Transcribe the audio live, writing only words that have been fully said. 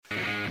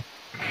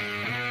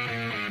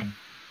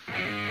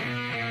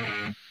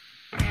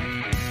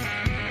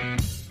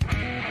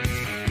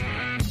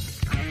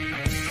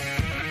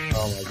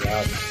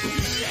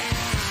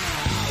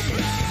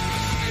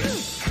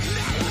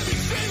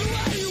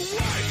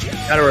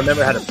Gotta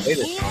remember how to play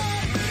this song.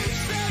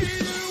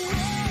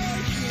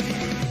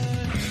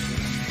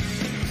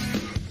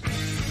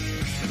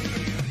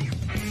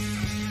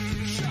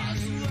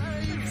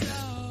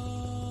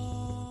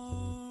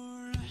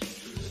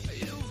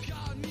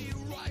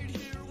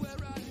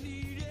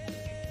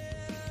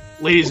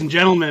 Ladies and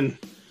gentlemen,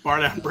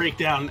 Bardown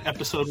Breakdown,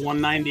 episode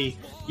 190.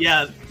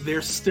 Yeah,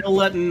 they're still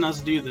letting us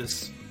do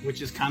this,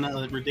 which is kind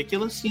of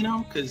ridiculous, you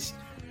know, because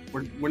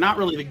we're not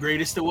really the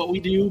greatest at what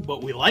we do,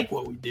 but we like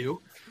what we do.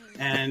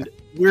 And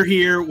we're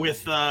here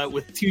with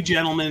two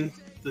gentlemen,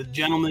 the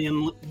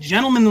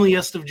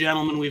gentlemanliest of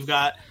gentlemen. We've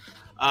got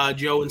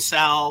Joe and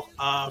Sal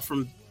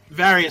from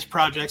various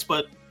projects,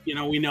 but, you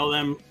know, we know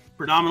them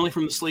predominantly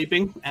from the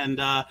sleeping. And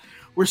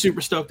we're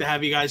super stoked to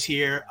have you guys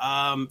here.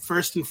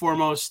 First and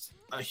foremost,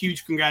 a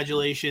huge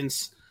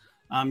congratulations.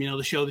 You know,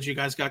 the show that you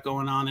guys got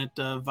going on at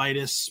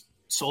Vitus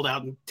sold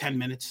out in 10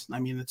 minutes.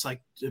 I mean, it's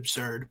like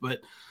absurd,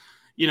 but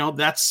you know,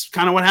 that's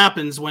kind of what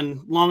happens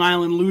when Long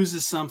Island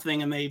loses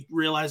something and they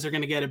realize they're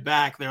going to get it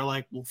back. They're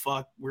like, well,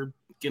 fuck, we're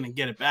going to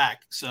get it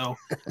back. So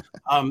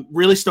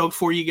really stoked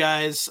for you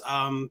guys.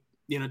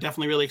 You know,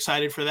 definitely really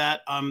excited for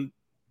that.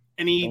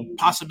 Any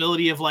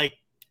possibility of like,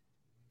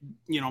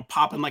 you know,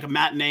 popping like a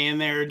matinee in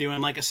there,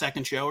 doing like a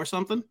second show or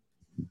something?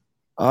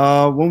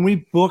 When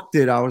we booked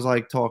it, I was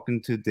like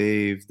talking to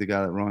Dave, the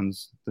guy that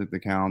runs the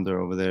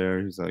calendar over there.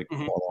 He's like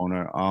hall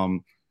owner.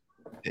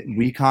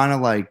 We kind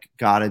of like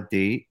got a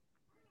date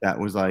that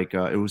was like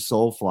it was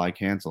Soulfly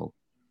canceled.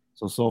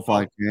 So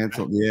Soulfly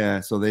canceled, yeah.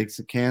 So they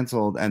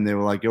canceled, and they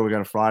were like, "Yo, we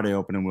got a Friday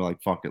open," and we're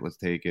like, "Fuck it, let's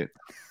take it."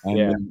 And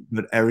then,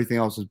 but everything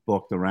else was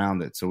booked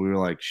around it. So we were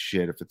like,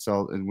 "Shit, if it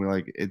sells," and we're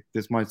like,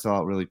 "This might sell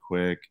out really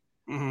quick."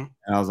 And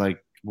I was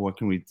like, what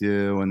can we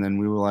do? And then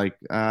we were like,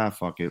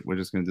 fuck it. We're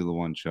just going to do the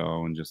one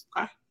show and just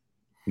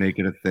make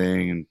it a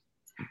thing. And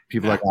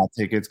people that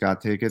got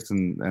tickets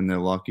and they're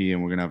lucky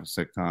and we're going to have a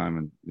sick time.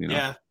 And, you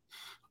know,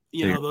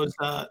 you know,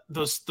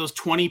 those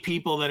 20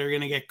 people that are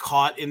going to get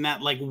caught in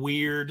that like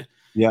weird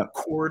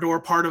corridor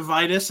part of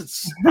Vitus.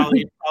 It's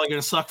probably going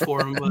to suck for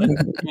them, but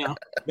you know,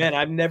 man,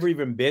 I've never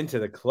even been to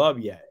the club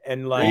yet.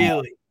 And like,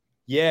 really?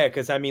 Yeah.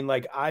 Cause I mean,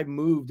 like I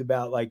moved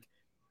about like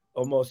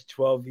almost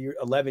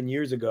 11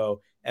 years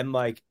ago. And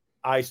like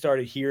I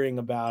started hearing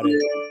about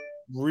it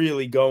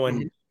really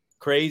going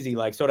crazy,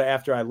 like sort of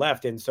after I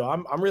left. And so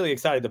I'm really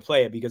excited to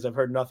play it because I've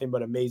heard nothing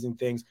but amazing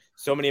things.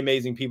 So many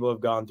amazing people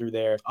have gone through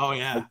there. Oh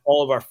yeah. Like,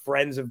 all of our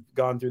friends have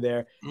gone through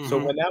there. So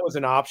when that was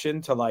an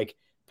option to like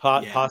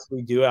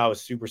possibly do it, I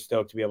was super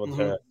stoked to be able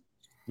to,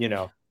 you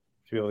know,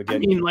 to be able to get. I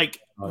mean,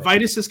 like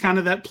Vitus is kind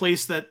of that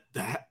place that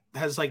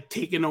has like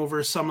taken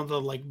over some of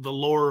the like the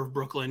lore of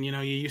Brooklyn. You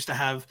know, you used to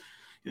have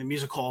the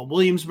Music Hall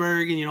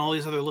Williamsburg and, you know, all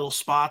these other little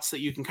spots that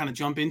you can kind of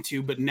jump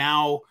into. But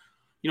now,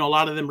 you know, a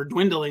lot of them are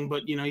dwindling,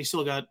 but, you know, you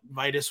still got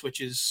Vitus,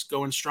 which is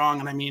going strong.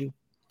 And I mean,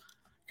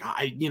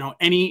 you know,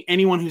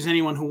 anyone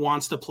who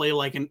wants to play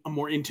like a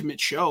more intimate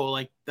show,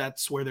 like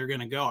that's where they're going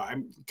to go.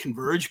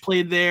 Converge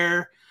played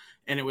there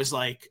and it was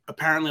like,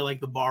 apparently like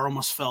the bar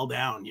almost fell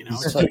down, you know.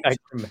 I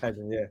can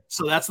imagine, yeah.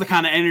 So that's the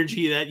kind of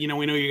energy that, you know,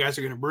 we know you guys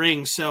are going to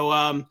bring.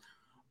 So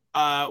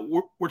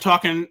we're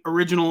talking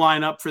original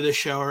lineup for this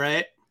show,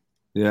 right?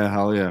 Yeah,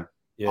 hell yeah.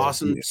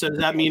 Awesome. So does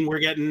that mean we're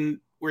getting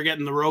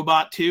the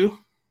robot too?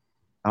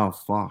 Oh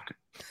fuck.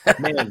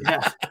 Man,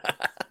 yeah.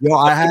 Yo,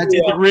 I had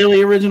a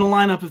really original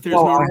lineup if there's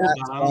no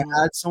robot.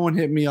 I had someone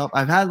hit me up.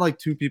 I've had like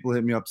 2 people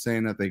hit me up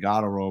saying that they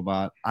got a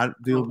robot.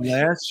 The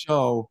last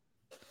show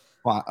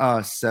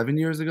 7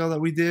 years ago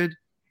that we did,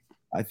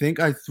 I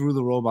think I threw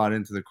the robot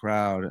into the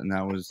crowd, and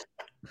that was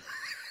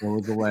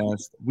the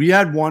last.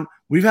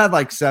 We've had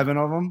like 7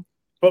 of them.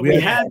 But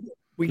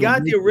we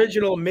got the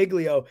original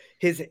Miglio.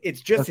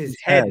 It's just his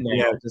head now.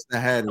 Yeah, just the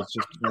head. It's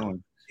just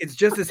chilling. It's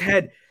just his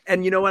head.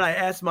 And you know what? I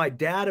asked my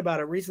dad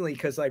about it recently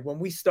because, like, when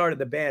we started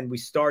the band, we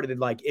started it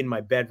like in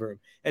my bedroom,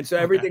 and so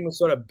everything was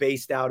sort of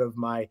based out of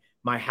my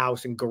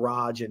house and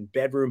garage and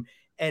bedroom.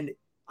 And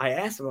I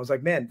asked him, I was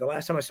like, "Man, the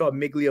last time I saw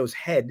Miglio's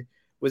head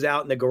was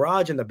out in the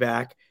garage in the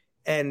back,"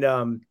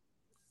 and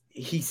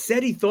he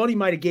said he thought he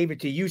might have gave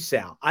it to you,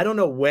 Sal. I don't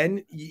know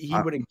when he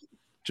would have.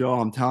 Joe,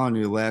 I'm telling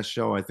you, last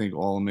show, I think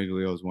all the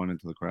Miglios went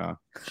into the crowd.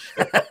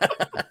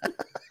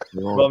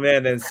 Well,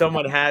 man, then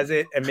someone has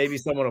it, and maybe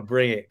someone will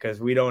bring it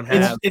because we don't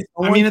have.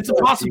 It's a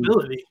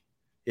possibility.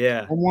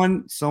 Yeah.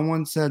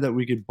 Someone said that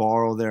we could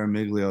borrow their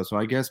Miglio, so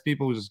I guess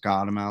people just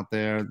got them out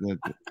there. That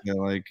they're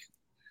like,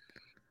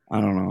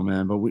 I don't know,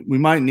 man, but we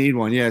might need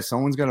one. Yeah,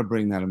 someone's got to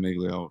bring that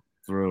Miglio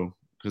through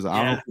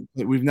because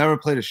we've never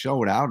played a show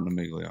without an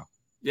Miglio.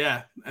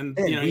 Yeah, and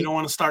you know you don't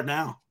want to start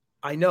now.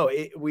 I know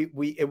it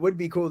would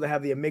be cool to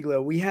have the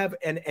Miglio. We have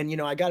and you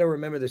know I got to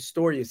remember the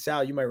story of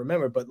Sal. You might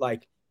remember, but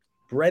like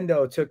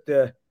Brendo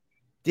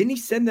didn't he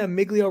send the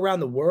Miglio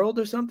around the world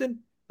or something,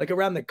 like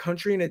around the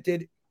country, and it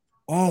did.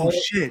 Oh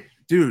shit,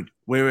 dude!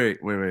 Wait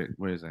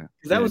is that?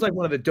 That was like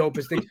one of the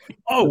dopest things.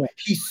 Oh,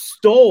 he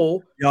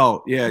stole.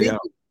 Yo, yeah.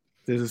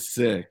 This is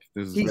sick.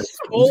 He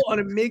stole on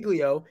a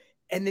Miglio.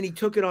 And then he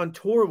took it on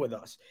tour with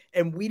us,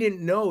 and we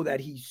didn't know that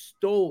he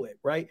stole it,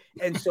 right?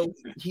 And so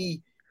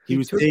He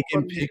was took taking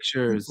from these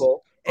pictures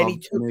people, and of he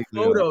took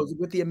Amiglio. photos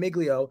with the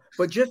Amiglio,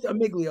 but just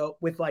Amiglio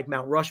with like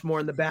Mount Rushmore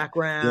in the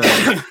background,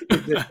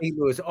 with the St.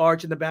 Louis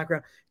Arch in the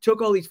background.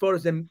 Took all these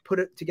photos and put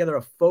it together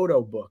a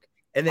photo book,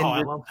 and then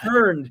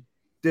returned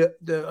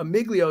the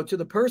Amiglio to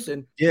the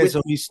person. Yeah,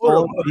 so he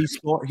saw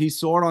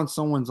it on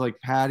someone's like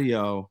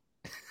patio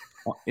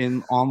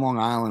on Long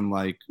Island,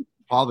 like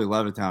probably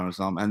Levittown or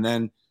something, and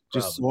then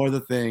just saw the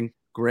thing,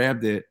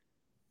 grabbed it,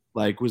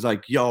 like was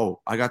like,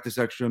 "Yo, I got this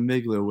extra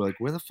Amiglio." We're like,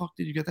 "Where the fuck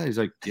did you get that?" He's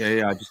like,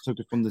 "Yeah, I just took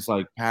it from this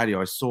like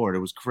patio. I saw it. It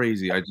was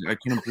crazy. I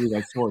couldn't believe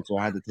I saw it, so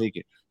I had to take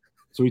it."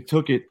 So he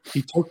took it.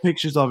 He took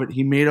pictures of it.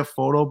 He made a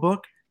photo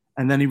book,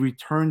 and then he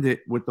returned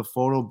it with the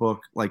photo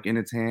book like in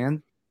its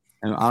hand.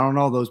 And I don't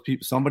know those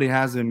people. Somebody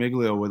has an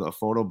Amiglio with a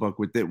photo book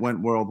with it.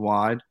 Went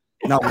worldwide.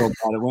 Not worldwide.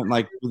 It went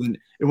like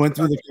it went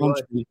through the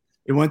country.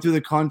 It went through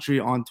the country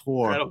on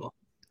tour. Incredible.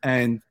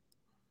 And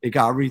it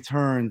got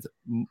returned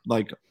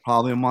like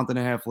probably a month and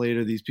a half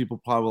later. These people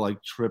probably were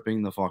like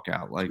tripping the fuck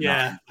out. Like,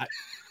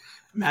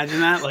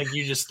 imagine that. Like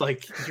you just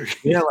like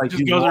like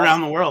just goes around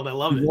the world. I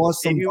love it. You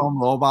lost some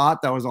dumb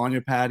robot that was on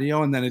your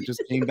patio, and then it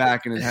just came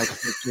back and it had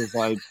pictures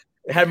like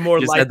it had more.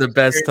 Just had the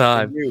best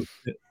time.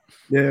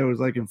 Yeah, it was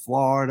like in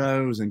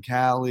Florida. It was in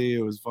Cali.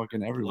 It was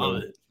fucking everywhere.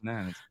 Love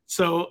it.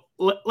 So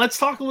let's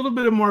talk a little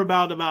bit more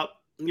about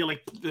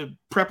like the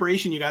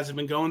preparation you guys have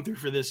been going through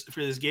for this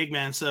gig,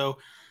 man. So,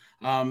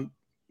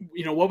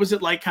 what was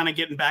it like kind of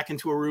getting back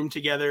into a room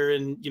together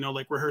and,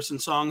 like rehearsing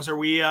songs? Are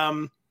we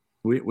haven't.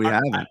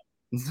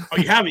 Oh,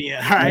 you haven't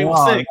yet? All right.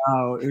 We'll see.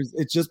 No,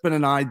 it's just been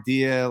an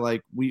idea.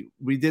 Like we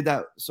did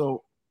that.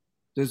 So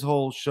this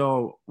whole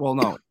show, well,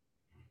 no,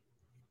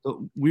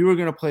 so we were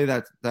going to play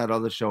that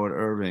other show at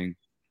Irving,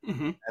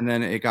 and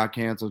then it got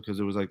canceled because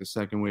it was like the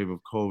second wave of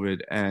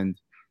COVID. And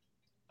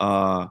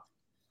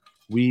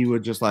we were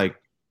just like,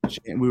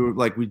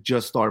 we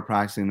just started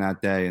practicing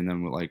that day, and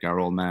then like our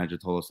old manager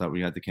told us that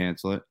we had to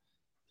cancel it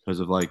because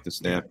of like the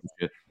staff and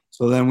shit.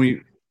 So then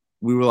we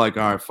were like,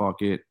 all right,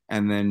 fuck it.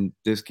 And then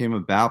this came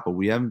about, but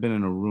we haven't been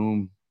in a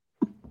room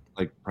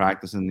like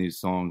practicing these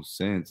songs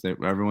since.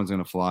 Everyone's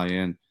gonna fly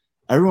in.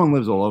 Everyone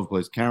lives all over the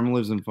place. Cameron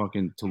lives in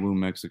fucking Tulum,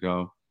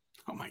 Mexico.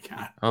 Oh my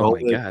god. Oh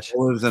my gosh.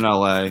 Lives in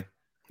LA.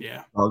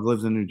 Yeah. Doug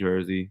lives in New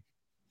Jersey.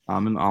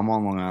 I'm on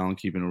Long Island,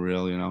 keeping it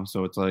real,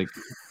 So it's like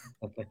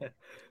it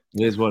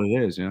is what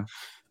it is,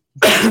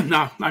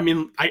 No, I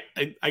mean I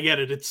get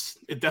it.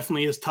 It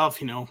definitely is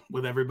tough,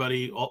 with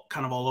everybody all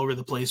over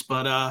the place.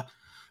 But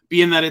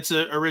being that it's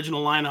an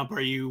original lineup, are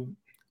you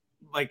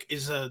like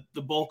is the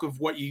bulk of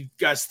what you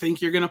guys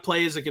think you're gonna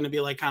play? Is it gonna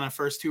be like kind of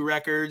first two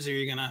records, or are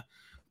you gonna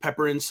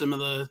pepper in some of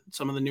the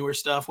newer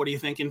stuff? What are you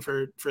thinking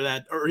for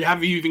that? Or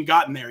have you even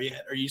gotten there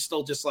yet? Are you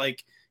still just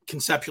like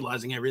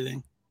conceptualizing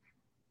everything?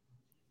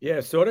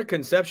 Yeah, sort of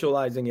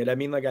conceptualizing it. I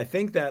mean, like I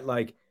think that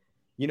like,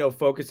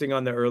 focusing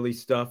on the early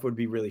stuff would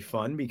be really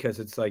fun because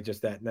it's like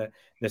just that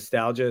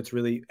nostalgia. It's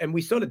really, and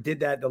we sort of did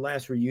that the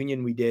last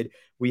reunion we did.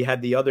 We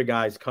had the other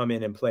guys come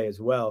in and play as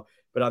well.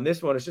 But on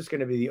this one, it's just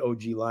going to be the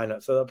OG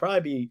lineup. So there'll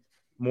probably be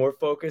more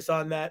focus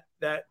on that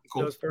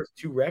cool. Those first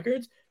two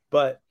records.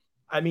 But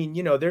I mean,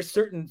 there's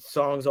certain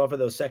songs off of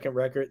those second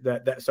record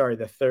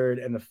the third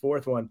and the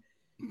fourth one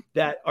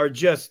that are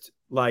just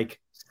like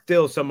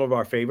still some of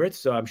our favorites.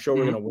 So I'm sure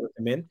we're going to work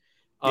them in.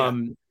 Yeah.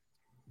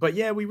 But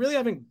yeah, we really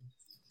haven't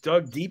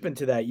dug deep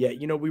into that yet.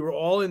 We were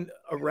all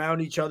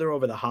around each other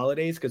over the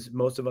holidays because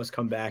most of us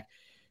come back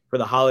for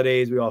the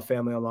holidays. We all have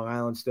family on Long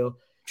Island still.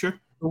 Sure.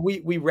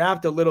 We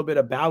rapped a little bit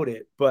about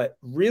it, but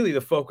really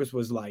the focus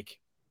was like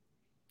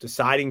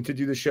deciding to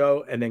do the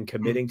show and then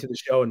committing to the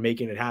show and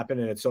making it happen.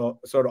 And it's all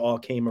sort of all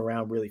came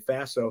around really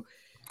fast. So,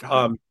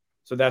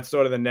 so that's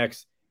sort of the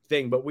next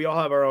thing, but we all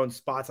have our own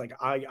spots. Like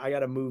I got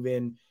to move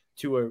in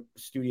to a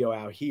studio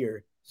out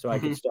here so I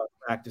can start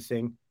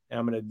practicing, and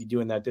I'm going to be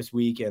doing that this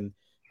week. And,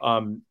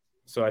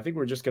 so I think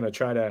we're just going to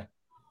try to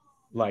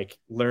like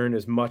learn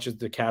as much of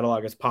the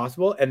catalog as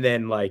possible and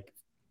then like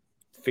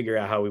figure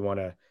out how we want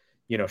to,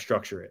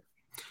 structure it.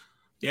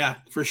 Yeah,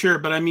 for sure.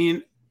 But I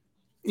mean,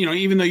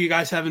 even though you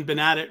guys haven't been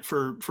at it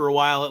for a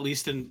while, at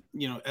least in,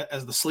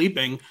 as the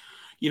Sleeping,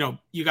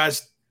 you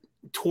guys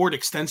toured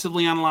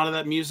extensively on a lot of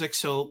that music.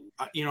 So,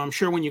 I'm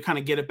sure when you kind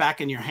of get it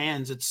back in your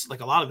hands, it's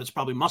like a lot of it's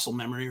probably muscle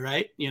memory,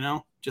 right?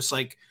 Just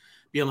like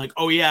being like,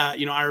 oh yeah,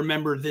 I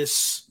remember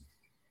this,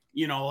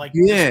 like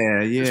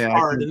this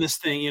part and this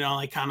thing,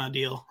 like kind of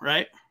deal,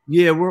 right?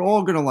 Yeah, we're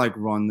all gonna like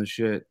run the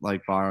shit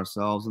like by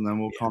ourselves, and then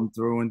we'll come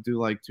through and do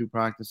like two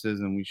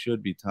practices, and we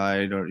should be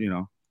tight, or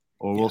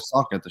or we'll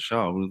suck at the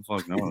show. Who the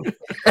fuck knows?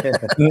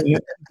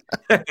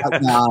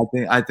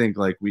 I think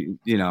like we,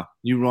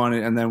 you run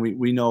it, and then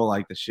we know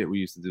like the shit we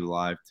used to do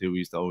live too. We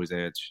used to always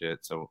add shit,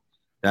 so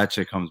that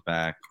shit comes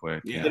back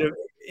quick.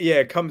 Yeah,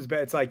 it comes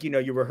back. It's like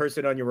you rehearse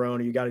it on your own,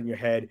 or you got it in your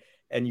head,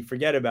 and you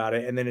forget about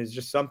it, and then it's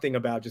just something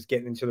about just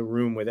getting into the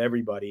room with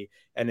everybody,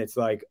 and it's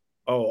like,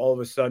 oh, all of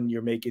a sudden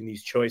you're making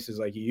these choices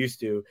like you used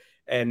to,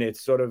 and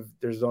it's sort of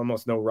there's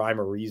almost no rhyme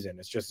or reason.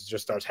 It just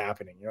starts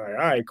happening. You're like,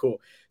 all right,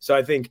 cool. So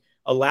I think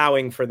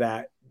allowing for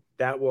that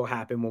that will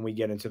happen when we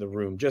get into the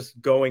room.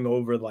 Just going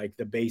over like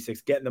the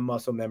basics, getting the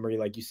muscle memory,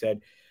 like you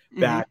said,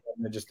 back,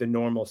 and just the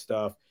normal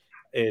stuff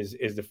is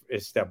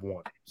step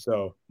one.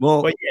 So,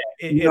 well, but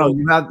yeah,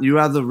 you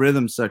have the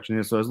rhythm section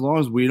here. So as long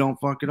as we don't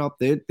fuck it up,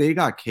 they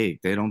got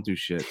cake. They don't do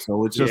shit.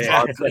 So it's just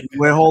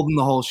we're holding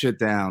the whole shit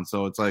down.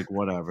 So it's like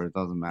whatever, it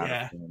doesn't matter.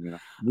 Yeah. You know,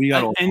 we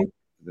got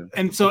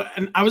and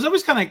I was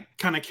always kind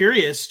of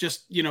curious,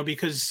 just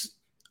because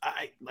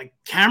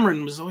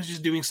Cameron was always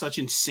just doing such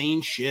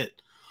insane shit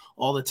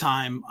all the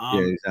time.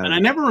 Exactly. And I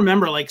never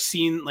remember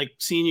seeing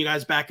you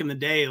guys back in the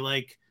day.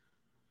 Like,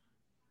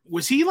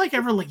 was he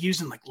ever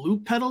using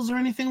loop pedals or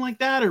anything like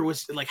that? Or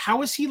was how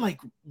was he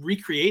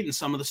recreating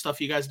some of the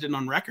stuff you guys did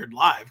on record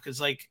live?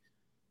 Because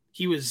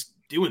he was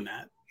doing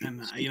that.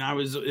 And it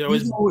always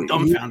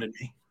dumbfounded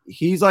me.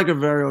 He's a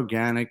very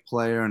organic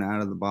player and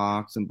out of the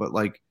box. But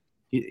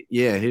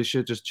his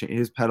shit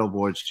his pedal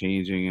board's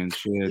changing and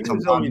shit. He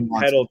was always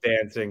pedal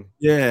dancing.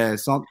 Yeah,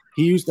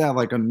 he used to have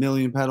a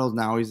million pedals.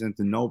 Now he's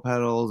into no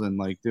pedals and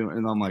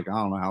and I'm I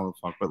don't know how the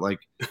fuck, but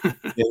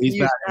he's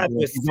back.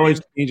 He's always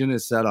changing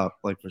his setup,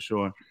 for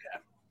sure.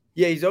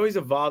 Yeah, he's always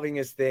evolving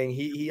his thing.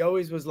 He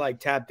always was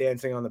tap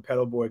dancing on the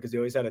pedal board because he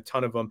always had a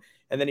ton of them,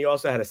 and then he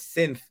also had a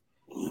synth,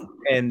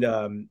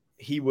 and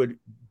he would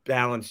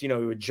balance, he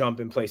would jump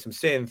and play some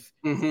synth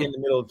in the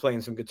middle of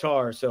playing some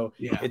guitar. So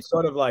it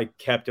sort of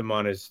kept him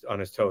on his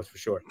toes for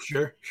sure.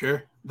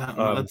 Sure.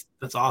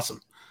 That's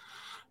awesome.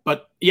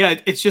 But yeah,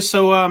 it's just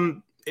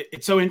so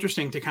it's so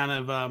interesting to kind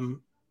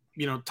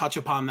of touch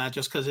upon that,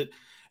 just because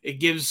it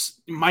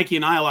gives Mikey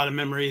and I a lot of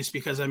memories,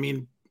 because I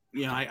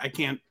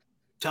can't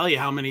tell you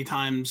how many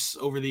times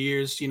over the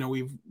years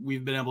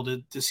we've been able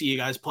to see you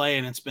guys play,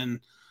 and it's been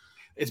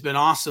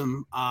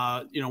awesome.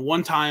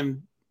 One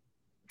time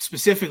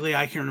specifically,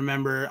 I can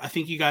remember, I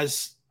think you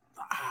guys,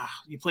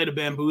 you played a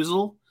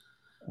Bamboozle.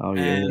 Oh,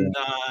 yeah. And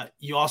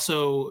you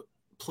also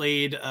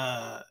played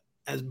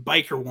as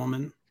Biker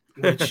Woman,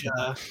 which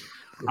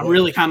I'm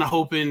really kind of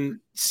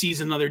hoping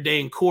sees another day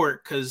in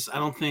court, because I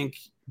don't think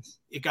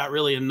it got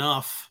really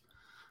enough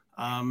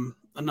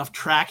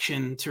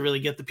traction to really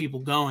get the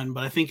people going,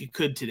 but I think it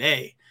could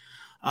today.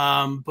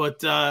 I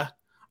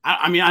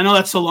know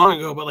that's so long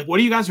ago, but what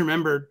do you guys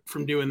remember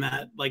from doing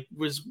that?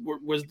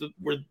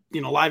 Were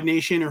Live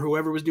Nation or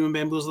whoever was doing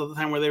Bamboozle at the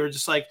time, where they were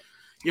just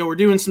we're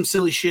doing some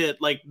silly shit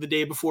the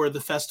day before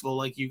the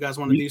festival, you guys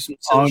want to do some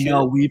silly shit?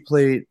 No, we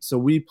played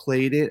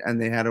it,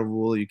 and they had a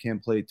rule: you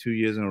can't play it 2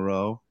 years in a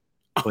row.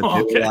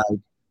 But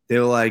they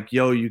were like,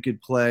 yo, you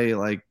could play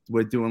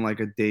we're doing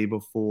a day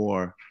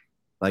before,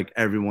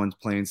 everyone's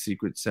playing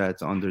secret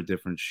sets under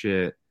different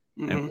shit,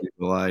 and we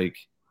were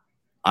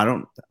I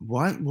don't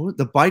what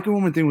the Biker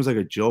Woman thing was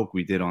a joke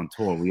we did on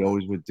tour. We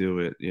always would do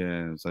it.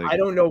 Yeah, it's I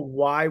don't know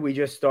why we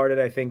just started.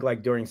 I think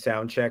during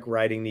sound check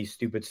writing these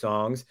stupid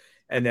songs,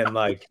 and then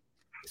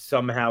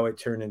somehow it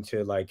turned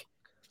into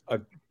a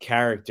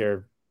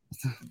character.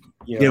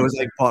 It was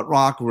butt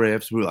rock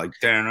riffs. We were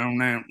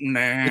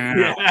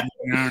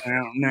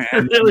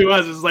It really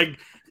was.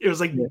 It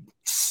was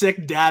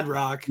sick dad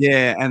rock.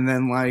 Yeah, and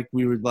then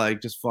we would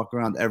just fuck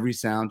around every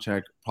sound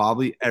check.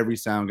 Probably every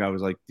sound guy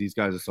was these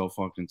guys are so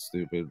fucking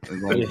stupid.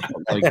 And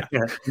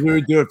we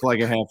would do it for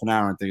a half an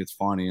hour and think it's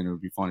funny, and it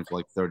would be funny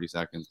for 30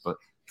 seconds.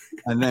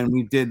 And then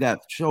we did that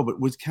show. But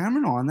was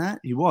Cameron on that?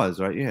 He was,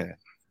 right? Yeah.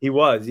 He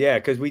was, yeah,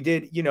 because we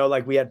did,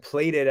 we had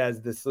played it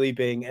as the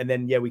sleeping, and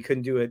then we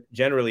couldn't do it.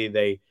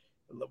 Generally,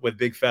 with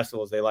big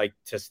festivals, they like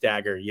to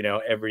stagger,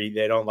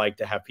 they don't like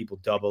to have people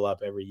double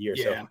up every year.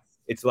 Yeah. So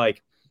it's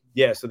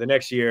so the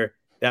next year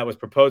that was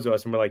proposed to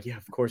us, and we're like, yeah,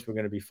 of course we're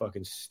going to be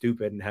fucking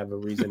stupid and have a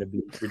reason to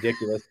be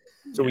ridiculous.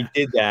 So we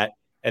did that,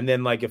 and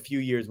then a few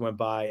years went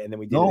by, and then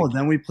we did. No,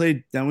 then we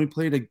played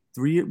 3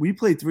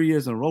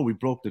 years in a row. We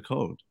broke the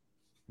code.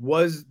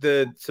 Was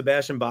the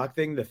Sebastian Bach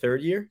thing the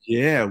third year?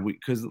 Yeah,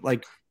 because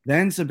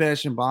then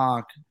Sebastian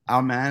Bach,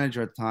 our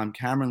manager at the time,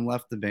 Cameron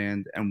left the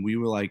band, and we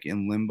were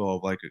in limbo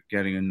of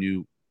getting a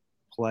new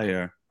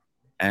player,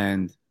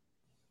 and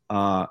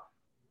our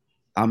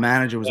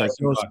manager was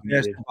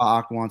Sebastian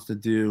Bach wants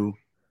to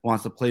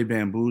play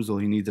Bamboozle.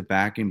 He needs a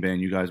backing band.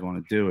 You guys want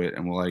to do it?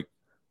 And we're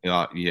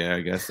yeah,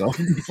 I guess so.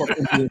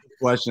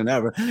 Question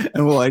ever.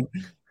 And we're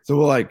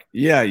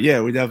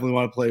yeah, we definitely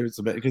want to play with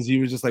Sebastian, because he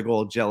was just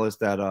all jealous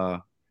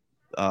that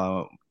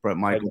Brett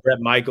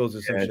Michaels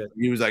or some shit.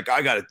 He was I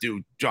got to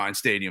do Giant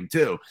Stadium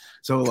too.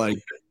 So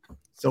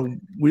so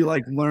we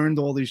learned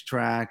all these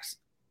tracks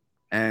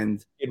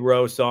and Skid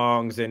Row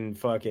songs and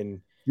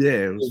fucking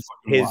it was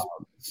his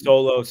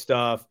solo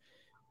stuff.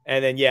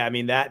 And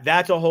then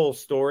that's a whole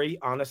story.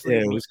 Honestly,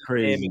 it was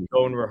crazy. And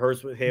go and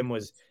rehearse with him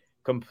was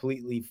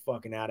completely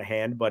fucking out of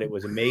hand, but it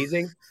was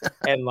amazing.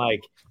 And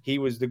he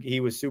was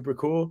super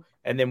cool.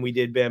 And then we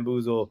did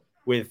Bamboozle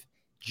with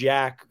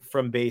Jack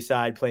from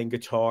Bayside playing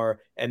guitar,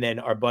 and then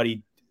our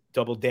buddy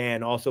Double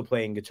Dan also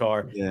playing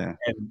guitar. Yeah,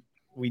 and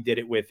we did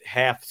it with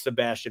half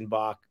Sebastian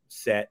Bach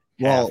set.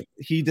 Well,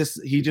 he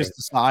just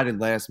decided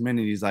last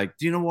minute. He's do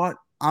you know what?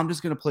 I'm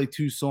just gonna play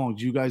 2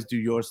 songs. You guys do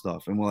your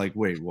stuff. And we're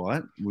wait,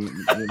 what?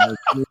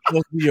 was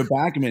supposed to be your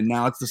backup.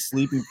 Now it's the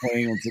sleeping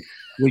playing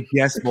with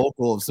guest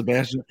vocal of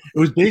Sebastian. It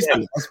was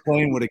basically us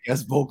playing with a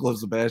guest vocal of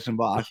Sebastian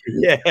Bach.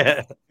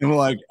 Yeah. And we're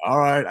like, all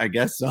right, I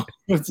guess so.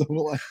 So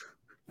we're like,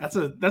 that's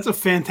a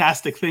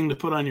fantastic thing to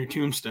put on your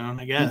tombstone,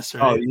 I guess,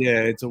 right? Oh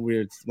yeah, it's a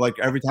weird. Like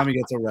every time he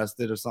gets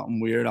arrested or something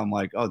weird, I'm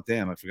like, oh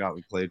damn, I forgot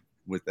we played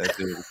with that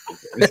dude.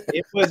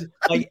 It was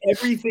like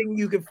everything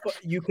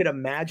you could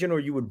imagine or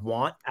you would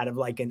want out of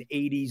like an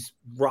 80s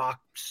rock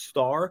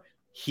star.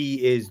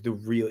 He is the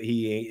real.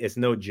 It's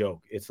no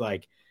joke. It's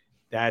like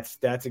that's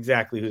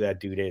exactly who that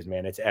dude is,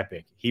 man. It's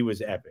epic. He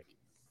was epic.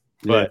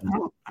 But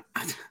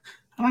I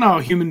don't know how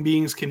human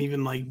beings can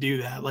even like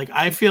do that. Like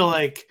I feel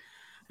like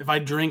if I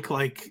drink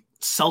like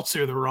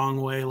seltzer the wrong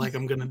way, like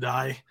I'm gonna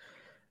die.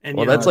 And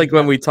well, that's like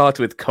when we talked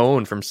with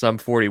Cone from Sum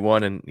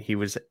 41, and he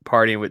was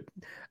partying with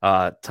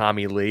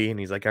Tommy Lee, and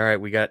he's like, "All right,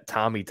 we got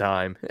Tommy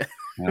time."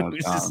 Oh,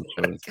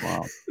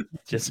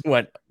 just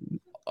went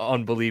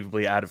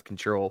unbelievably out of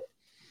control.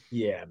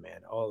 Yeah,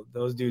 man. All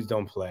those dudes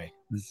don't play.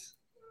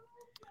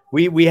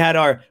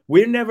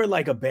 We're never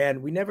like a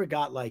band. We never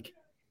got like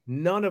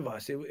none of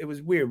us. It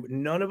was weird.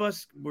 None of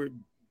us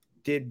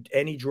did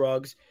any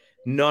drugs.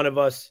 None of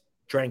us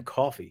drank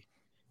coffee.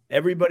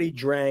 Everybody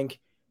drank.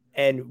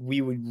 And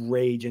we would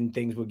rage and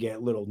things would get a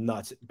little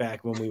nuts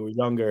back when we were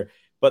younger.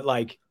 But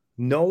like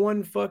no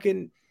one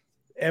fucking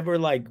ever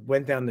like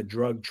went down the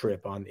drug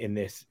trip in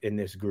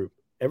this group.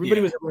 Everybody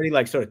was already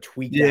like sort of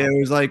tweaked out.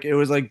 It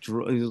was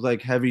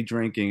like heavy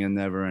drinking and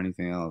never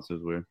anything else. It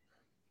was weird.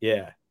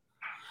 Yeah.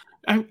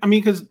 I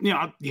mean, because you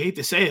hate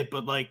to say it,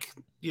 but like,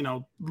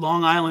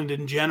 Long Island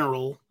in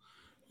general,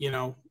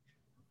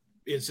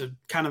 is a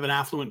kind of an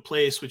affluent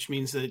place, which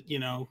means that,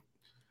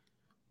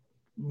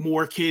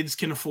 more kids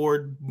can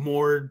afford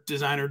more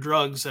designer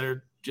drugs that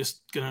are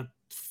just gonna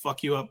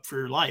fuck you up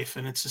for life.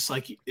 And it's just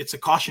like it's a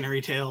cautionary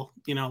tale,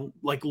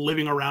 like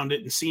living around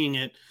it and seeing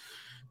it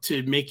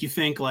to make you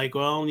think like,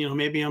 well,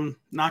 maybe I'm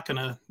not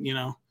gonna,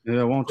 I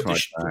won't put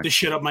try the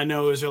shit up my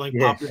nose or like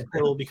pop this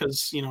pill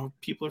because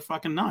people are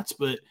fucking nuts.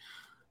 But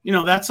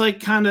that's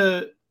like kind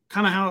of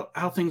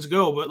how things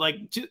go. But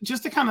like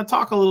just to kind of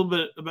talk a little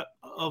bit about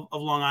of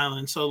Long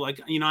Island. So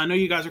like I know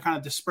you guys are kind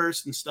of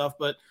dispersed and stuff,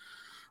 but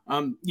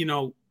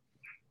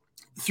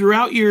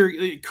throughout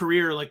your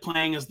career, like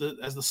playing as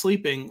the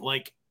sleeping,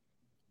 like,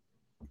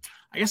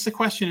 I guess the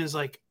question is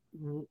like,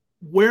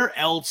 where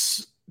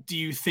else do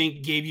you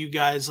think gave you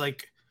guys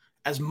like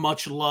as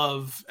much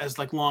love as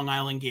like Long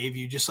Island gave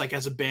you, just like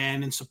as a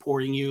band and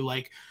supporting you?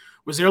 Like,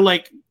 was there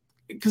like,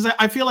 because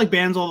I feel like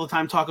bands all the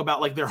time talk about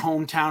like their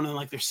hometown and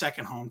like their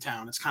second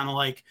hometown. It's kind of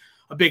like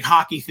a big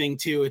hockey thing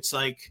too. It's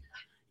like,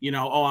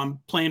 I'm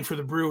playing for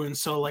the Bruins.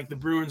 So like the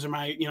Bruins are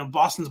my,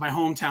 Boston's my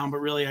hometown, but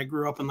really I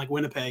grew up in like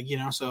Winnipeg,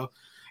 so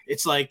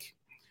it's like,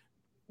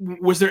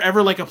 was there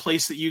ever like a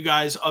place that you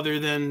guys, other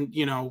than,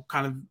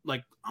 kind of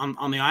like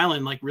on the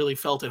island, like really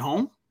felt at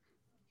home?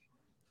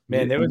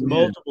 Man, there was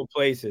multiple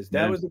places.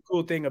 That was the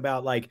cool thing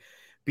about like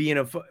being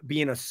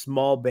a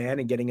small band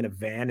and getting in a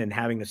van and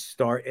having to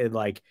start at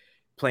like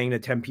playing to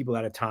 10 people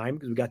at a time,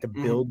 because we got to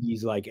build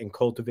these like and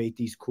cultivate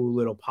these cool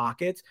little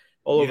pockets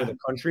all over the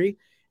country.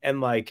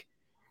 And like,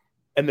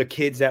 and the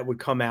kids that would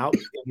come out,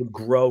 it would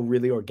grow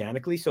really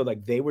organically. So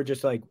like they were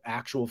just like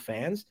actual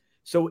fans.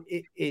 So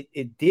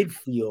it did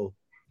feel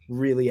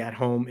really at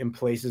home in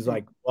places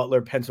like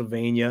Butler,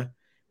 Pennsylvania,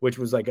 which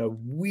was like a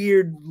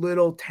weird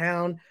little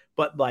town,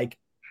 but like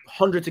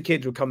hundreds of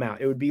kids would come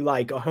out. It would be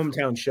like a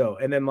hometown show.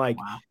 And then like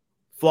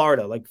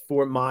Florida, like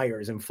Fort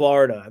Myers in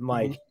Florida, and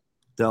like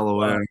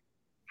Delaware,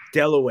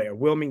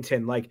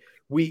 Wilmington. Like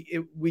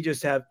we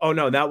just have, oh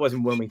no, that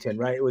wasn't Wilmington,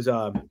 right? It was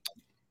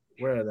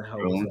where the hell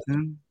was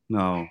that?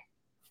 No,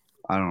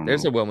 I don't know.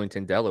 There's a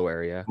Wilmington,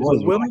 Delaware, yeah.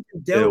 So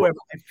Wilmington, Delaware.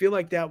 I feel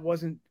like that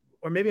wasn't,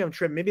 or maybe I'm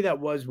tripping. Maybe that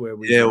was where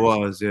we. Yeah, it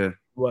was.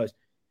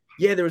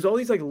 Yeah, there was all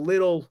these like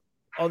little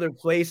other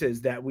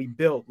places that we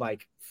built,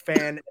 like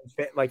fan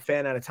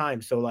at a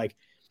time. So like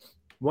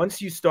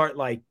once you start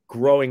like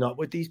growing up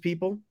with these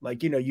people,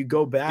 like you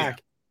go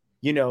back,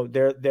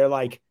 they're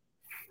like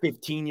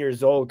 15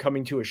 years old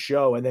coming to a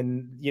show, and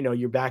then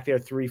you're back there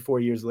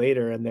 3-4 years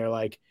later, and they're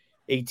like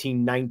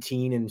 18,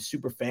 19 and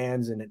super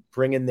fans and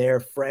bringing their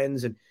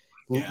friends and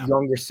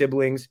younger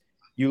siblings.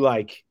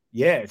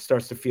 It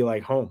starts to feel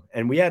like home.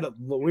 And we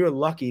were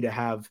lucky to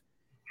have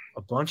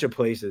a bunch of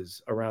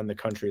places around the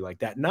country like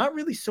that. Not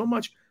really so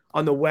much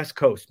on the West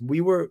Coast. We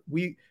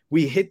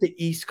hit the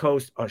East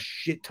Coast a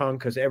shit ton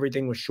because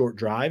everything was short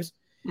drives.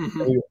 Mm-hmm.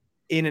 We were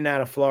in and out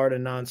of Florida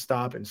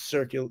nonstop and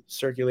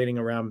circulating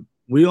around.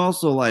 We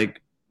also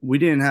we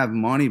didn't have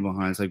money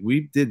behind us. Like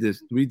we did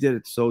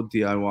it so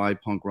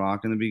DIY punk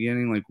rock in the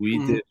beginning. Like we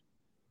did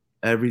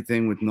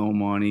everything with no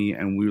money.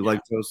 And we like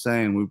I was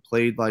saying, we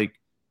played like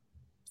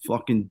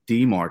fucking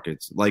D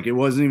markets. Like it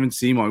wasn't even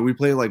C market. We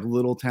played like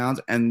little towns,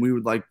 and we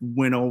would like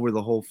win over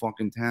the whole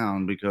fucking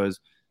town because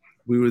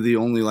we were the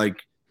only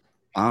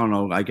I don't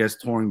know, I guess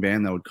touring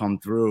band that would come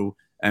through,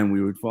 and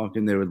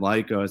they would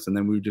like us, and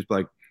then we would just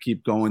like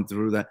keep going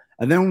through that.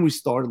 And then when we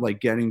started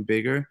like getting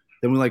bigger,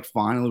 then we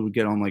finally would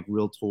get on like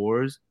real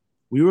tours,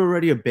 we were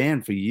already a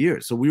band for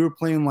years. So we were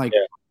playing like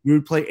we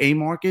would play A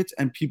markets,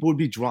 and people would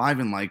be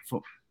driving like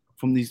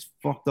from these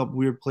fucked up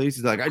weird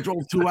places. Like I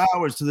drove 2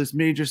 hours to this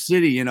major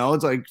city. You know,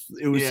 it's like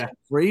it was so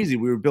crazy.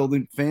 We were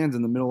building fans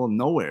in the middle of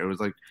nowhere. It was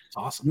like it's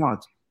awesome.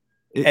 Nuts.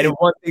 And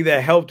one thing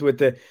that helped with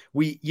like,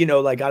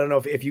 I don't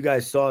know if you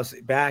guys saw us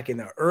back in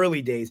the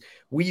early days,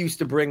 we used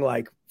to bring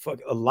like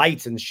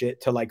lights and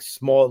shit to like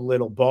small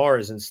little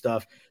bars and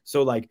stuff.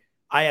 So like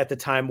I at the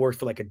time worked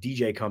for like a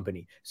DJ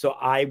company. So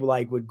I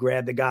like would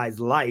grab the guys'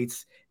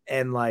 lights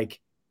and like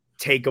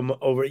take them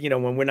over,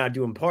 when we're not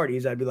doing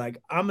parties, I'd be like,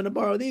 I'm going to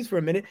borrow these for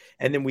a minute.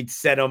 And then we'd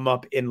set them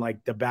up in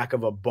like the back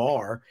of a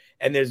bar.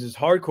 And there's this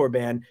hardcore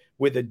band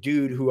with a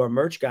dude who our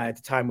merch guy at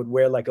the time would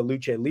wear like a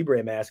Lucha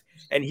Libre mask.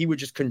 And he would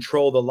just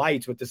control the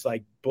lights with this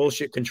like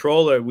bullshit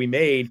controller we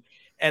made.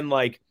 And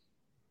like,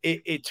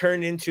 it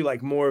turned into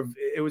like more of,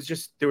 it was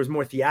just, there was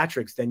more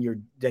theatrics than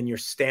your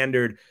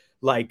standard,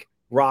 like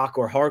rock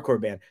or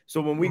hardcore band.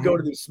 So when we go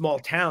to these small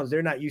towns,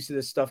 they're not used to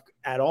this stuff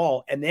at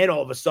all. And then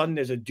all of a sudden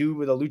there's a dude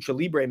with a Lucha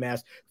Libre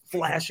mask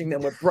flashing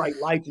them with bright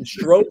lights and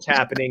strobes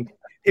happening.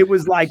 It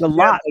was like a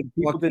lot. Like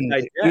people didn't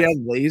digest. We had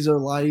laser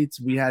lights,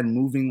 we had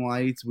moving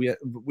lights, we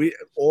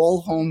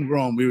all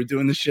homegrown. We were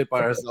doing this shit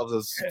by ourselves. It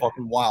was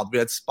fucking wild. We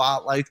had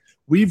spotlights.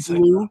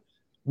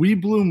 We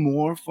blew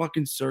more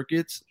fucking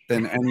circuits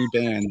than any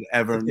band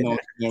ever. No,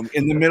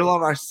 in the middle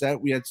of our set,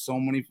 we had so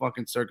many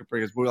fucking circuit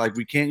breakers. We were like,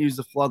 we can't use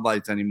the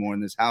floodlights anymore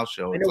in this house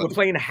show. I know, we're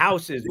playing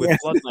houses with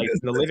floodlights in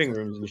the living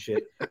rooms and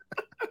shit.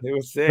 It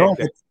was sick. No,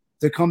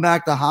 to come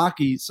back to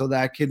hockey, so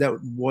that kid that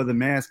wore the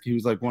mask, he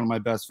was like one of my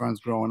best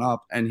friends growing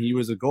up, and he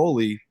was a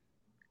goalie.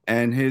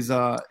 And his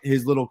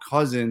little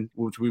cousin,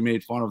 which we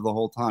made fun of the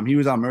whole time, he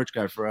was our merch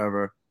guy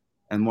forever,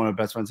 and one of our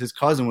best friends. His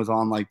cousin was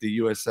on like the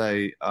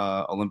USA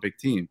Olympic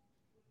team.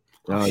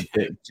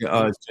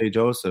 Jay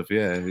Joseph,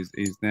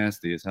 he's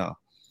nasty as hell.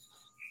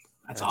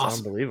 That's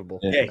awesome.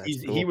 Unbelievable. Yeah,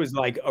 he was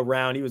like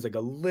around. He was like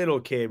a little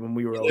kid when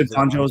we were. It's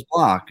on Joe's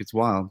block. It's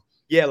wild.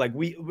 Yeah, like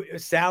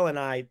Sal and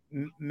I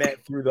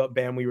met through the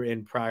band we were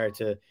in prior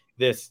to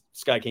this.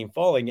 Sky Came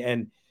Falling,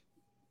 and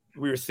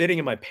we were sitting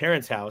in my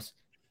parents' house,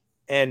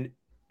 and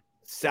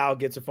Sal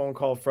gets a phone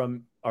call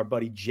from our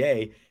buddy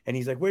Jay, and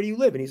he's like, "Where do you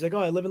live?" And he's like,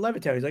 "Oh, I live in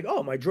Levittown." He's like,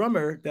 "Oh, my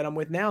drummer that I'm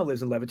with now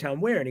lives in Levittown.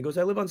 Where?" And he goes,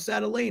 "I live on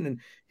Saddle Lane."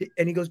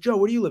 And he goes, "Joe,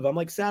 where do you live?" I'm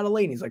like, "Saddle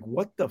Lane." He's like,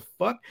 "What the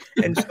fuck?"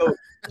 And so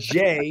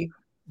Jay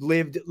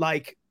lived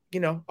like,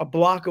 a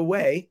block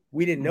away.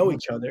 We didn't know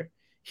each other.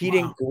 He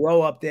didn't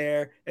grow up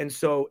there. And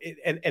so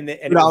I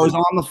was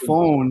on the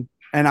phone.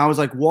 And I was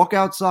like, walk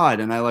outside.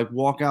 And I like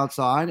walk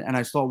outside and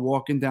I start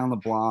walking down the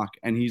block.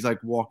 And he's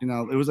like walking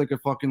out. It was like a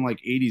fucking like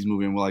 80s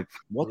movie. And we're like,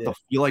 what the?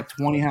 You're like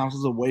 20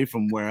 houses away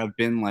from where I've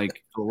been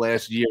like for the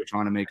last year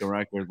trying to make a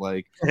record.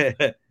 Like,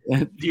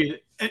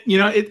 dude,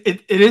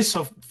 it is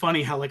so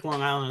funny how like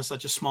Long Island is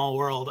such a small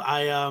world.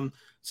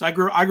 So I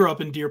grew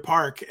up in Deer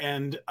Park,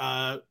 and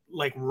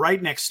like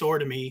right next door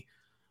to me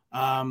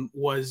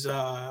was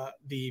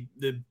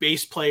the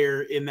bass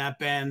player in that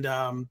band.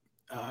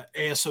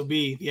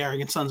 ASOB, the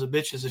Arrogant Sons of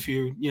Bitches, if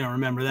you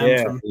remember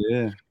them.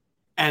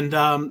 And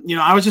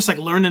I was just like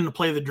learning to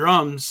play the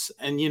drums,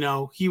 and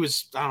he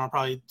was, I don't know,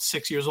 probably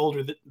 6 years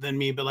older than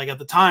me, but like at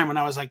the time when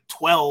I was like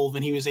 12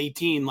 and he was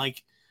 18,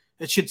 like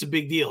that shit's a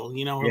big deal,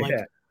 like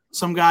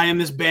some guy in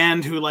this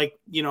band who like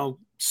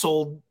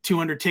sold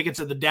 200 tickets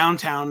at the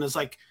Downtown is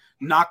like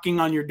knocking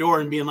on your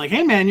door and being like,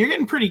 "Hey man, you're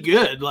getting pretty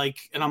good," like,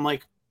 and I'm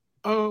like,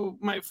 oh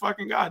my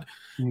fucking God.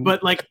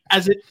 But like,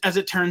 as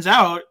it turns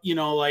out,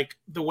 like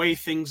the way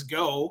things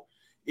go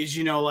is,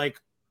 like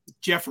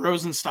Jeff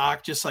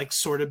Rosenstock just like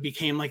sort of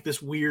became like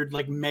this weird,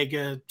 like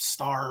mega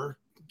star.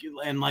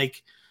 And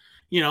like,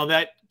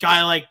 that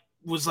guy like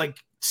was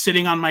like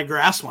sitting on my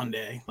grass one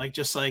day, like,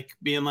 just like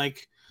being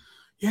like,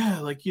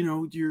 yeah, like,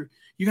 you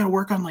got to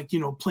work on like,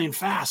 playing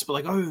fast, but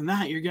like, other than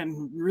that, you're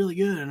getting really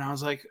good. And I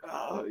was like,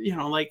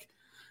 like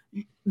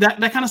that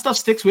kind of stuff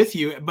sticks with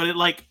you, but it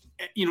like,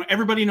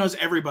 everybody knows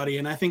everybody.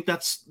 And I think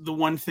that's the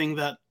one thing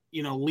that,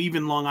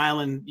 leaving Long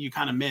Island, you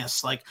kind of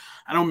miss. Like,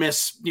 I don't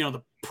miss,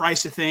 the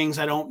price of things.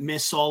 I don't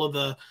miss all of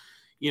the,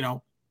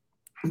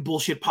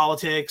 bullshit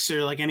politics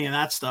or like any of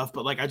that stuff.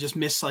 But like, I just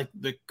miss like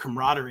the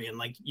camaraderie, and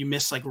like, you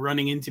miss like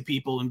running into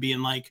people and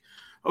being like,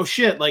 oh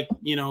shit. Like,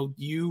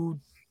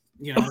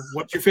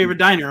 what's your favorite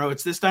diner? Oh,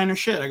 it's this diner.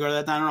 Shit, I go to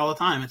that diner all the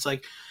time. It's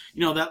like,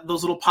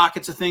 those little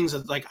pockets of things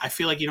that like, I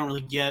feel like you don't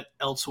really get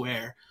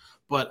elsewhere.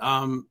 But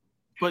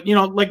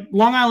like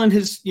Long Island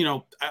has,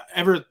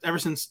 ever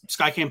since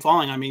Sky Came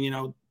Falling, I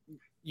mean,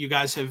 you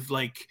guys have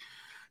like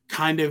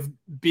kind of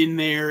been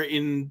there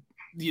in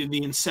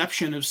the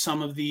inception of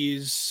some of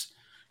these,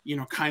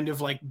 kind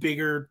of like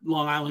bigger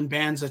Long Island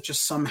bands that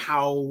just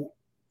somehow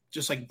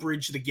just like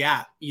bridge the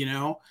gap,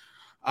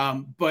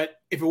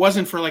 but if it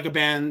wasn't for like a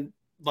band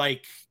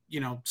like,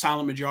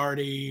 Silent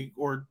Majority,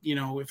 or,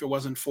 if it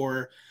wasn't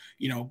for,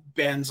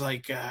 bands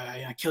like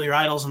Kill Your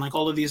Idols and like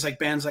all of these like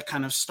bands that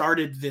kind of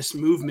started this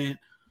movement,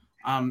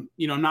 I'm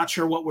not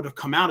sure what would have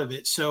come out of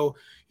it. So,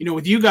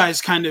 with you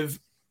guys kind of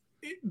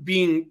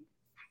being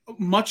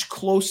much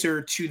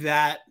closer to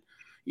that,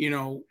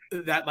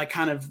 that like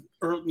kind of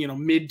early,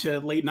 mid to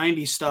late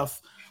 90s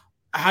stuff.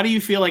 How do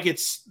you feel like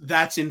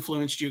that's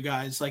influenced you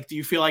guys? Like, do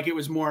you feel like it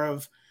was more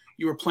of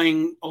you were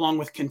playing along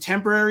with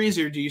contemporaries,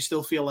 or do you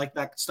still feel like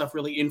that stuff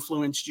really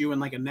influenced you in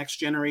like a next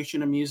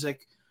generation of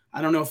music?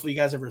 I don't know if you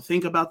guys ever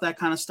think about that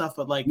kind of stuff,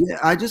 but like, yeah,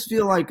 I just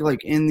feel like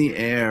in the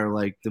air,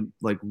 like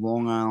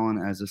Long Island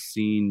as a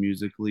scene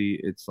musically,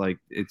 it's like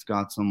it's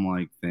got some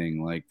like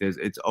thing. Like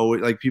it's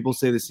always like people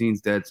say the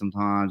scene's dead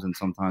sometimes, and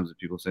sometimes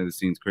people say the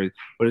scene's crazy,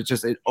 but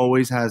it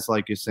always has,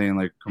 like you're saying,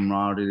 like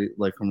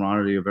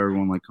camaraderie of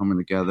everyone like coming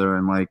together,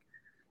 and like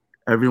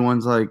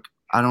everyone's like,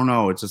 I don't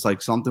know, it's just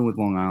like something with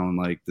Long Island.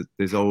 Like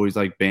there's always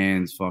like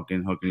bands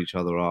fucking hooking each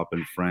other up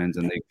and friends,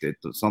 and there's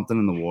something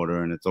in the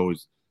water, and it's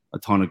always a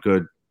ton of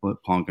good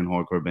punk and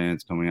hardcore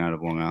bands coming out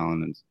of Long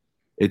Island, and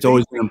it's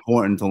always been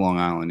important to Long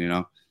Island,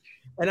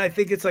 And I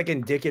think it's like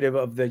indicative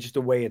of just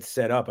the way it's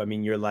set up. I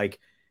mean, you're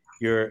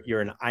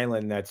an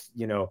island that's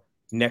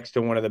next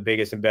to one of the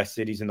biggest and best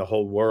cities in the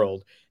whole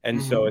world, and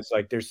so it's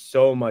like there's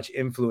so much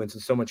influence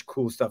and so much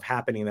cool stuff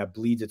happening that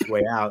bleeds its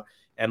way out,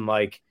 and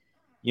like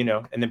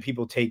and then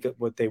people take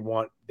what they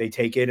want, they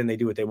take it and they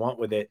do what they want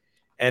with it,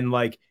 and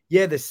like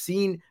the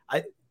scene,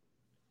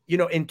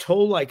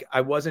 until like I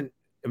wasn't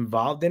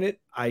involved in it,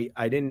 I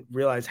didn't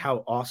realize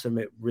how awesome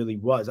it really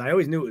was. I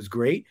always knew it was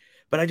great,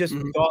 but I just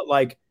thought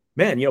like,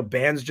 man,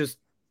 bands just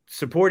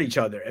support each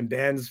other, and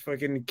bands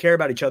fucking care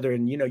about each other,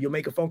 and you'll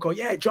make a phone call,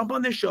 jump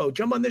on this show,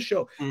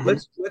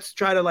 let's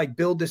try to like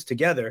build this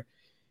together.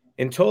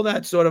 Until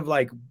that sort of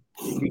like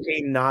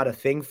became not a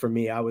thing for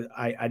me, I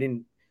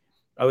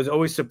was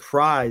always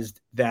surprised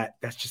that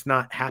that's just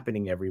not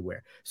happening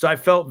everywhere. So I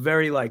felt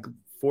very like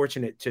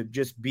fortunate to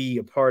just be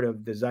a part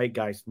of the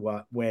zeitgeist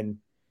when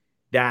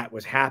that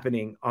was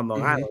happening on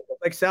Long Island.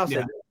 Like Sal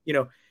said,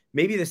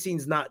 maybe the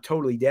scene's not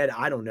totally dead.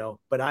 I don't know,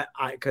 but I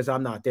because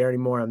I'm not there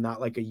anymore. I'm not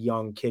like a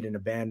young kid in a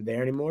band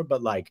there anymore.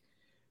 But like,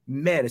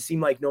 man, it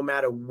seemed like no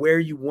matter where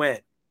you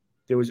went,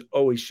 there was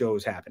always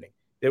shows happening.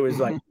 There was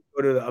like,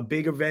 go to a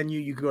bigger venue,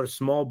 you could go to a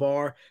small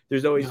bar.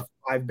 There's always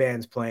 5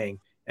 bands playing,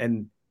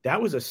 and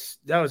that was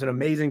an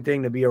amazing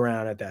thing to be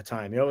around at that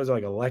time. It was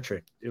like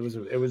electric. It was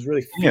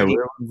really fun. Yeah, we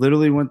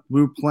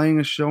were playing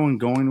a show and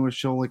going to a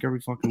show like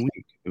every fucking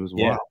week. It was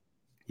wild.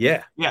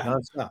 Yeah.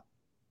 Nonstop.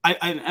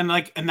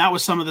 And that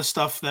was some of the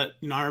stuff that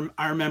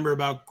I remember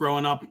about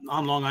growing up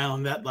on Long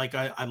Island that like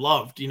I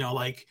loved.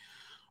 Like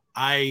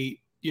Mikey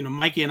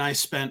and I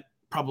spent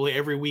probably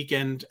every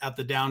weekend at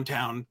the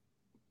downtown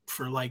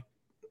for like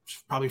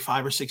probably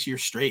 5 or 6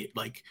 years straight.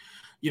 Like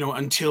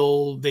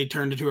until they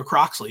turned into a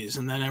Croxley's,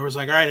 and then it was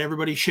like, all right,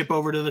 everybody ship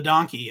over to the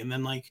Donkey, and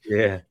then like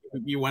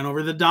you went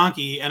over the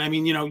Donkey, and I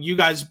mean you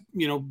guys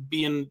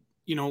being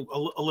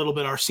a little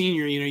bit our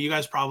senior, you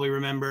guys probably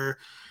remember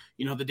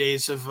the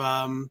days of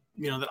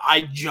that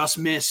I just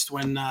missed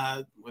when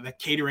the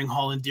catering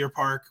hall in Deer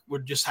Park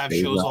would just have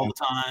shows all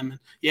the time.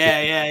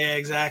 Yeah,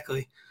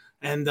 exactly.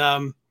 And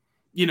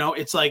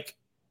it's like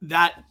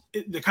that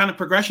the kind of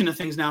progression of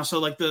things now. So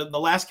like the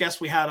last guest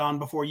we had on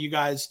before you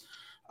guys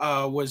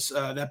was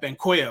that band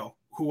Koyo,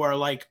 who are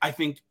like, I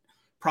think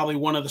probably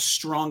one of the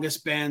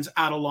strongest bands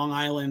out of Long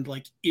Island,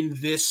 like in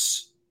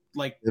this,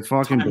 like they're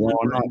fucking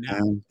blowing up,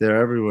 man. They're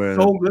everywhere.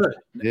 So good.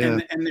 Yeah.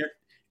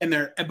 And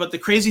they're, but the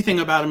crazy thing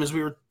about them is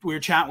we were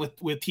chatting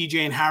with TJ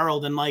and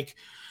Harold, and like,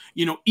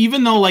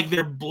 even though like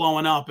they're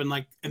blowing up, and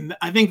like, and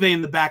I think they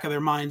in the back of their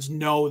minds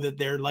know that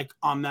they're like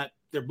on that,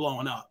 they're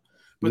blowing up,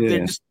 but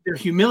their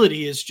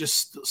humility is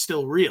just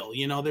still real.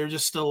 They're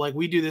just still like,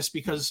 we do this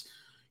because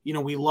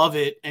we love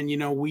it, and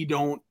we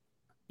don't,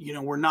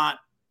 we're not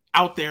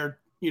out there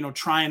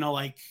trying to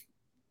like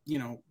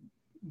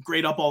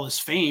grade up all this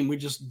fame. We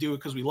just do it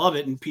because we love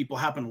it, and people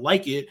happen to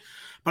like it.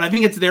 But I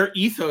think it's their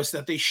ethos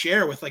that they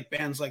share with like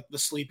bands like The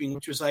Sleeping,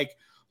 which was like,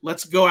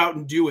 let's go out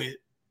and do it.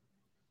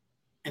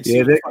 And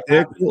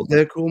they're cool.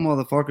 They're cool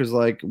motherfuckers.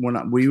 Like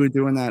when we were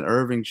doing that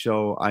Irving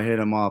show, I hit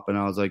them up and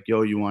I was like,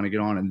 "Yo, you want to get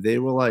on?" And they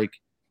were like,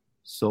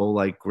 so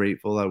like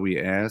grateful that we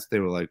asked. They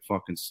were like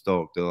fucking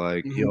stoked. They're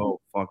like,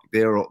 "Yo, fuck."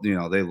 They're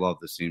they love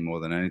the scene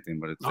more than anything.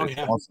 But it's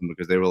awesome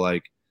because they were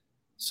like,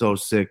 so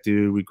sick,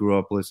 dude. We grew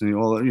up listening,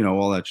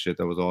 all that shit.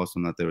 That was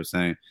awesome that they were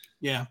saying.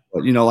 Yeah.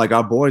 But like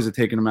our boys are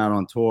taking them out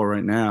on tour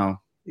right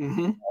now.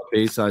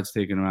 Bayside's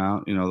taking them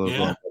out.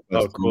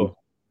 Those cool.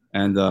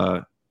 And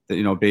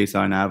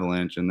Bayside and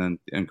Avalanche, and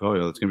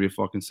Koyo. It's gonna be a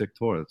fucking sick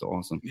tour. That's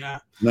awesome. Yeah.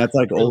 And that's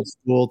like old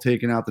school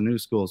taking out the new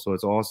school, so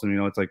it's awesome.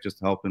 It's like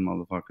just helping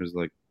motherfuckers,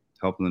 like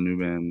helping the new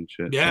band and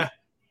shit. Yeah.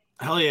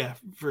 Hell yeah,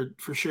 for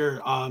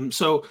sure.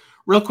 So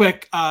real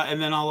quick,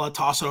 and then I'll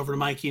toss it over to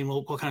Mikey, and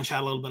we'll kind of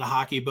chat a little bit of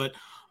hockey. But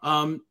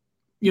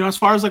as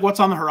far as like what's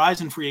on the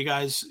horizon for you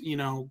guys,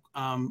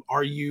 are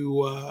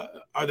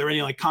there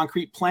any like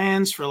concrete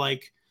plans for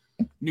like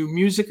new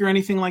music or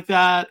anything like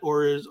that,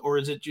 or are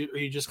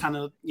you just kind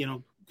of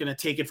gonna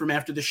take it from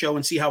after the show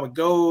and see how it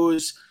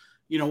goes?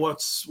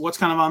 What's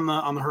kind of on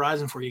the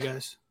horizon for you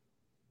guys?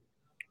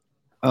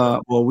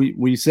 Well,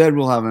 we said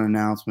we'll have an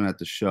announcement at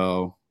the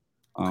show.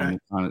 Okay.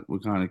 We're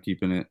kind of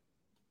keeping it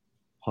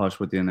hush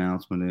what the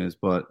announcement is,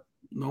 but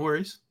no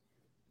worries.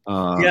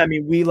 Yeah, I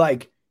mean,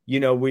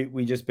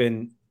 we just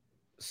been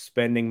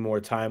spending more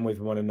time with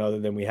one another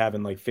than we have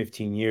in like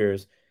 15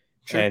 years.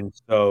 Sure. And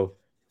so,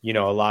 a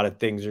lot of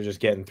things are just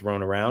getting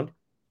thrown around.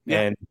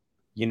 Yeah. And,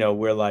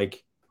 we're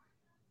like,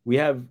 we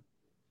have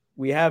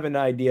an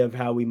idea of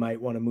how we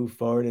might want to move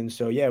forward. And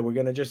so, yeah, we're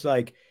gonna just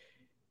like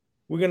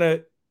we're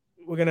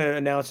gonna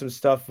announce some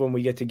stuff when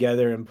we get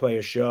together and play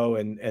a show,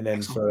 and then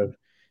Excellent. sort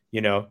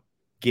of,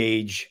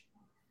 gauge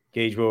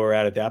where we're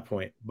at that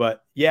point.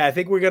 But yeah, I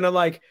think we're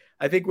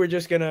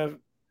just gonna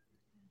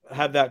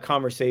have that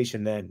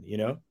conversation then.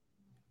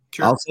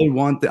 Sure.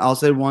 I'll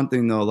say one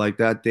thing though. Like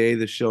that day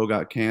the show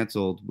got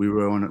canceled, we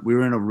were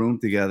in a room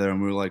together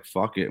and we were like,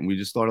 "Fuck it," and we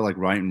just started like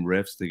writing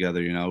riffs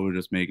together. We were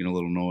just making a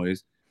little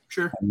noise.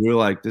 Sure. And we were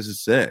like, "This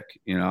is sick,"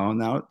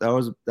 And that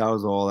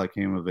was all that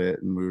came of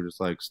it, and we were just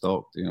like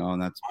stoked,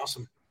 and that's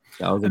awesome.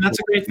 And that's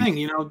a great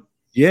thing,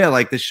 Yeah,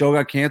 like the show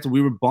got canceled.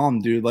 We were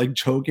bummed, dude. Like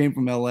Joe came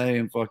from LA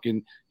and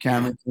fucking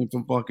Cameron came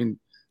from fucking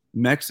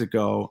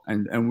Mexico,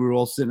 and we were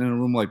all sitting in a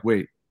room like,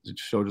 "Wait, the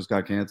show just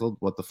got canceled?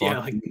 What the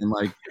fuck?" Yeah,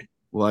 and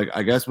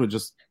I guess we're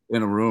just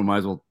in a room, might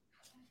as well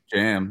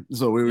jam.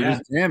 So we were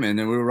just jamming,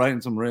 and we were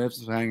writing some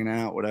riffs, hanging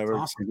out, whatever,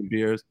 drinking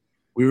beers.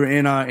 We were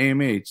in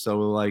AMH, so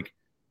we're like,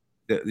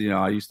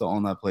 I used to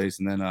own that place,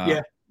 and then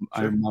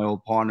my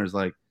old partner's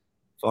like,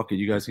 "Fuck it,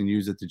 you guys can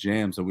use it to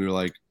jam." So we were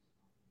like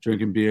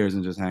drinking beers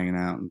and just hanging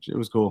out, and it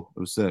was cool. It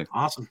was sick.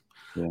 Awesome.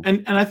 Yeah.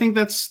 And I think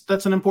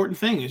that's an important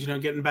thing is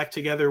getting back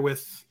together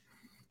with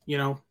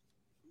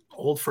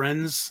old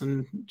friends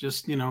and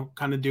just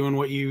kind of doing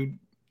what you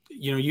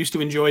used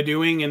to enjoy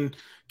doing and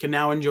can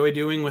now enjoy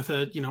doing with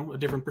a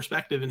different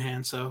perspective in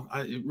hand. So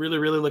I really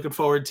looking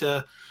forward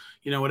to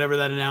whatever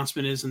that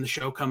announcement is in the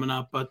show coming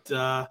up. But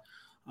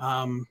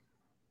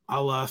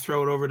I'll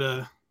throw it over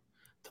to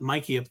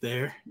Mikey up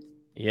there.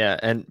 Yeah,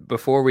 and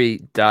before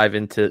we dive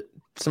into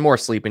some more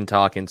sleeping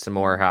talk and some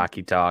more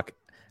hockey talk,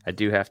 I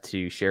do have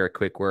to share a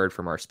quick word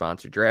from our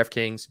sponsor,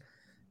 DraftKings.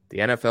 The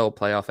NFL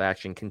playoff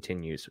action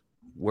continues.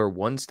 We're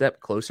one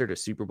step closer to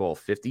Super Bowl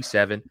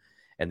 57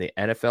 and the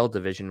NFL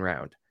division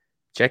round.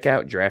 Check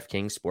out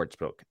DraftKings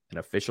Sportsbook, an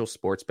official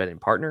sports betting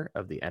partner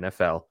of the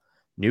NFL.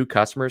 New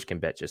customers can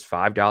bet just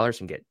 $5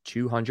 and get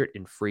 $200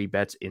 in free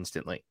bets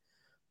instantly.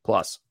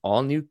 Plus,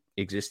 all new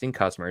existing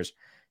customers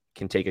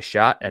can take a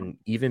shot at an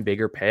even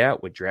bigger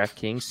payout with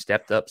DraftKings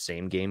stepped-up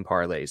same-game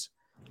parlays.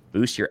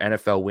 Boost your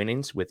NFL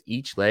winnings with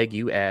each leg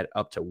you add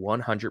up to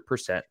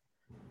 100%.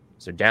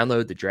 So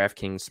download the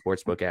DraftKings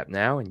Sportsbook app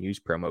now and use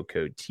promo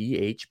code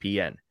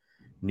THPN.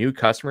 New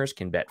customers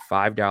can bet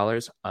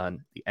 $5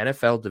 on the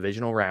NFL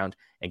divisional round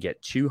and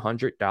get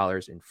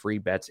 $200 in free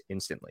bets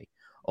instantly.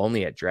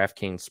 Only at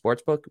DraftKings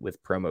Sportsbook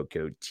with promo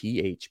code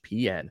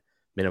THPN.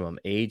 Minimum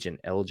age and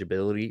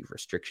eligibility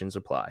restrictions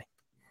apply.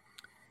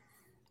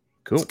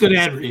 Cool. It's a good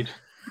ad read.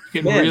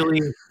 You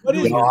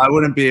can I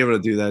wouldn't be able to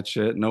do that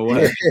shit. No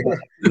way.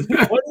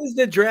 What is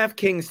the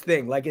DraftKings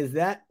thing? Like, is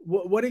that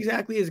what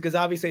exactly is? Because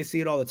obviously I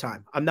see it all the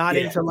time. I'm not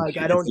into like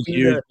I don't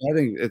do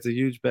betting. It's a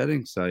huge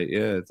betting site.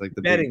 Yeah, it's like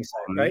the betting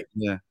site, right?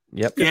 Yeah.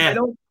 Yep. Yeah.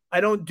 I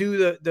don't do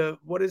the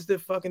what is the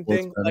fucking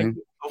thing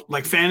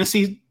like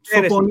fantasy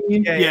football?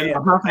 Yeah.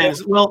 Not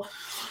fantasy. Well,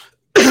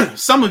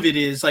 some of it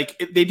is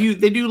like they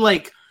do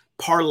like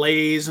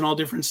parlays and all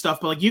different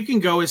stuff, but like you can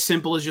go as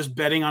simple as just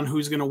betting on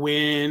who's going to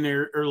win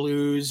or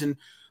lose, and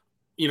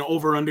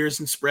over unders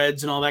and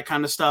spreads and all that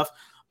kind of stuff.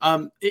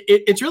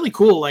 It's really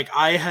cool. Like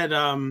I had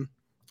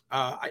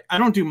I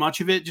don't do much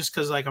of it just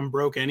because like I'm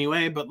broke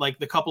anyway, but like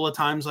the couple of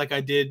times like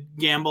I did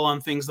gamble on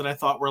things that I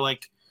thought were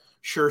like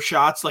sure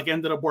shots, like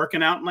ended up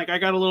working out, and like I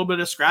got a little bit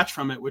of scratch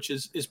from it, which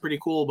is pretty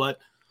cool. But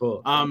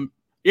cool.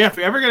 Yeah, if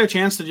you ever get a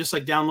chance to just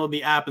like download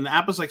the app, and the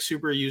app is like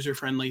super user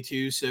friendly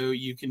too, so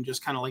you can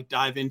just kind of like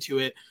dive into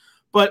it.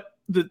 But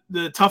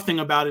the tough thing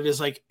about it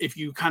is like if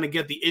you kind of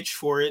get the itch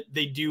for it,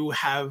 they do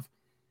have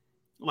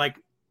like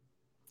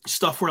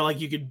stuff where like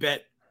you could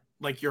bet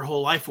like your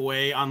whole life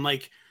away on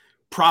like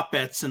prop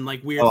bets and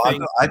like weird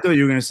things. I thought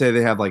you were gonna say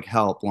they have like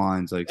help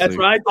lines. Like that's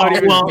right. They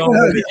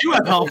do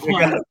have help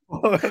lines.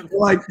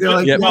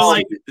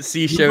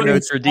 See show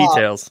notes for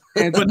details.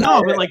 But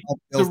no, but like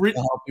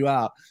help you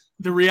out.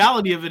 The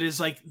reality of it is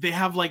like they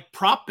have like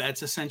prop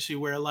bets essentially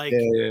where like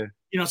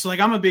so like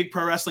I'm a big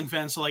pro wrestling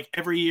fan, so like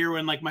every year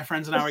when like my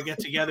friends and I would get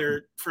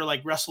together for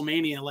like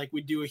WrestleMania, like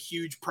we do a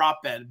huge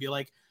prop bet. It'd be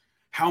like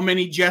how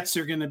many jets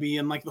are going to be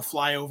in like the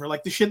flyover,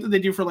 like the shit that they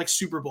do for like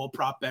Super Bowl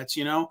prop bets.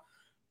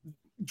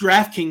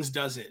 DraftKings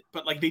does it,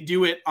 but like they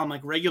do it on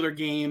like regular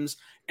games,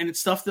 and it's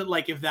stuff that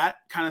like if that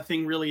kind of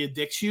thing really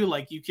addicts you,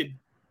 like you could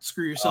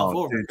screw yourself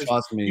over. Dude,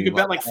 trust me, you could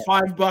bet like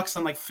 $5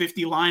 on like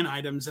 50 line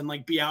items and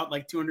like be out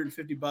like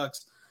 $250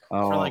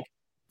 for like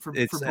for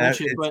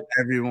bullshit. But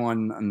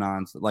everyone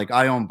like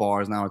I own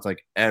bars now. It's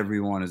like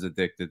everyone is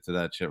addicted to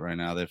that shit right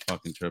now. They're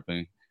fucking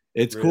tripping.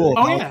 It's cool.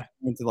 Oh yeah.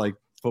 Into like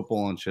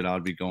football and shit, I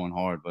would be going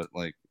hard, but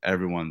like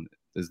everyone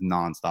is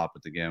nonstop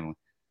with the gambling.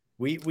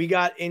 We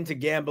got into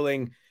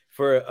gambling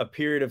for a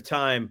period of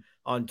time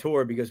on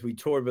tour because we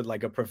toured with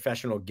like a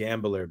professional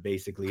gambler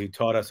basically who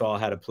taught us all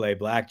how to play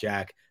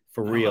blackjack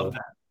for real.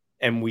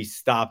 and we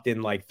stopped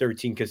in like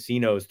 13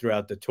 casinos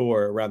throughout the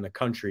tour around the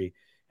country,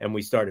 and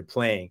we started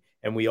playing,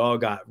 and we all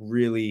got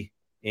really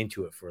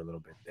into it for a little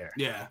bit there.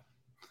 Yeah.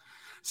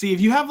 See,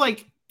 if you have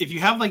like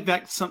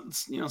that,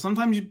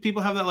 sometimes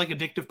people have that like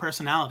addictive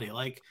personality.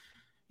 Like,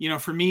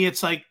 for me,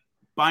 it's like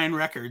buying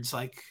records.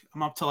 Like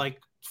I'm up to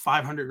like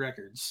 500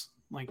 records.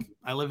 Like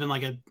I live in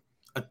like a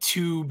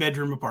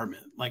 2-bedroom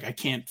apartment. Like I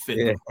can't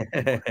fit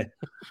them.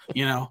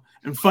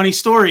 And funny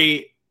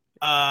story,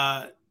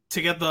 to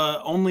get the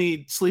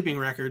only sleeping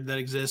record that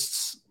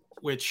exists,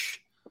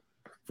 which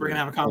we're going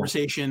to have a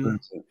conversation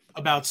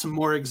about some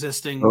more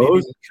existing. Maybe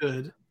we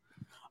could.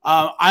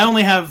 I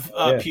only have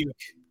Puke.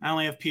 I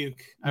only have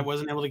Puke. I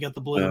wasn't able to get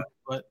the blue,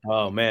 but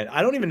oh man,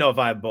 I don't even know if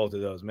I have both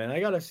of those, man. I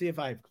got to see if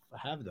I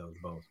have those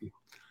both.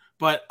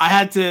 But I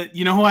had to,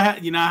 who I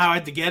had, how I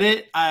had to get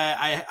it.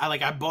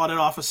 I bought it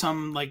off of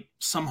some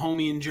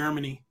homie in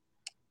Germany.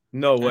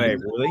 No way,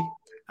 really?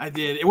 I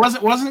did. It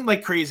wasn't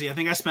like crazy. I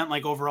think I spent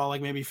like overall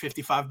like maybe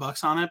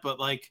 $55 on it, but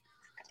like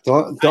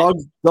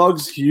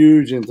Doug's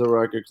huge into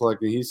record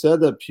collecting. He said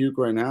that Puke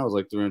right now is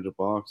like $300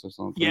 or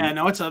something. Yeah,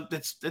 no, it's up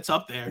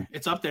there.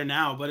 It's up there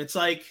now, but it's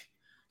like,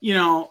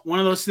 one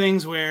of those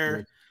things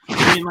where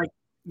I mean, like,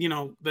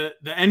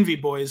 the Envy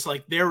Boys,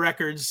 like their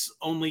records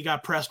only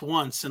got pressed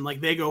once, and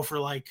like they go for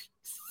like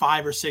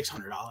 $500 or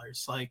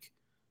 $600. Like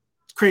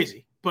it's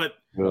crazy, but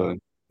really?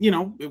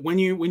 When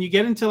you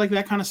get into like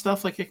that kind of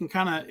stuff, like it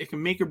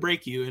can make or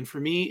break you. And for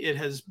me, it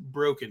has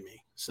broken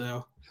me.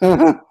 So,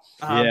 but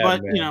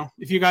man.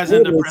 If you guys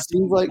end up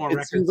pressing more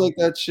records, it seems like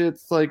that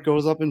shit's like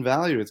goes up in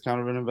value. It's kind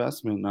of an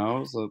investment,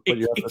 no? So, but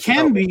it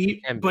can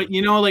be, but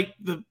like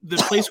the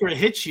place where it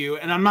hits you,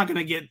 and I'm not going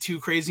to get too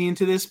crazy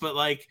into this, but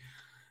like,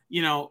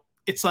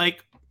 it's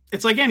like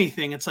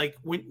anything. It's like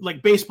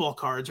like baseball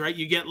cards, right?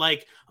 You get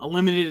like a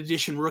limited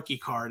edition rookie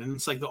card, and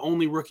it's like the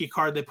only rookie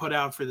card they put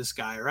out for this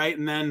guy, right?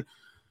 And then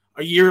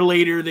a year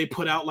later, they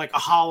put out like a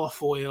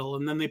holofoil,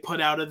 and then they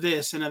put out a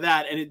this and a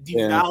that, and it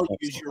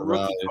devalues your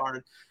rookie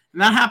card.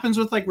 And that happens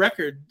with like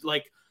record,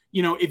 like,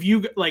 if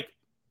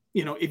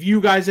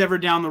you guys ever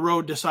down the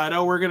road decide,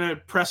 oh, we're going to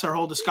press our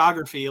whole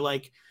discography,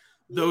 like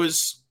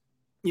those,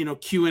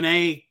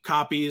 Q&A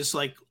copies,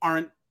 like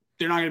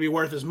they're not going to be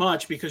worth as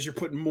much because you're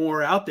putting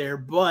more out there.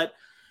 But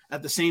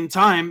at the same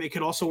time, it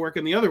could also work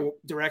in the other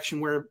direction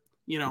where,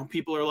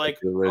 people are like,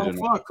 oh,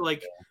 fuck,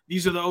 like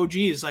these are the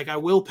OGs. Like I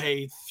will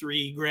pay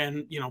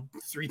 $3,000,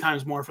 3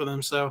 times more for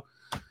them. So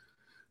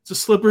it's a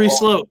slippery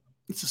slope.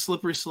 It's a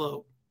slippery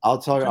slope. I'll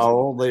tell you, our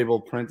old label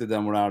printed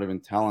them without even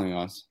telling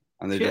us.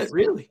 And they just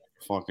really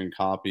fucking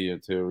copy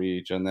it to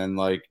each. And then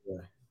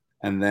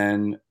and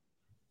then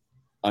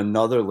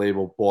another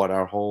label bought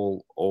our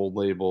whole old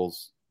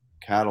label's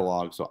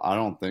catalog. So I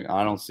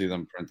don't see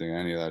them printing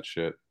any of that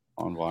shit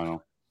on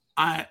vinyl.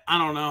 I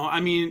don't know.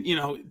 I mean,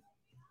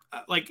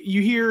 like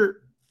you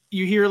hear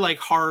like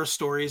horror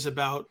stories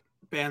about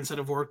bands that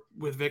have worked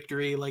with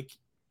Victory, like,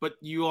 but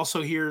you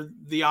also hear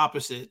the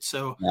opposite.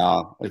 So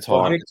no, it's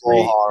hard.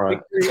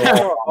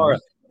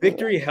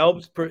 Victory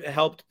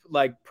helped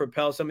like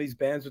propel some of these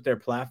bands with their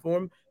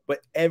platform, but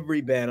every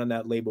band on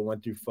that label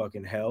went through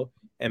fucking hell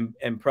and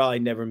probably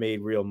never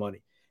made real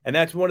money. And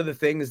that's one of the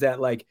things that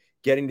like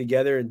getting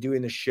together and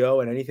doing the show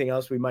and anything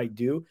else we might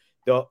do.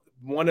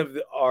 One of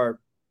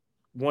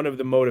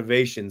the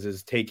motivations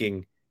is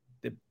taking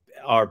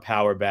our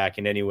power back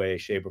in any way,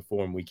 shape, or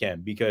form we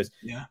can, because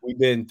we've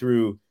been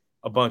through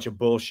a bunch of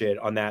bullshit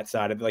on that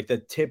side of like the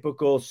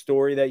typical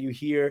story that you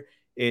hear.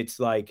 It's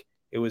like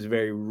it was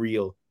very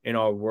real in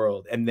our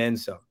world and then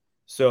some.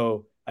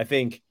 So I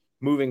think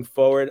moving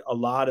forward, a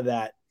lot of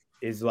that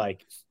is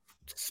like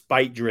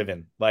spite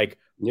driven. Like,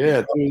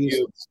 we're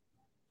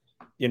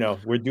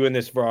doing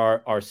this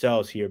for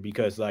ourselves here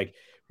because like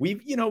we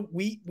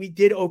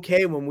did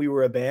okay when we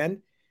were a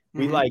band.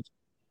 We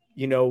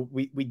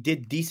we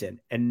did decent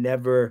and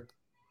never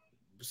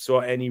saw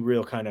any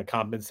real kind of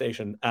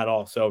compensation at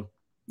all. So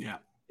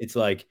it's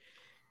like,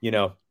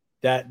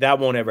 that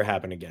won't ever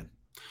happen again.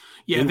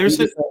 Yeah,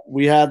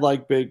 we had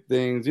like big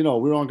things, we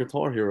were on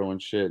Guitar Hero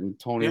and shit, and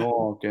Tony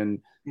Hawk and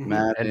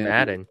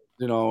Madden,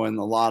 and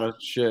a lot of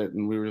shit,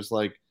 and we were just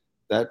like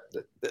that.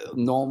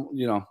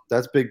 No,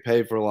 that's big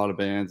pay for a lot of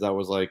bands. That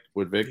was like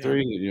with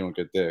Victory, you don't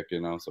get dick,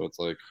 So it's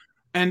like,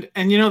 and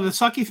the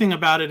sucky thing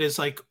about it is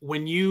like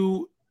when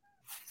you,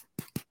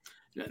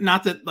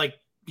 not that like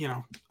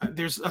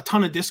there's a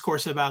ton of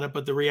discourse about it,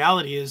 but the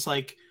reality is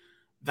like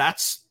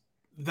that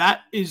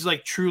is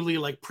like truly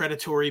like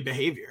predatory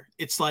behavior.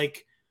 It's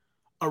like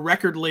a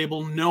record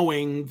label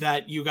knowing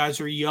that you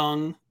guys are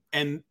young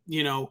and,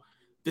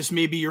 this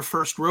may be your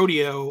first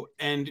rodeo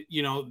and,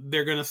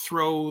 they're going to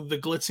throw the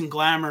glitz and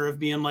glamour of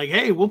being like,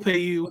 hey, we'll pay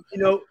you,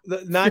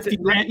 not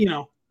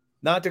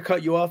to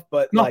cut you off,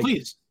 but no,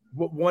 please.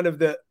 One of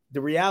the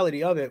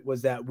reality of it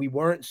was that we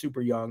weren't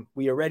super young.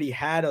 We already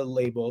had a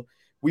label.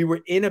 We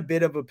were in a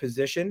bit of a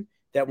position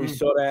that we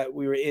saw that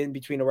we were in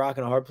between a rock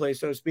and a hard place,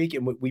 so to speak.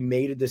 And we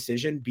made a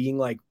decision being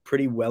like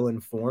pretty well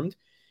informed.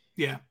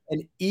 Yeah.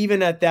 And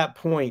even at that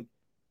point,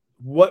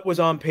 what was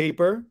on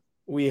paper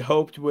we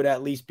hoped would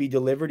at least be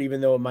delivered,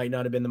 even though it might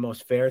not have been the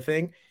most fair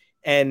thing.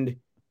 And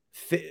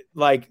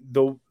like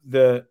the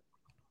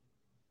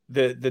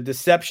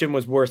deception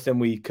was worse than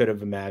we could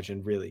have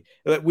imagined. Really,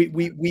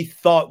 we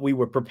thought we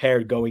were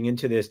prepared going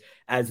into this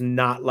as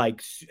not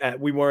like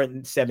we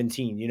weren't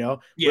 17. You know,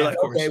 we're like,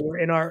 okay, we're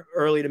in our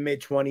early to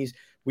mid 20s.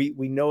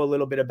 We know a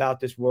little bit about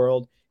this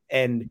world,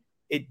 and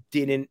it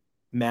didn't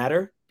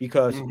matter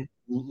because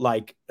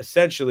like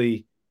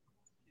essentially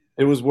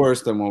it was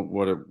worse than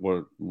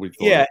what we thought.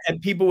 Yeah,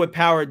 and people with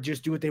power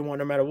just do what they want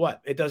no matter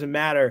what. It doesn't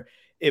matter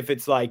if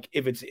it's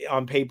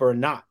on paper or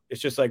not.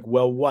 It's just like,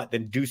 well, what?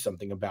 Then do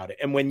something about it.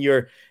 And when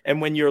you're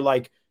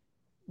like,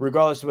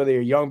 regardless of whether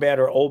you're young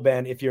band or old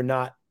band, if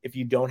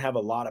you don't have a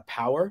lot of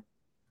power,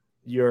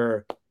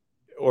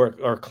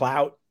 or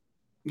clout,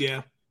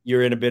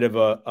 you're in a bit of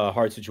a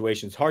hard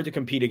situation. It's hard to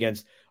compete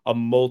against a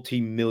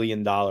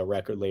multi-million-dollar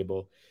record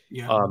label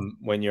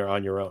when you're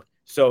on your own.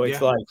 So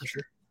it's like, for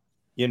sure.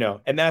 You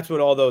know, and that's what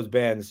all those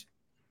bands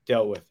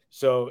dealt with.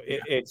 So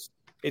it's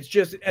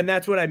just, and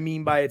that's what I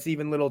mean by it's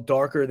even a little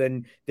darker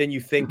than you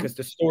think, because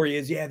the story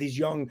is, these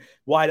young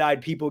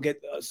wide-eyed people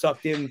get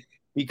sucked in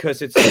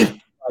because it's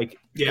like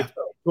it's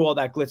all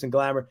that glitz and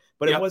glamour.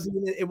 But it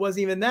wasn't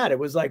even that. It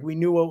was like we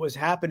knew what was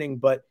happening,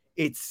 but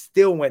it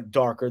still went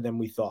darker than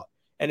we thought.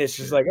 And it's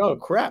just like, oh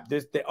crap,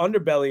 the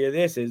underbelly of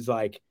this is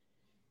like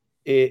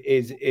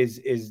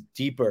is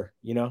deeper,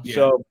 you know.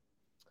 So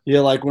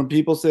yeah, like when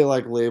people say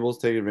like labels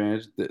take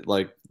advantage,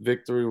 like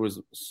Victory was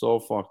so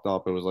fucked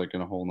up. It was like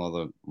in a whole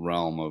nother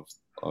realm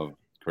of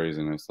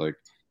craziness. Like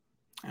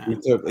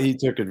he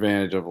took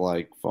advantage of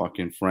like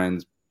fucking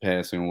friends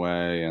passing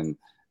away and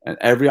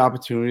every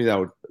opportunity that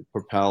would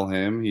propel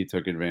him, he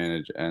took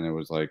advantage. And it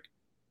was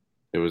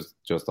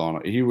just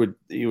on. He would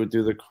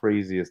do the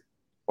craziest.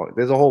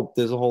 There's a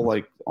whole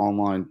like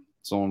online.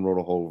 Someone wrote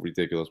a whole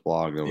ridiculous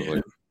blog that was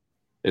like,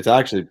 it's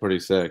actually pretty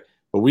sick.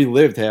 But we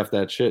lived half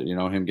that shit, you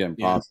know, him getting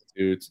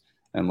prostitutes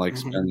and like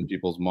spending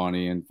people's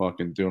money and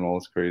fucking doing all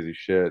this crazy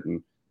shit.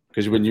 And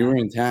because when you were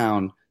in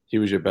town, he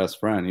was your best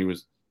friend. He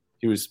was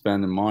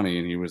spending money,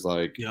 and he was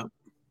like,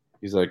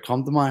 he's like,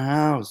 come to my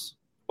house,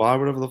 buy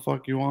whatever the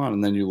fuck you want.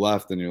 And then you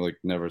left, and you like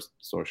never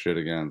saw shit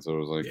again. So it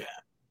was like,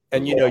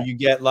 and you know, you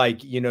get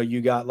like, you know,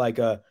 you got like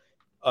a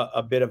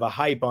bit of a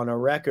hype on a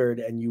record,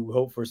 and you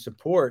hope for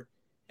support,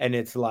 and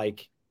it's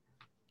like,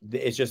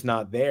 it's just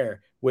not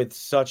there. With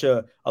such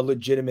a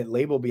legitimate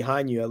label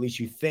behind you, at least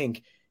you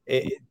think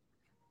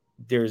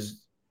there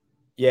was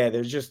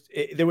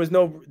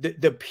no,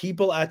 the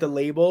people at the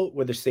label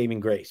were the saving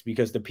grace,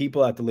 because the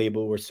people at the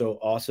label were so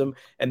awesome,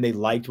 and they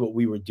liked what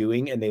we were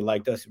doing, and they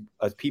liked us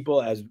as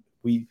people as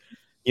we,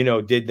 you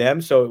know, did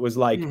them. So it was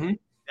like,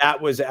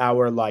 that was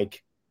our,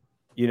 like,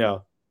 you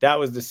know, that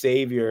was the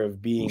savior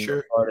of being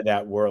a part of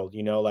that world,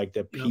 you know, like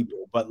the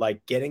people, but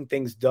like getting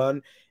things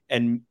done.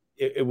 And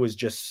it was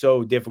just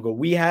so difficult.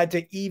 We had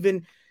to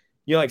even,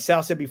 you know, like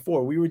Sal said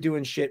before, we were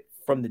doing shit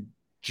from the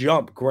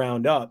jump,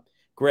 ground up,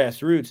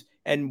 grassroots.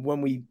 And when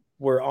we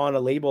were on a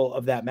label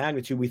of that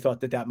magnitude, we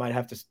thought that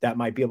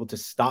might be able to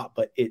stop,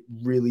 but it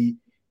really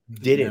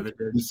didn't.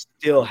 We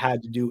still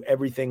had to do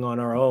everything on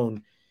our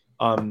own,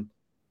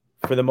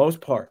 for the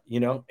most part. You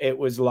know, it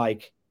was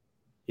like,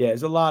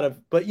 it's a lot of,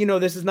 but you know,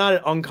 this is not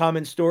an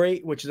uncommon story,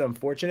 which is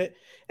unfortunate.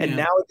 And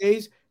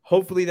nowadays,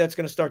 hopefully that's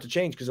going to start to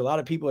change, because a lot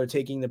of people are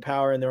taking the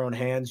power in their own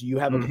hands. You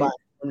have a platform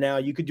now.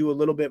 You could do a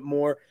little bit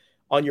more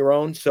on your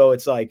own. So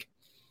it's like,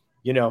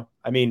 you know,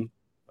 I mean,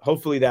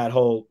 hopefully that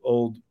whole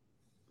old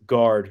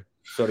guard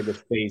sort of gets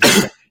phased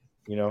out,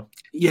 you know?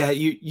 Yeah,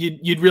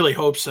 you'd really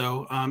hope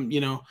so.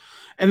 You know,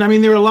 and I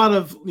mean, there are a lot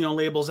of, you know,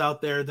 labels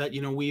out there that,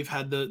 you know, we've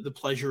had the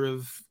pleasure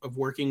of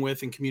working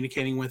with and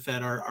communicating with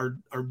that are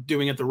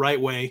doing it the right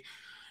way.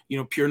 You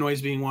know, Pure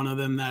Noise being one of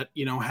them that,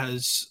 you know,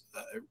 has,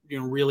 you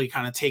know, really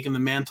kind of taken the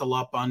mantle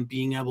up on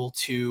being able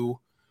to,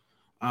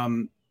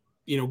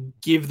 you know,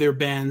 give their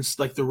bands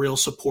like the real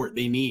support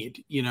they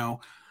need, you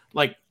know,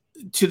 like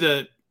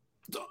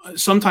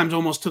sometimes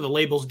almost to the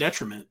label's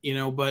detriment, you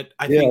know, but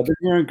I think I've been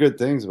hearing good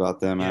things about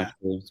them.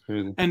 Actually, it's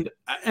crazy. And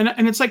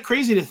it's like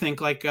crazy to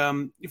think like,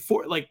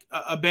 for like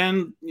a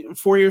band, you know,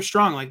 4 years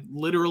strong, like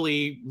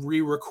literally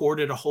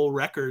re-recorded a whole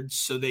record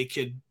so they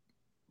could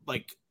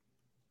like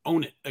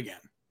own it again.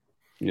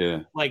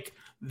 Yeah. Like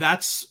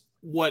that's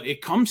what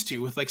it comes to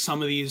with like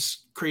some of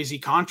these crazy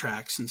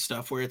contracts and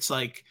stuff, where it's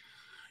like,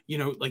 you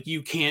know, like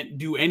you can't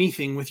do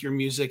anything with your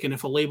music. And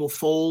if a label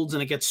folds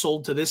and it gets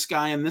sold to this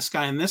guy and this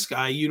guy and this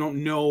guy, you don't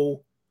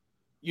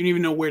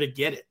even know where to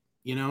get it,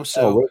 you know?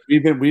 So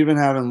we've been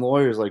having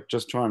lawyers like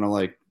just trying to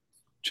like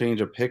change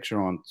a picture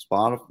on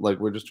Spotify. Like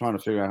we're just trying to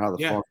figure out how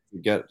the fuck to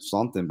get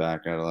something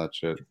back out of that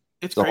shit.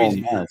 It's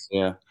crazy.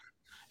 Yeah.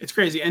 It's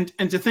crazy. And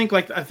to think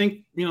like, I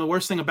think, you know, the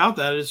worst thing about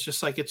that is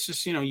just like, it's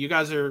just, you know, you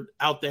guys are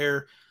out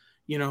there,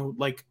 you know,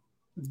 like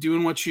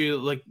doing what you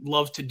like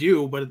love to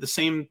do. But at the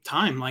same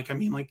time, like, I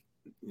mean, like,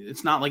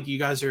 it's not like you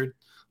guys are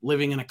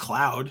living in a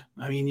cloud.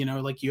 I mean, you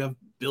know, like you have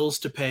bills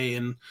to pay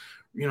and,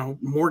 you know,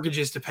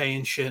 mortgages to pay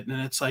and shit.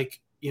 And it's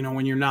like, you know,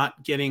 when you're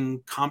not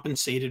getting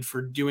compensated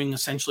for doing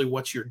essentially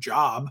what's your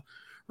job,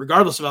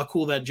 regardless of how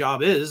cool that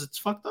job is, it's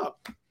fucked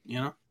up, you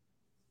know?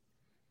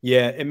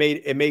 Yeah, it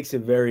made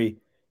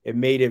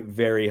it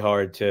very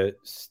hard to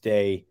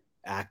stay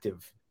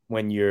active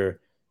when you're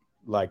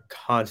like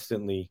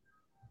constantly.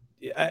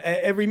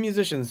 Every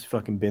musician's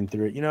fucking been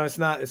through it. You know, it's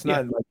not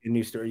like a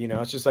new story. You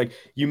know, it's just like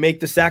you make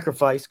the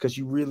sacrifice because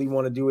you really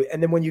want to do it.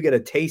 And then when you get a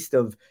taste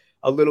of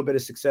a little bit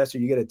of success, or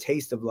you get a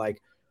taste of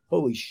like,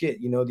 holy shit,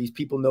 you know, these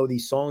people know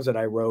these songs that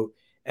I wrote,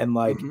 and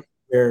like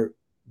they're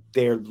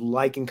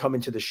liking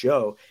coming to the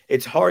show.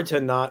 It's hard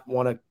to not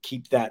want to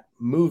keep that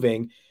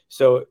moving.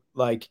 So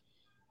like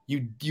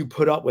you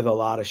put up with a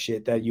lot of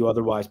shit that you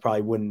otherwise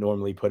probably wouldn't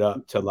normally put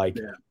up to like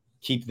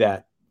keep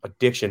that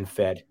addiction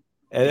fed.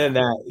 And then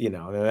that, you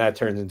know, that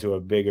turns into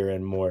a bigger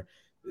and more,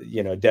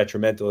 you know,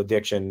 detrimental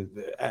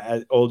addiction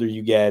as older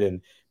you get.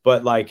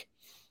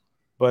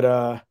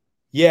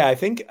 Yeah, I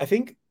think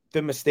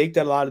the mistake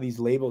that a lot of these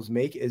labels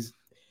make is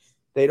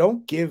they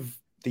don't give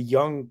the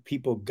young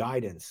people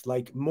guidance,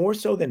 like more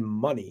so than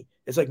money.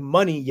 It's like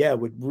money, yeah,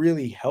 would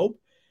really help,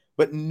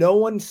 but no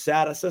one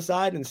sat us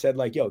aside and said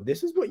like, yo,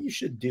 this is what you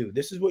should do.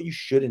 This is what you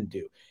shouldn't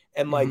do.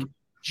 And like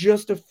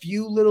just a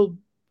few little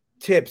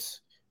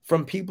tips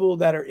from people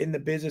that are in the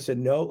business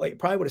and know, like,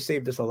 probably would have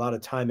saved us a lot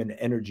of time and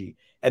energy.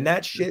 And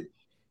that shit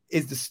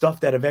is the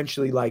stuff that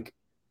eventually like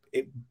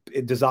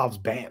it dissolves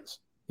bands.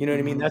 You know what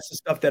I mean? That's the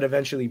stuff that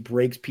eventually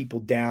breaks people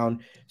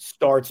down,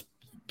 starts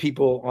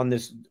people on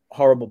this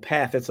horrible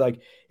path. It's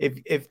like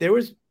if there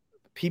was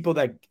people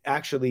that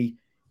actually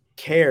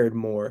cared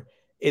more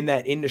in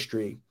that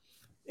industry,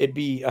 it'd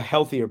be a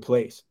healthier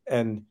place.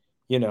 And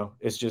you know,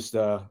 it's just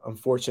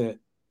unfortunately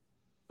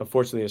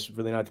it's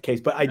really not the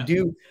case. But I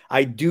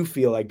do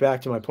feel like,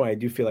 back to my point, I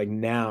do feel like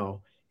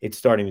now it's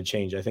starting to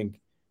change. I think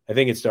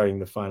it's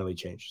starting to finally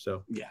change.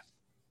 So yeah,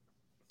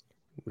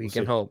 we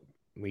can hope.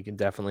 We can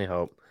definitely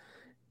hope.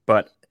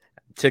 But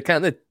to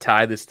kind of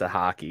tie this to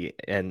hockey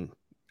and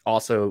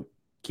also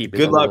keep it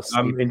good luck.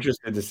 I'm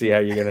interested to see how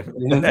you're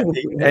gonna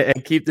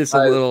and keep this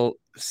a little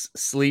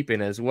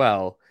sleeping as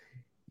well.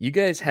 You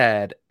guys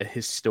had a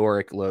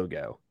historic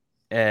logo,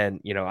 and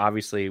you know,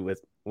 obviously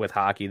with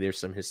hockey, there's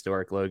some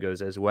historic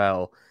logos as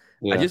well.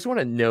 Yeah. I just want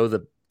to know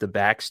the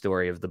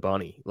backstory of the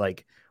bunny.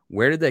 Like,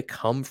 where did they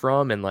come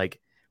from, and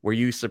like, were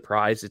you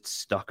surprised it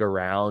stuck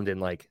around and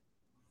like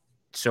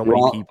so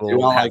many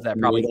people have that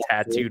probably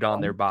tattooed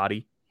on their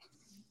body?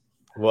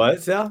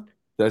 What, Sal?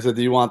 I said,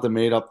 do you want the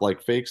made up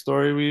like fake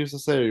story we used to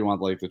say, or you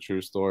want like the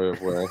true story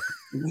of where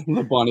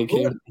the bunny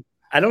came?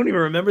 I don't even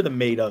remember the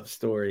made up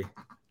story.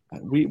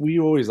 We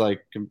always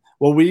like,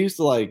 well, we used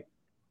to like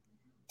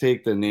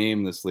take the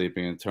name The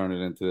Sleeping and turn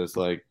it into this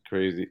like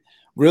crazy.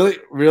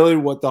 Really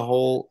what the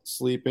whole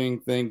sleeping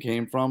thing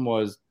came from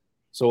was,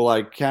 so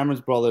like Cameron's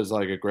brother's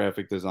like a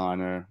graphic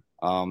designer.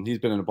 He's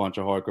been in a bunch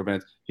of hardcore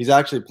bands. He's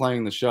actually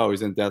playing the show.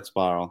 He's in Death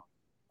Spiral.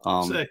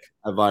 Sick.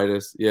 At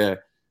Vitus. Yeah.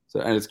 So,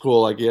 and it's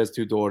cool. Like, he has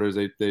two daughters.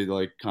 They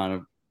like kind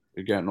of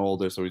are getting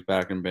older, so he's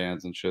back in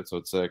bands and shit. So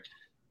it's sick.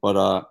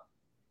 But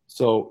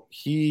so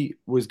he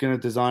was gonna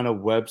design a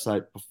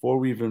website before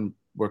we even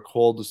were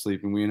called The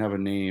Sleeping. We didn't have a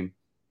name,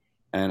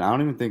 and I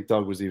don't even think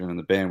Doug was even in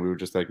the band. We were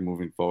just like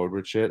moving forward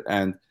with shit.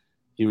 And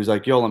he was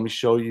like, "Yo, let me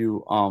show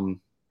you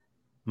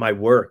my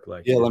work."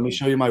 Like, yeah, let me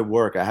show you my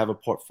work. I have a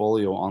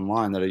portfolio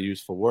online that I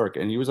use for work.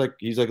 And he's like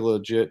a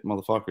legit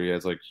motherfucker. He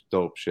has like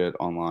dope shit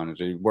online, and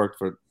he worked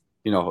for,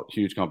 you know,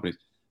 huge companies.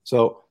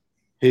 So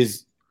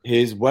his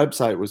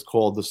website was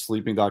called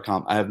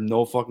thesleeping.com. I have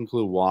no fucking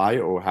clue why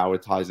or how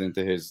it ties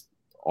into his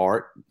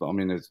art. I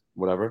mean, his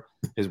whatever,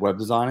 his web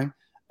designing.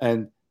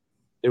 And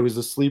it was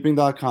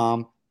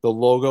thesleeping.com. The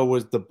logo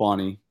was the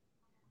bunny.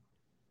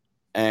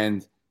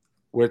 And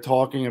we're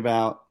talking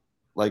about,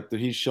 like,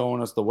 he's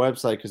showing us the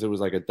website because it was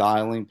like a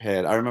dialing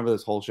pad. I remember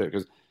this whole shit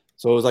because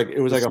so it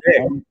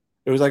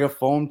was like a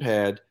phone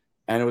pad.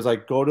 And it was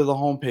like, go to the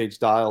homepage,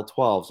 dial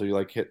 12. So you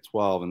like hit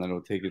 12 and then it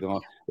would take you to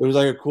home. It was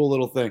like a cool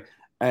little thing.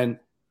 And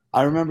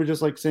I remember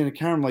just like saying to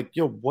Karen, like,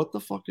 yo, what the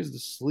fuck is the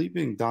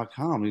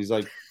sleeping.com? And he's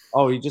like,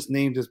 oh, he just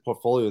named his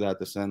portfolio that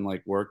to send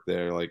like work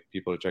there, like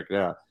people to check it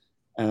out.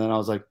 And then I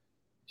was like,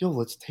 yo,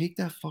 let's take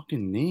that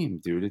fucking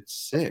name, dude. It's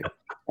sick.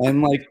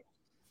 And like,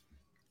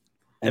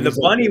 and the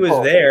bunny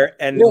was there,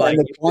 and yeah, like,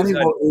 and the bunny it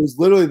was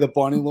literally the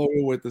bunny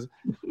logo with this,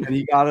 and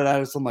he got it out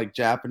of some like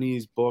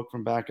Japanese book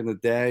from back in the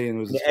day, and it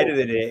was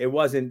edited it. It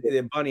wasn't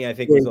the bunny. I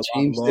think was a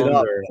changed lot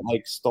longer. It up,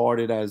 like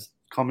started as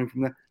coming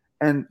from there,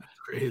 and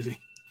crazy.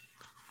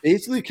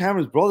 Basically,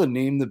 Cameron's brother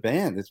named the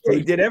band.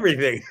 He did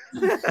everything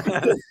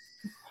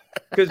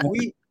because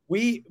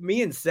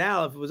me and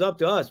Sal, if it was up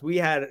to us, we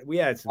had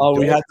some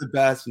we had the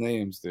best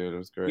names, dude. It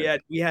was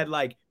great. We had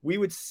like, we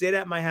would sit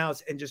at my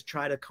house and just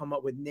try to come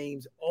up with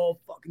names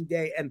all fucking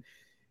day, and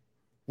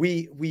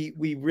we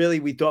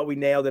thought we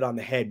nailed it on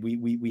the head.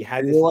 We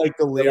had this like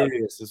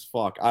delirious as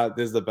fuck.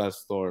 This is the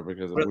best story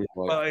because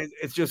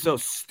it's just so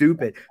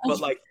stupid. But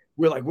like,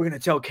 we're gonna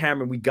tell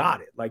Cameron we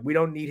got it. Like, we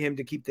don't need him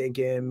to keep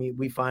thinking.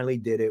 We finally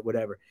did it,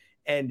 whatever.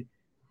 And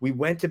we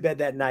went to bed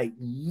that night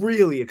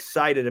really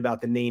excited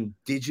about the name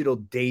Digital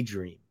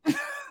Daydream.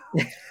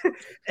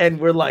 And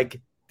we're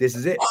like, this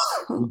is it.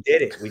 We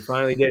did it. We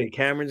finally did it.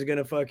 Cameron's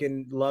gonna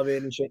fucking love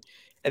it and shit.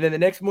 And then the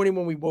next morning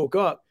when we woke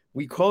up,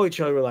 we call each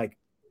other. We're like,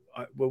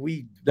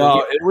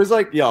 it was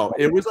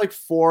like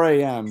 4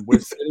 a.m. We're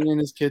sitting in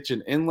his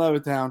kitchen in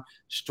Levittown,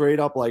 straight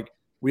up like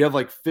we have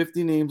like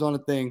 50 names on a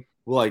thing.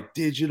 We're like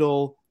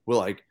digital, we're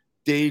like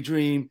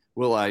daydream,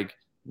 we're like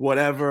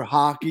whatever,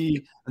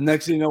 hockey. And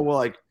next thing you know, we're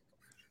like,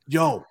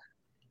 yo,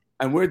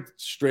 and we're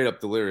straight up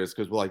delirious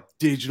because we're like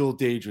digital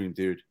daydream,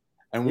 dude.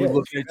 And we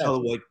look at each other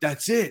like,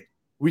 that's it.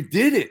 We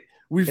did it.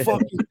 We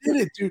fucking did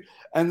it, dude.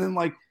 And then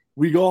like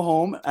we go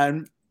home,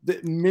 and the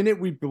minute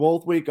we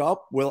both wake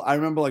up, I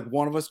remember like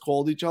one of us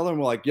called each other and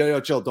we're like, yo,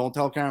 chill. Don't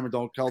tell Cameron.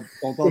 Don't tell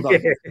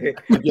Doug.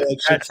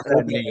 That's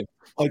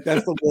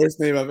the worst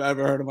name I've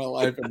ever heard in my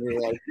life. And we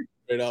were like,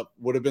 straight up,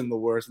 would have been the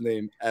worst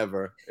name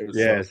ever.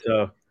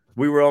 So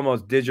we were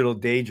almost digital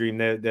daydream.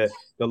 The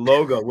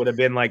logo would have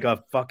been like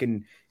a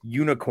fucking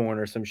unicorn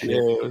or some shit.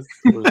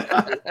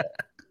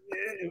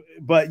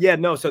 But yeah,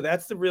 no. So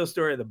that's the real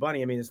story of the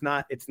bunny. I mean, it's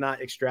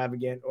not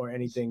extravagant or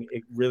anything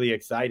really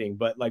exciting,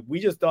 but like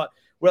we just thought,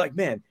 we're like,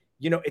 man,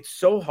 it's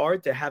so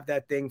hard to have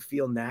that thing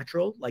feel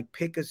natural. Like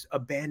pick a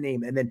band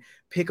name and then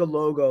pick a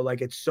logo.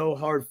 Like it's so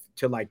hard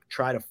to like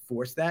try to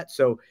force that.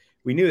 So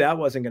we knew that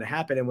wasn't going to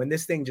happen. And when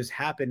this thing just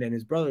happened, and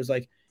his brother's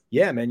like,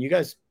 yeah, man, you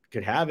guys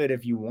could have it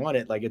if you want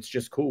it. Like it's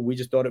just cool. We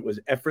just thought it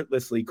was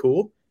effortlessly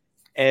cool.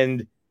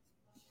 And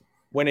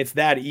when it's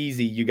that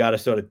easy, you gotta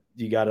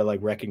like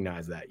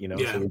recognize that,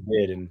 So we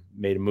did and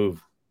made a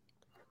move.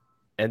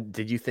 And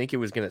did you think it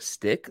was gonna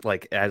stick?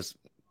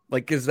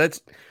 Because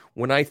that's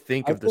when I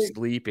think of the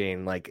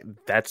sleeping, like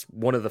that's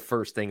one of the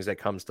first things that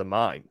comes to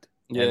mind.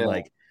 Yeah. And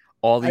like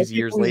all these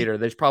years later,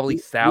 there's probably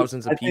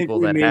thousands of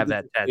people that have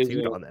that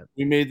tattooed on them.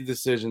 We made the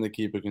decision to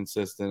keep it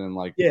consistent and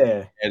like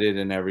edit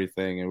and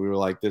everything, and we were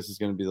like, this is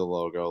gonna be the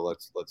logo.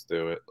 Let's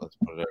do it. Let's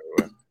put it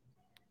everywhere.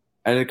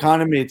 And it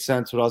kind of made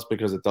sense with us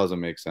because it doesn't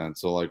make sense.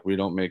 So like we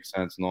don't make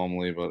sense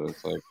normally, but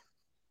it's like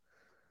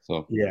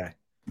so. Yeah.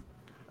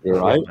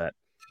 You're right.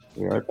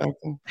 You're right back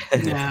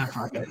there. Yeah.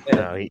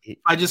 No,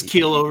 I just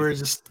keel over,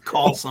 just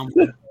call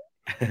something.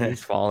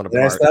 He's falling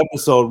apart. Next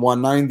episode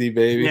 190,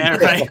 baby. Yeah,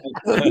 right.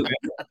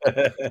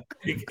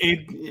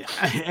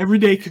 Every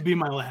day could be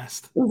my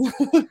last.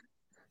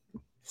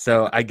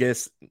 So I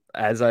guess,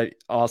 as I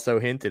also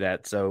hinted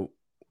at, so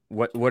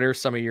what are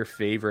some of your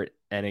favorite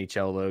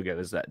NHL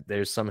logos? That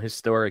there's some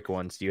historic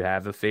ones. Do you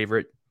have a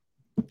favorite?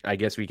 I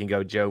guess we can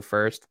go Joe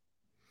first.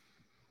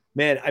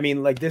 Man, I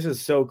mean, like this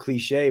is so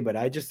cliche, but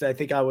I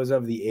think I was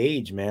of the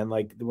age, man.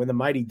 Like when the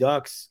Mighty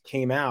Ducks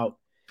came out,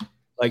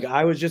 like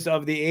I was just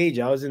of the age.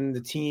 I was in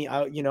the team.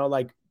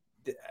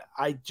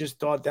 I just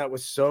thought that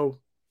was so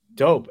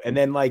dope. And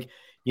then like,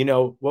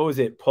 what was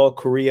it? Paul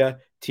Correa,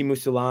 Teemu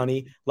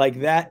Selanne,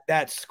 like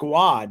that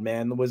squad,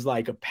 man, was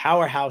like a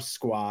powerhouse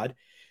squad.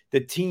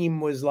 The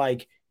team was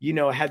like,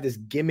 had this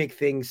gimmick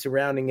thing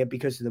surrounding it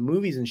because of the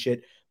movies and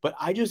shit. But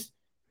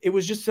it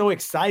was just so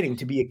exciting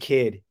to be a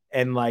kid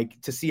and like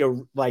to see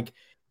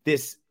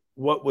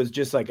what was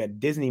just like a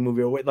Disney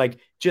movie or like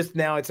just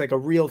now it's like a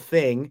real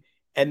thing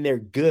and they're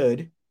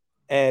good.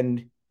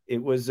 And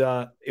it was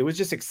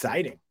just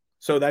exciting.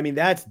 So, I mean,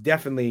 that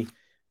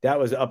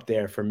was up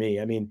there for me.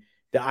 I mean,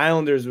 the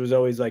Islanders was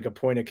always like a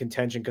point of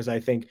contention because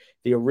I think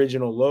the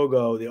original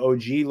logo, the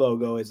OG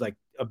logo is like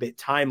a bit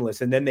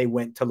timeless. And then they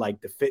went to like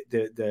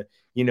the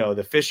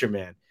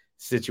fisherman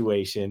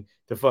situation,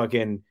 the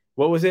fucking,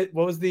 what was it?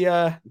 What was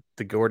the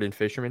Gordon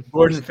Fisherman?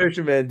 Gordon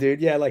Fisherman,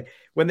 dude. Yeah. Like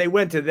when they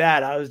went to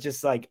that, I was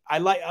just like, I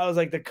was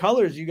like the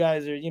colors, you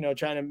guys are,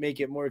 trying to make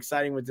it more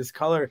exciting with this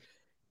color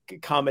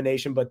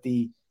combination, but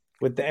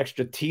with the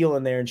extra teal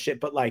in there and shit.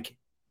 But like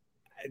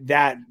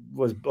that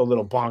was a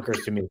little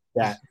bonkers to me,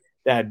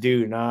 that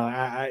dude.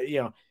 I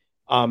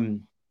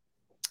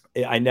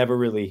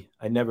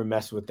never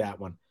messed with that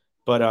one.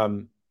 But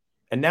and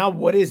now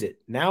what is it?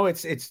 Now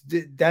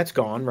that's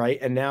gone, right?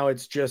 And now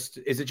is it just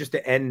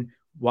the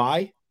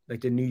NY,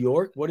 like the New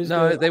York? What is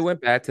they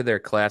went back to their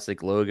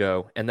classic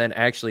logo, and then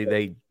actually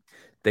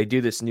they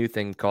do this new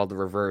thing called the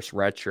reverse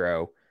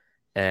retro,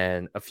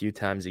 and a few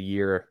times a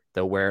year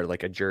they'll wear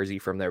like a jersey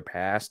from their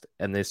past,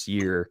 and this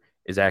year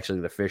is actually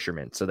the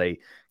fisherman. So they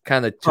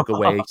kind of took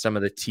away some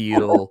of the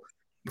teal,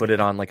 put it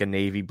on like a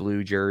navy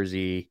blue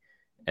jersey,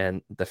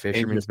 and the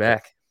fisherman's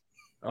back.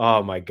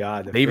 Oh my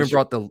God. They even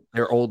brought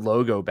their old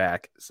logo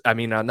back. I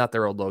mean, not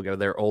their old logo,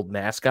 their old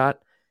mascot.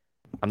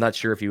 I'm not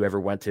sure if you ever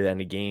went to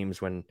any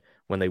games when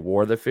they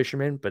wore the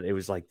fisherman, but it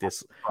was like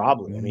this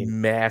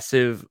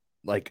massive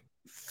like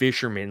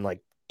fisherman,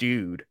 like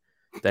dude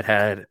that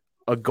had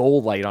a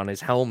goal light on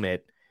his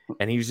helmet.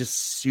 And he was just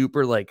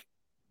super like,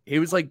 it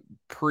was like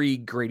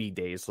pre-Gritty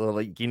days. So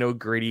like,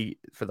 Gritty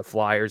for the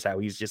Flyers, how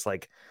he's just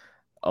like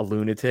a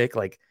lunatic,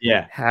 like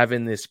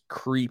having this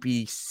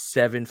creepy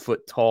 7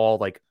 foot tall,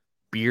 like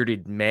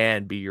bearded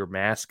man be your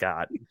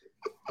mascot.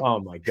 Oh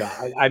my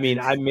God. I mean,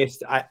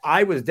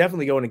 I was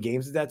definitely going to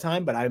games at that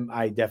time, but I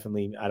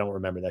don't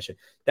remember that shit.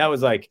 That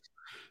was like,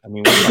 I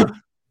mean,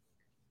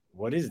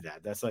 what is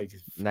that? That's like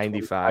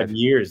 95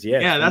 years. Yeah.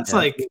 Yeah, that's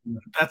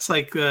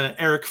like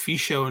Eric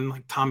Fisho and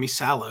like Tommy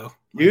Sallow.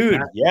 Dude,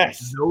 like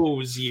yes.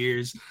 Those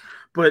years.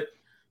 But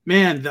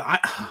man,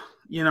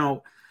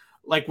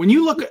 like when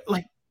you look at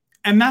like,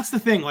 and that's the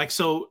thing, like,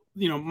 so,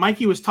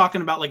 Mikey was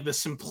talking about like the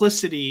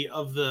simplicity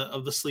of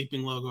the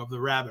sleeping logo of the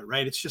rabbit,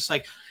 right? It's just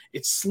like,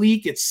 it's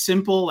sleek, it's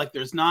simple. Like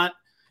there's not,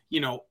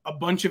 a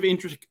bunch of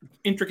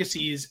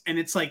intricacies, and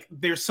it's like,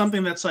 there's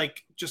something that's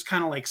like, just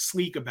kind of like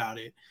sleek about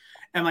it.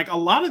 And like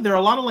there are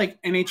a lot of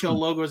like NHL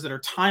logos that are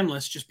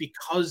timeless just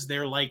because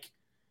they're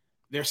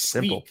sleek,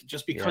 Simple.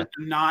 just because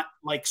they're not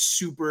like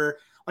super,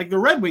 like the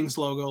Red Wings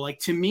logo. Like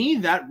to me,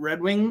 that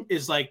Red Wing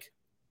is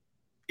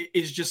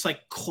just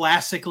like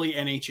classically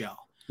NHL.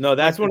 No,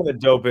 that's one of the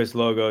dopest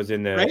logos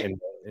in the, right?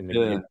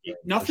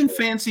 Nothing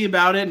fancy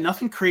about it,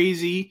 nothing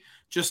crazy,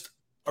 just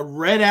a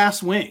red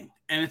ass wing.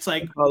 And it's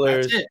like,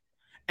 that's it.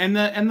 And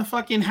the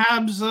fucking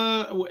Habs,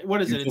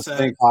 what is it? It's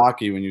think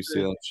hockey when you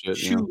see that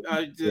shit.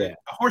 A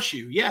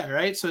horseshoe, yeah,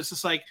 right. So it's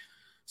just like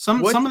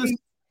some of this.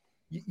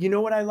 You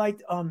know what I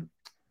liked?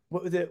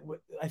 What was it?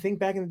 I think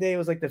back in the day it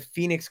was like the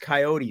Phoenix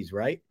Coyotes,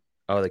 right?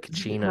 Oh, the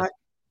Kachina.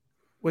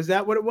 Was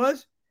that what it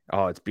was?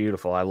 Oh, it's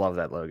beautiful. I love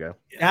that logo.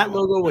 That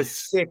logo was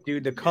sick,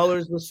 dude. The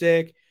colors were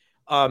sick.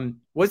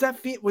 Was that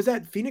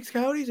Phoenix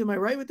Coyotes? Am I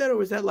right with that, or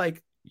was that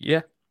like?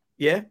 Yeah.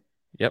 Yep.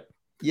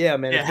 Yeah,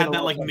 man. It had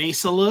that like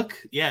Mesa look.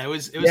 Yeah, it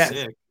was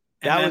sick.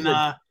 And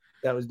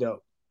that was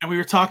dope. And we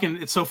were talking.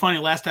 It's so funny.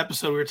 Last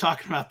episode we were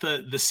talking about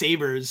the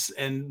Sabres,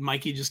 and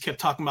Mikey just kept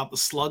talking about the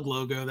Slug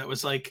logo that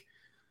was like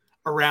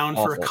around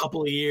for a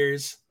couple of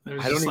years. I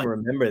don't even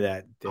remember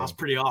that. It was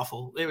pretty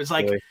awful. It was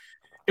like. Really?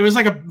 It was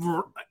like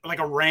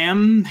a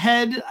ram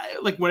head,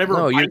 like whatever.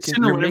 No,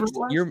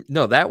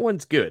 whatever that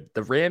one's good.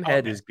 The ram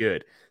head is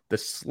good. The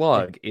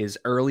Slug is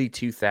early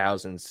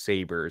 2000s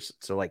Sabres.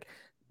 So like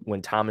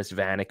when Thomas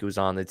Vanek was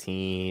on the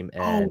team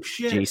and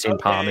Jason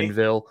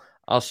Pominville.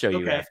 I'll show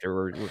you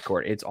after we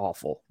record. It's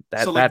awful.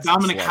 That's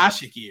Dominic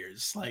Hasek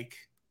years. Like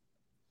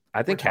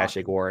I think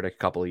Hasek wore it a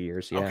couple of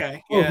years. Yeah.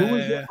 Okay. Who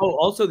was it? Oh,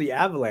 also the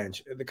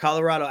Avalanche, the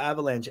Colorado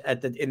Avalanche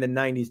in the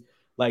 90s.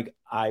 Like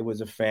I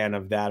was a fan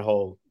of that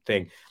whole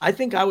thing. I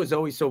think I was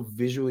always so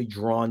visually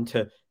drawn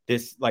to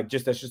this, like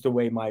that's just the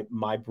way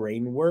my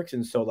brain works.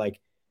 And so like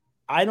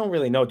I don't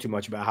really know too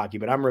much about hockey,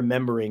 but I'm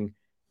remembering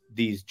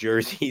these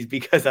jerseys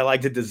because I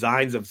like the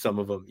designs of some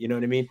of them. You know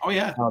what I mean? Oh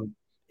yeah.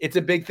 It's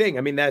a big thing.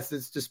 I mean, that's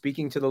just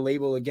speaking to the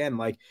label again.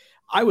 Like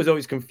I was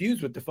always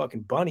confused with the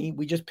fucking bunny.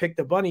 We just picked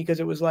the bunny because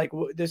it was like,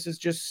 this is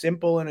just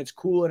simple and it's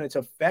cool and it's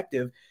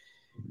effective.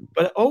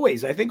 But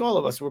always, I think all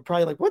of us were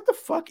probably like, what the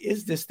fuck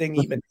is this thing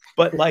even?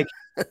 But like,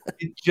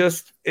 it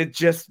just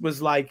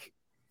was like,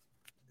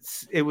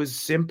 it was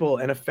simple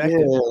and effective.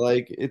 Yeah,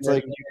 like it's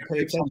like you could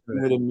pick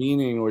something with a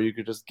meaning, or you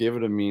could just give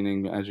it a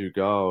meaning as you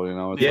go.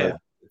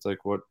 It's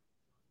like what.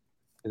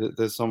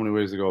 There's so many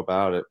ways to go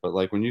about it, but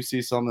like when you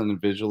see something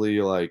visually,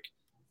 like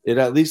it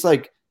at least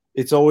like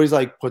it's always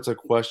like puts a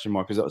question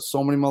mark because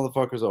so many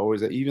motherfuckers are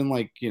always even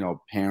like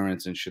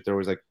parents and shit. They're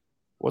always like,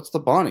 what's the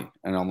bunny?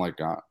 And I'm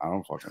like, I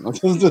don't fucking know.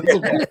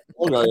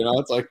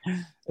 It's like, I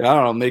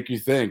don't know, make you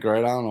think,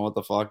 right? I don't know what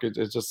the fuck.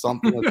 It's just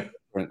something that's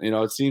different.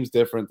 It seems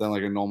different than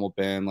like a normal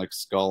band, like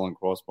Skull and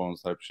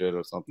Crossbones type shit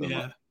or something.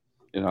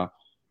 Yeah.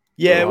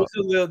 Yeah, it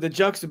was the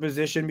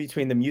juxtaposition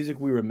between the music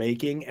we were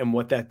making and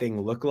what that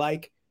thing looked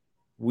like.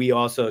 We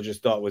also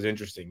just thought was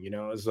interesting.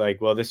 It's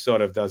like, well, this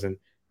sort of doesn't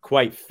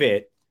quite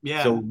fit.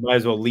 Yeah. So we might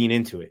as well lean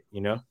into it,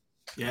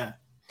 Yeah.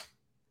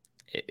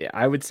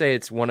 I would say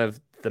it's one of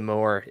the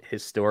more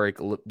historic,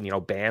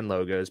 band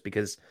logos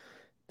because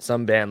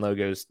some band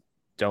logos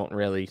don't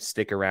really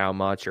stick around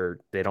much or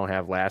they don't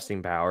have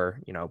lasting power.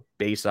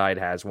 Bayside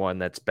has one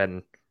that's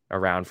been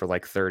around for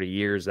like 30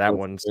 years.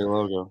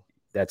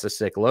 That's a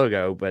sick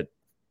logo, but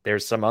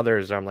there's some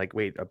others I'm like,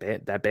 wait,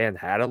 that band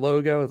had a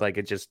logo? Like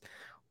it just,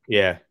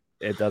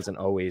 it doesn't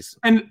always.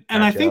 And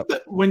I think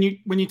that when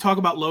you talk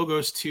about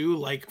logos too,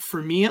 like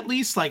for me at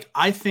least, like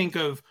I think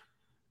of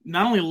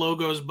not only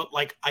logos but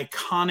like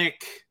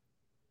iconic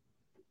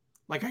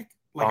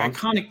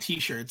iconic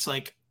t-shirts.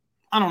 Like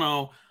I don't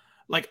know,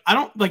 like I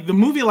don't like the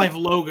Movie Life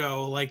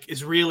logo like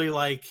is really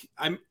like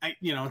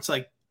it's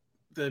like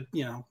the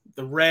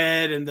the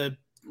red and the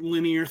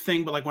linear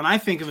thing, but like when I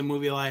think of the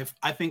Movie Life,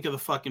 I think of the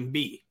fucking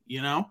bee,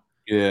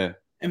 Yeah.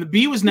 And the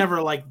bee was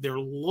never like their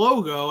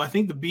logo. I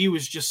think the bee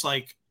was just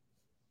like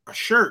a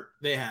shirt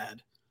they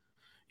had,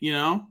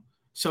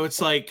 so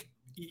it's like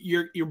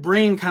your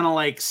brain kind of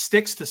like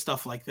sticks to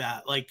stuff like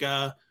that, like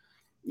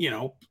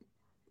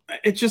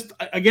it just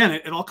again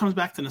it all comes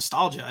back to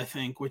nostalgia, I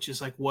think, which is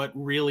like what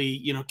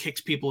really kicks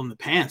people in the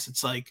pants.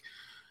 It's like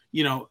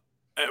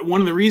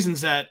one of the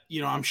reasons that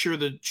I'm sure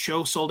the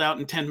show sold out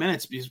in 10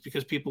 minutes is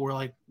because people were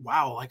like,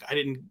 wow, like I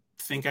didn't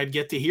think I'd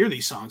get to hear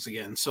these songs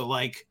again, so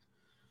like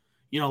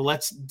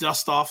let's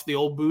dust off the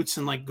old boots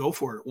and like go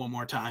for it one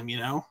more time.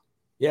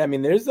 Yeah, I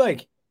mean, there's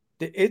like,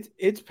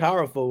 it's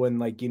powerful when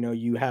like,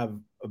 you have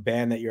a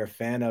band that you're a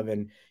fan of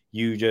and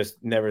you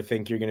just never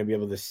think you're going to be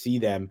able to see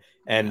them.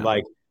 And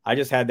like, I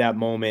just had that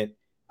moment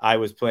I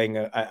was playing.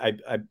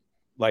 I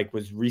like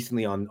was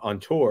recently on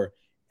tour,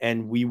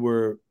 and we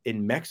were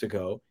in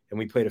Mexico, and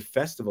we played a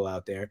festival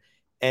out there,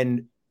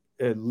 and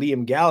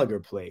Liam Gallagher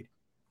played,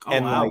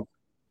 and wow.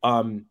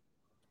 like,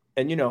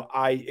 and you know,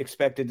 I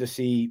expected to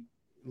see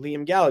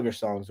Liam Gallagher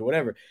songs or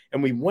whatever,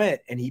 and we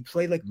went, and he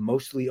played like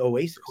mostly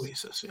Oasis.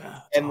 Oasis,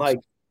 yeah, and awesome.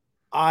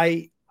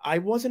 Like I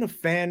wasn't a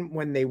fan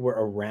when they were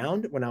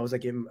around. When I was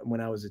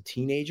when I was a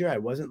teenager, I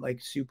wasn't like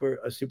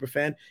a super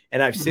fan,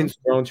 and I've since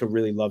grown to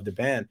really love the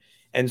band.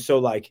 And so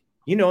like,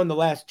 you know, in the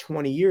last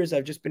 20 years,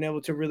 I've just been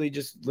able to really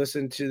just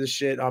listen to the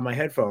shit on my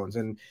headphones,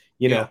 and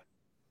you know,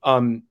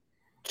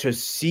 to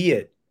see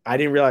it, I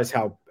didn't realize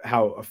how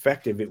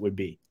effective it would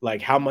be,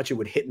 like how much it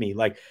would hit me.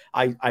 Like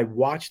I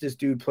watched this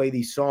dude play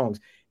these songs,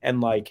 and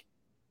like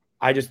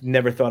I just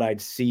never thought I'd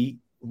see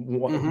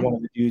one of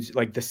the dudes,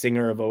 like the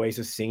singer of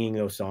Oasis, singing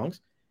those songs.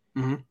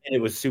 And it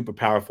was super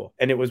powerful,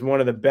 and it was one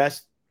of the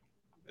best.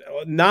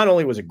 Not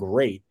only was it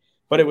great,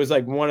 but it was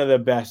like one of the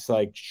best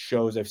like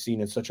shows I've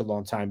seen in such a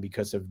long time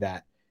because of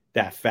that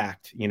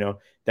fact. You know,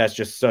 that's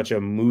just such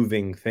a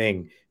moving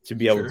thing to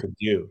be able to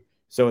do.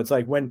 So it's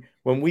like when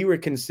we were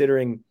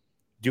considering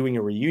doing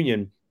a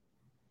reunion,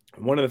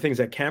 one of the things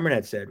that Cameron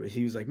had said was,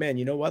 he was like, man,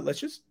 you know what,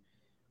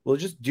 we'll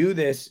just do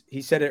this.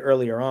 He said it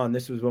earlier on.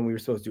 This was when we were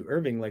supposed to do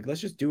Irving. Like,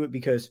 let's just do it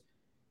because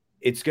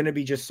it's going to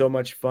be just so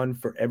much fun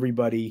for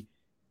everybody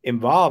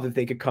involved if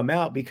they could come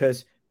out,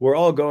 because we're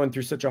all going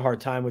through such a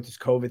hard time with this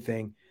COVID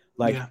thing.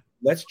 Like,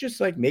 let's just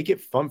like make it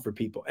fun for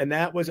people. And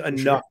that was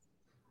enough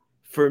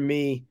for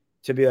me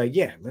to be like,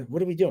 yeah,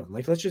 what are we doing?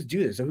 Like, let's just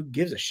do this. So who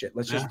gives a shit?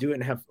 Let's just do it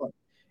and have fun.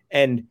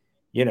 And,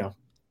 you know,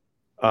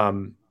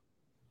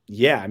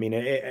 yeah, I mean,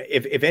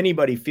 if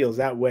anybody feels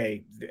that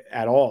way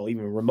at all,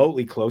 even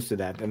remotely close to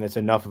that, then that's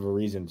enough of a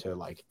reason to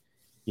like,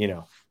 you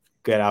know,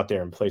 get out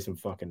there and play some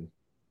fucking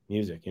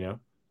music, you know?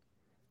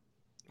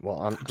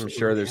 Well, I'm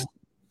sure there's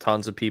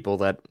tons of people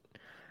that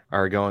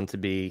are going to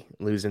be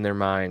losing their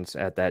minds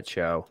at that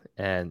show.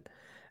 And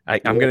I'm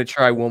going to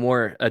try one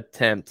more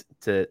attempt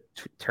to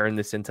turn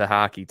this into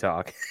hockey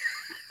talk.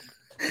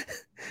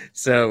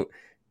 So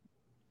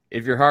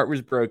if your heart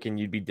was broken,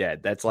 you'd be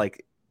dead. That's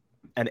like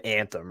an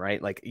anthem,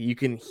 right? Like you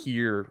can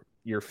hear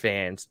your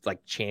fans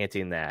like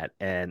chanting that.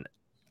 And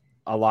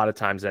a lot of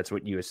times that's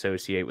what you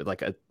associate with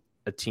like a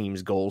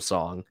team's goal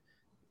song.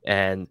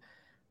 And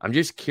I'm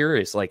just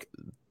curious, like,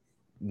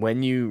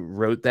 when you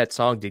wrote that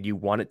song, did you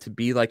want it to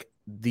be like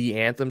the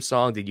anthem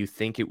song? Did you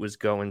think it was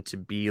going to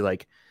be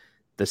like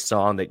the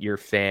song that your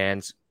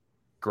fans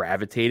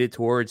gravitated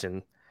towards?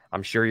 And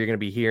I'm sure you're going to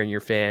be hearing your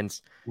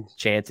fans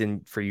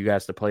chanting for you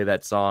guys to play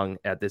that song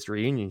at this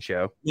reunion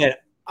show. Yeah,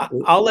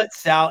 I'll let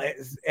Sal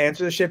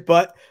answer the shit.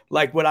 But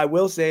like, what I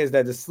will say is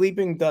that the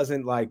Sleeping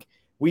doesn't like,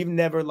 we've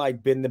never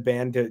like been the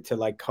band to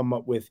like come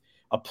up with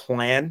a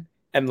plan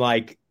and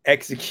like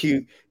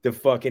execute the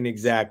fucking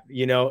exact,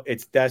 you know,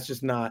 that's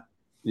just not.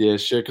 Yeah,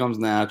 shit comes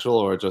natural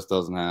or it just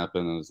doesn't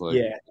happen. And it's like,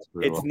 yeah,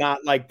 it's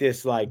not like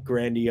this like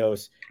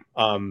grandiose,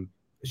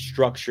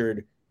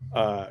 structured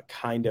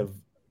kind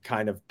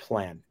of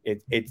plan.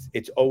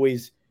 It's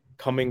always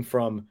coming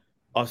from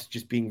us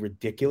just being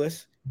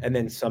ridiculous, and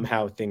then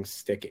somehow things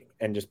sticking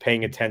and just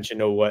paying attention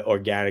to what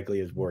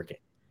organically is working.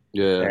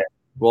 Yeah.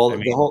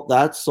 Well,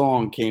 that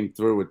song came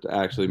through with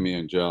actually me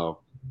and Joe.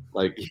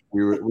 Like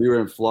we were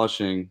in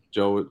Flushing.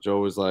 Joe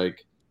was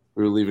like,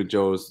 we were leaving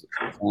Joe's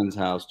friend's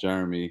house,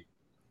 Jeremy.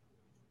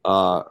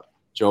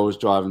 Joe was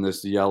driving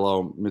this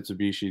yellow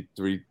Mitsubishi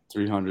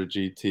 300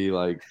 GT,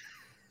 like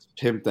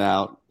pimped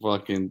out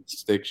fucking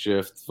stick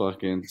shift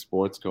fucking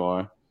sports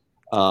car.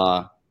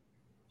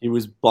 He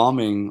was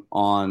bumming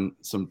on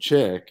some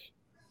chick,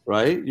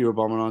 right? You were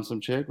bumming on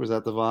some chick. Was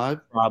that the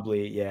vibe?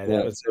 Probably,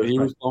 yeah. So he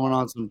was bumming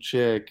on some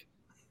chick,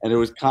 and it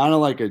was kind of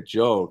like a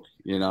joke,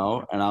 you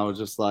know. And I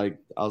was like,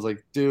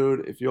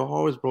 dude, if your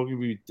heart was broken,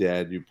 you'd be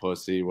dead, you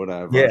pussy,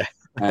 whatever. Yeah.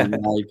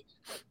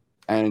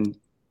 and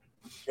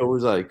it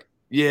was like,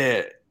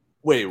 yeah,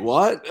 wait,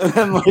 what?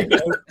 And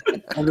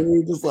and then we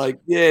were just like,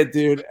 yeah,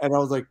 dude. And I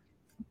was like,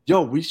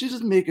 yo, we should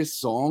just make a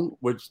song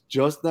with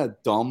just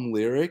that dumb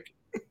lyric,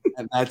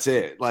 and that's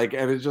it. Like,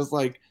 and it's just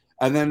like,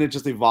 and then it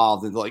just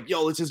evolved into like,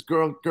 yo, it's just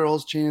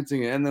girls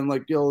chanting it, and then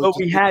like, yo. Oh,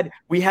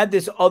 we had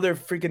this other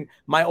freaking.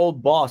 My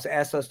old boss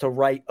asked us to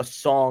write a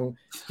song.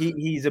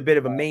 He's a bit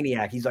of a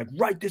maniac. He's like,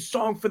 write this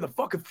song for the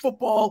fucking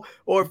football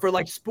or for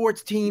like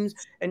sports teams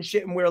and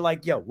shit. And we're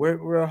like, yo,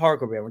 we're a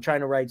hardcore band. We're trying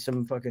to write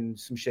some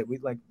shit. We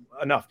like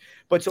enough.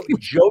 But so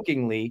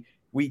jokingly,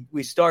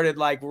 we started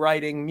like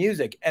writing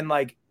music and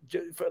like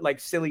for like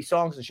silly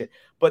songs and shit.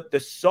 But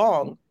the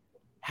song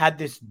had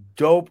this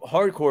dope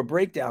hardcore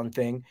breakdown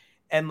thing.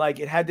 And like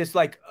it had this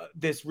like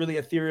this really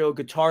ethereal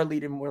guitar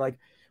lead, and we're like,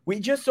 we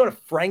just sort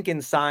of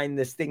Frankenstein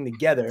this thing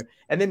together.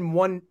 And then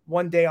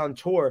one day on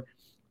tour,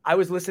 I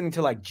was listening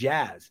to like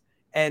jazz,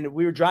 and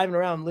we were driving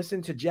around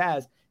listening to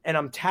jazz, and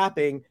I'm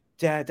tapping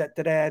da da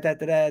da da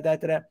da da da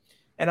da,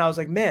 and I was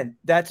like, man,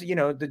 that's, you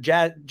know, the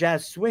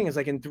jazz swing is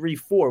like in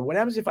 3/4. What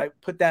happens if I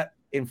put that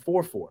in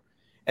 4/4?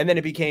 And then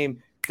it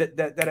became da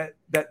da da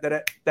da da da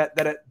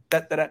da da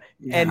da da,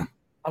 and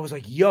I was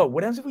like, yo,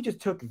 what else if we just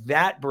took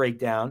that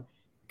breakdown,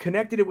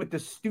 connected it with the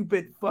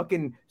stupid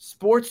fucking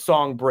sports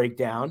song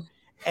breakdown,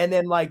 and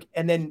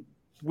then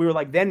we were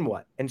like, then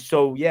what? And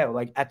so yeah,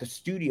 like at the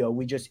studio,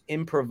 we just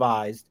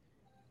improvised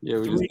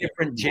Yeah, three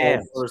different the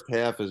jams. whole first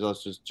half is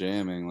us just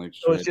jamming, like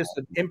so it's just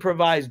an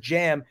improvised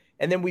jam,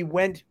 and then we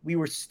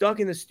were stuck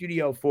in the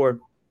studio for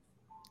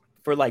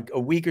like a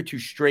week or two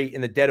straight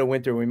in the dead of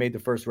winter when we made the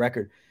first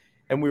record,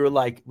 and we were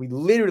like, we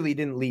literally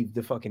didn't leave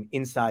the fucking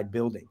inside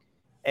building,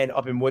 and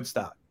up in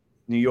Woodstock,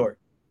 New York.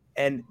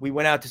 And we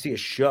went out to see a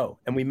show,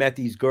 and we met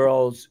these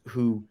girls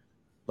who,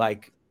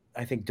 like,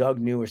 I think Doug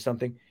knew or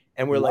something.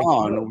 And we're like,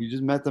 no, we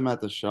just met them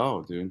at the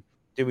show, dude.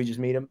 Did we just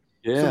meet them?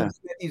 Yeah. So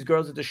we met these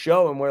girls at the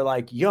show, and we're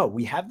like, yo,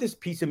 we have this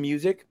piece of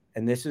music,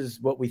 and this is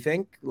what we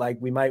think, like,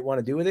 we might want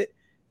to do with it.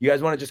 You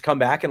guys want to just come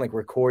back and like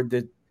record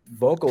the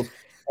vocals?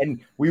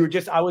 And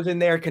I was in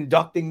there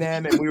conducting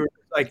them, and we were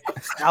like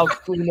out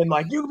screaming,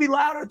 like, you can be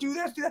louder, do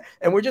this, do that.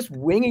 And we're just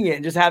winging it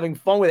and just having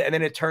fun with it. And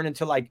then it turned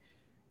into like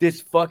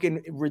this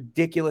fucking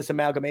ridiculous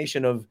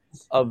amalgamation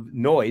of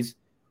noise.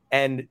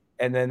 And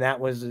then that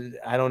was,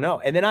 I don't know.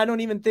 And then I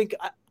don't even think,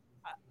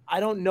 I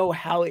don't know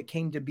how it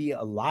came to be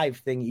a live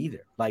thing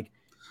either. Like,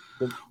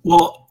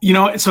 well,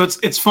 so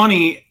it's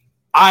funny.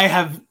 I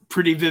have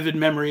pretty vivid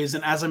memories.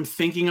 And as I'm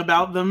thinking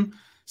about them,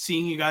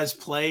 seeing you guys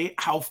play,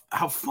 how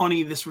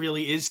funny this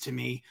really is to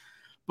me.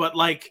 But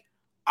like,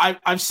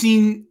 I've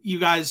seen you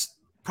guys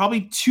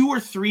probably 2 or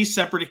 3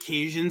 separate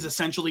occasions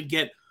essentially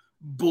get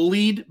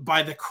bullied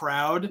by the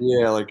crowd.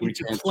 Yeah, like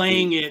into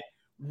playing it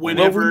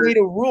whenever we made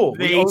a rule.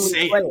 They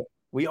say it.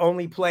 We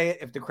only play it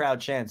if the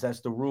crowd chants.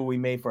 That's the rule we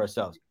made for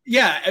ourselves.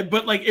 Yeah,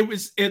 but like it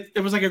was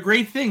like a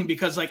great thing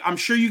because like I'm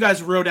sure you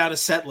guys wrote out a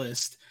set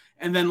list,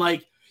 and then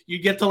like you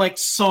get to like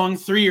song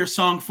 3 or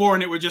song 4,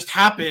 and it would just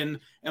happen,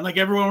 and like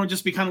everyone would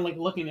just be kind of like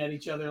looking at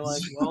each other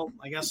like, well,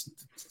 I guess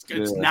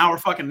it's now or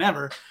fucking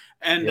never.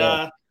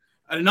 And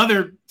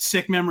another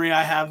sick memory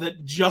I have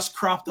that just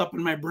cropped up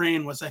in my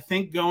brain was I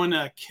think going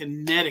to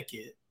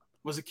Connecticut.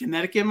 Was it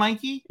Connecticut,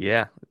 Mikey?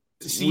 Yeah.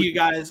 To see you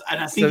guys,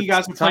 and I think you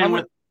guys were playing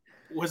with.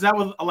 Was that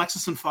with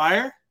Alexis and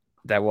Fire?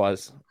 That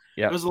was.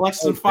 Yeah. It was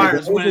Alexis and Fire.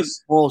 That was a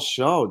small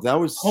show. That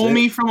was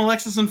homie sick. from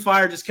Alexis and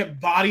Fire just kept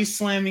body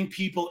slamming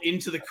people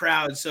into the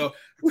crowd. So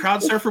a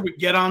crowd surfer would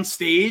get on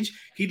stage.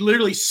 He'd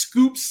literally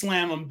scoop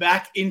slam them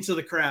back into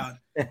the crowd.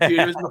 Dude,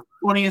 it was the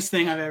funniest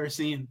thing I've ever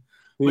seen.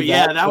 Dude, but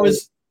yeah, that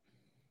was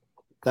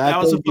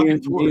a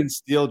fucking tour. Me and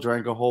Steele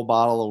drank a whole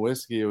bottle of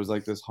whiskey. It was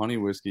like this honey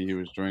whiskey he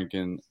was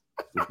drinking.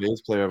 The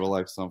bass player of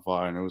Alexis on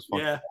Fire, and it was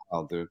fucking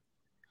wild, dude.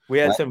 We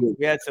had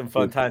some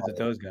fun times with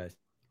those guys.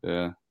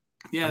 Yeah.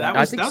 Yeah,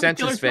 I think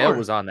Census Fail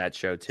was on that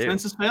show too.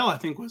 Census Fail, I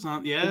think, was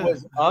on. Yeah, it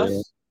was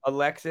us,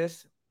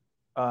 Alexis,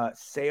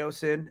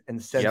 Seosin,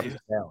 and Census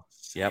Fail.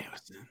 Yep.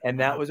 And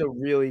that was a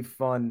really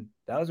fun.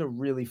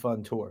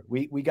 Tour.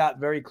 We got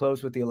very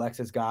close with the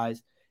Alexis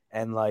guys,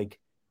 and like,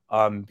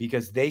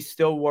 because they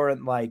still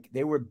weren't like,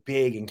 they were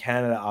big in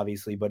Canada,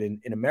 obviously, but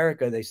in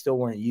America they still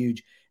weren't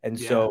huge, and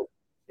so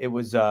it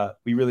was.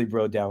 We really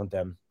rode down with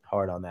them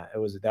hard on that.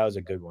 That was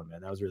a good one,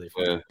 man. That was really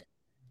fun. Yeah.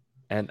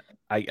 And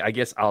I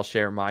guess I'll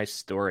share my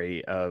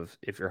story of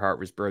If Your Heart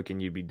Was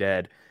Broken, You'd Be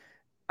Dead.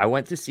 I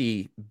went to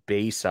see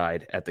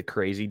Bayside at the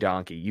Crazy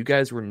Donkey. You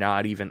guys were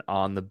not even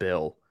on the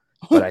bill,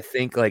 but I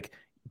think like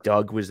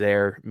Doug was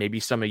there. Maybe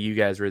some of you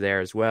guys were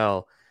there as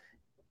well.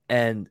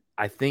 And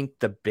I think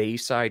the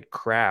Bayside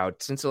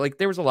crowd, since like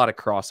there was a lot of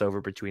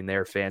crossover between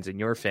their fans and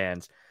your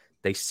fans,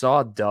 they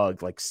saw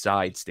Doug like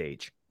side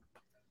stage.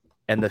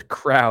 And the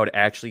crowd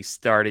actually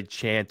started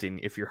chanting,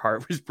 "If your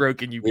heart was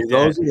broken, you'd be dead."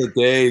 Those were the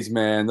days,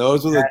 man.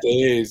 Those were the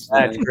days.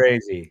 That's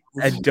crazy.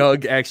 And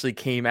Doug actually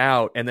came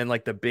out, and then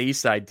like the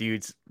Bayside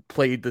dudes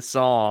played the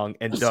song,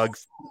 and Doug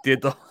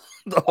did the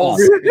whole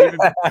scream.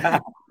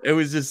 It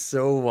was just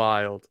so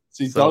wild.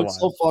 See, Doug's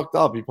so fucked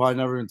up. He probably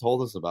never even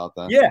told us about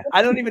that. Yeah,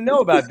 I don't even know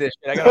about this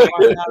shit. I gotta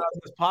find out on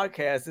this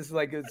podcast. This is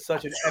like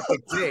such an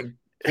epic thing.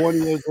 20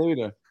 years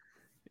later.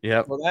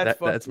 Yep. Well,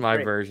 that's my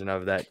great. version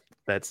of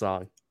that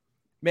song.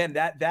 Man,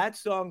 that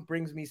song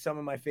brings me some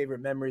of my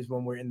favorite memories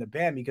when we're in the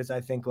band, because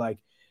I think like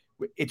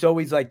it's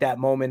always like that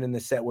moment in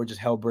the set where just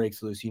hell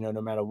breaks loose, no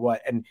matter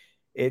what. And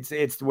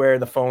it's where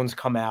the phones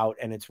come out,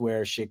 and it's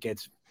where shit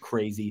gets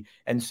crazy.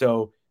 And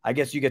so I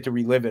guess you get to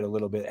relive it a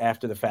little bit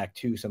after the fact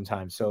too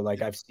sometimes. So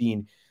like I've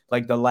seen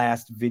like the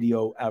last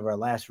video of our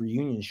last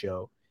reunion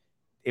show,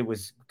 it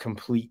was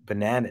complete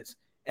bananas.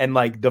 And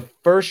like the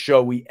first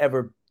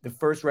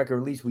record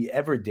release we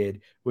ever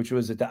did, which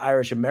was at the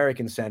Irish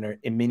American Center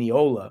in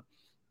Mineola,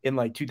 in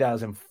like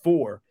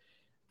 2004,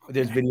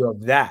 there's video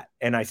of that,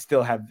 and I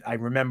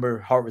remember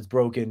Heart Was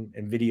Broken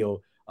and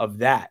video of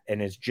that,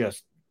 and it's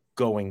just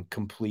going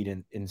complete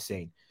and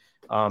insane.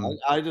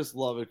 I just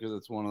love it because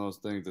it's one of those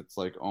things that's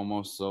like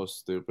almost so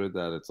stupid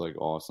that it's like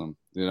awesome.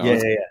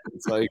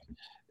 It's like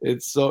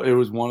it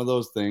was one of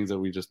those things that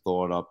we just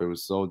thought up. It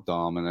was so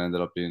dumb and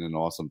ended up being an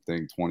awesome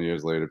thing. 20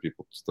 years later,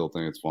 people still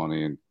think it's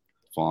funny and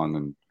fun,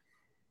 and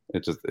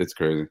it's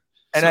crazy.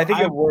 And I think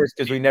it works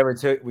because we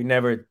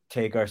never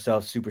take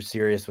ourselves super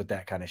serious with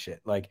that kind of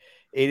shit. Like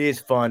it is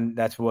fun.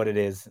 That's what it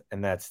is.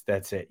 And that's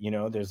it. You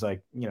know, there's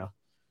like, you know,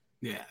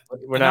 yeah,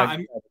 we're not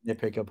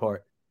nitpick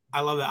apart.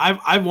 I love that.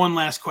 I've one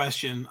last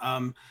question.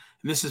 And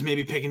this is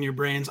maybe picking your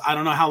brains. I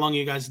don't know how long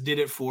you guys did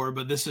it for,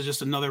 but this is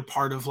just another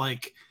part of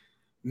like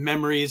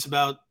memories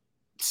about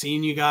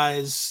seeing you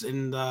guys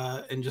and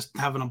just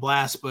having a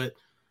blast. But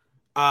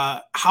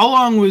how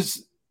long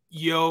was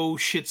Yo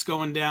Shit's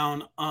Going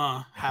Down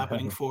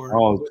happening for?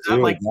 Oh, was dude,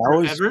 that like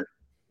forever?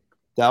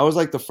 That was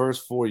like the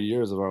first 4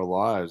 years of our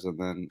lives, and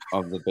then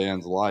of the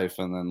band's life,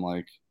 and then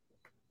like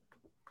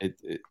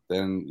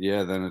then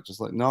it just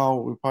like no,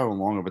 we probably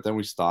went longer, but then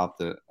we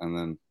stopped it, and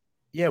then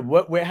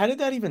how did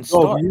that even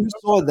start? You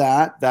saw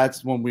that?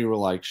 That's when we were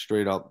like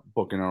straight up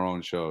booking our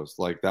own shows.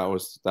 Like that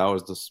was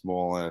the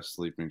small ass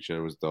sleeping shit.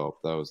 It was dope.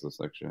 That was the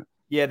sick shit.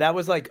 Yeah, that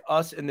was like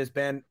us in this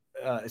band,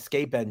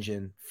 Escape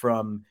Engine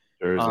from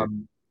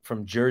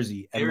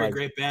Jersey. They were like, a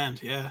great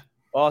band, yeah.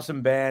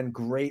 Awesome band,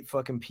 great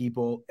fucking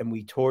people, and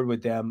we toured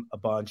with them a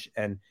bunch,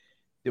 and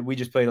we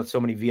just played on so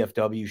many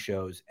VFW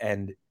shows,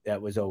 and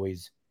that was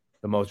always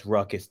the most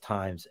ruckus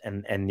times.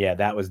 And yeah,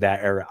 that was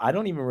that era. I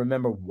don't even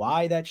remember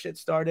why that shit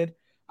started.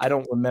 I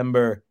don't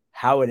remember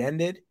how it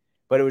ended,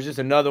 but it was just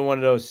another one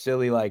of those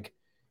silly, like,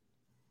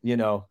 you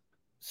know,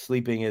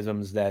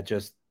 sleeping-isms that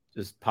just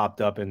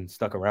popped up and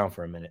stuck around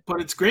for a minute. But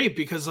it's great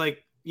because,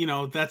 like, you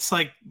know, that's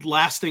like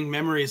lasting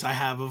memories I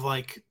have of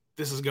like,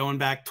 this is going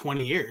back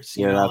 20 years.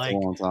 You know, that's like, a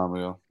long time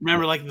ago.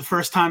 Remember, like the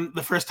first time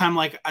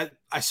like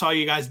I saw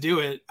you guys do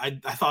it, I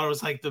thought it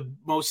was like the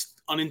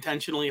most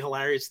unintentionally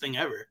hilarious thing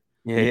ever.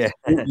 Yeah.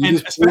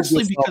 And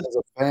especially because as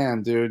a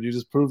fan, dude, you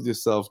just proved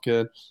yourself,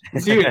 kid.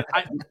 Dude,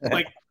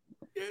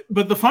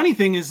 but the funny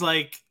thing is,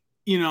 like,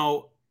 you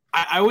know,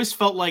 I always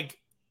felt like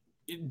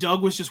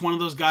Doug was just one of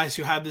those guys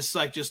who had this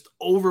like just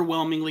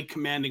overwhelmingly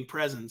commanding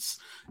presence.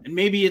 And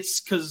maybe it's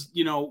because,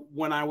 you know,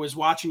 when I was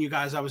watching you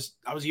guys, I was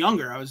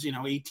younger. I was, you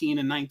know, 18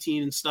 and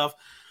 19 and stuff.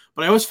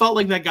 But I always felt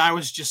like that guy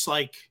was just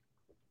like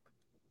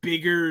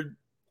bigger.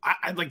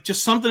 I like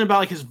just something about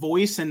like his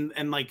voice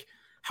and like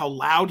how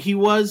loud he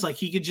was. Like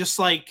he could just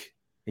like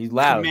he's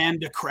loud,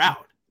 command a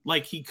crowd.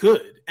 Like he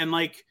could.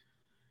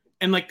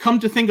 And come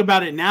to think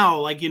about it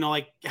now, like, you know,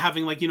 like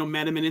having like, you know,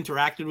 met him and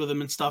interacted with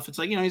him and stuff. It's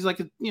like, you know, he's like,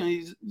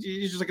 he's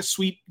just like a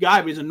sweet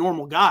guy, but he's a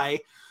normal guy.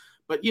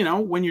 But, you know,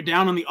 when you're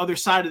down on the other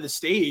side of the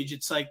stage,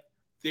 it's like,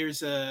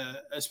 there's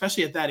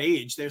especially at that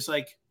age, there's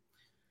like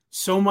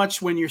so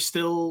much when you're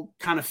still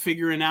kind of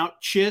figuring out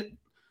shit.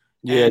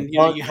 Yeah. And, you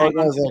know, you hang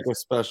has like a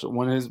special,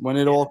 when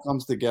it all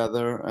comes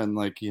together and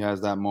like he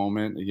has that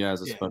moment, he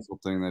has a special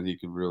thing that he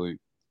could really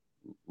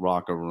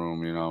rock a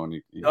room, you know.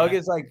 And Doug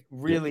is like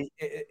really,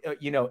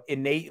 you know,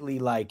 innately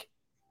like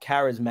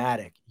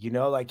charismatic, you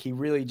know, like he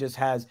really just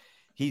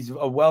he's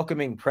a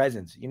welcoming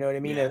presence, you know what I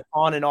mean? And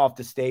on and off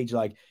the stage,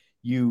 like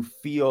you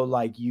feel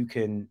like you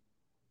can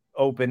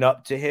open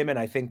up to him. And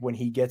I think when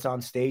he gets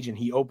on stage and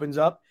he opens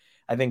up,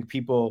 I think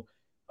people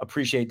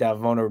appreciate that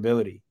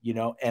vulnerability, you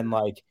know, and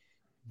like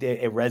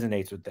it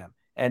resonates with them.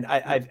 And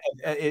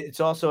it's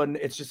also,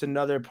 it's just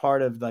another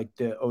part of like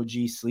the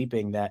OG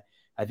sleeping that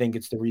I think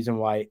it's the reason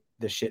why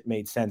the shit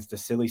made sense. The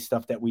silly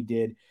stuff that we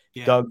did,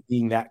 Doug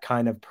being that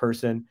kind of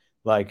person,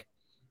 like,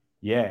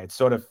 yeah, it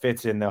sort of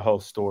fits in the whole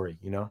story,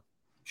 you know?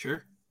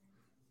 Sure.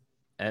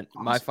 And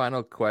my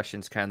final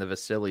question's kind of a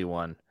silly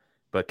one,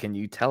 but can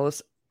you tell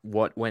us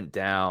what went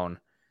down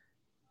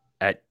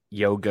at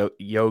Yo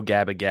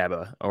Gabba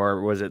Gabba, or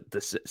was it the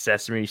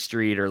Sesame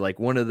Street, or like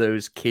one of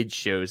those kids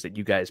shows that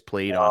you guys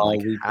played on?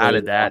 Like, how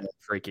did that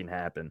freaking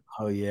happen?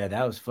 Oh yeah,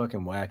 that was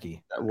fucking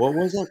wacky. What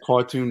was that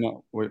Cartoon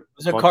Network? It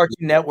was a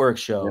Cartoon Network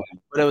show,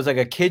 but it was like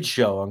a kids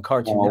show on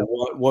Cartoon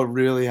Network. What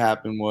really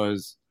happened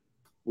was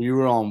we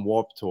were on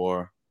Warped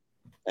Tour,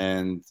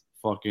 and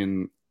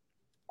fucking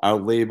our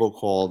label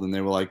called, and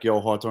they were like, "Yo,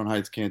 Hawthorne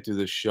Heights can't do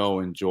this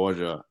show in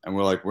Georgia," and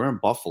we're like, "We're in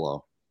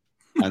Buffalo,"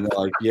 and they're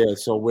like, "Yeah,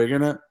 so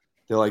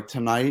they're like,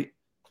 tonight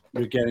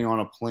you're getting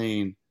on a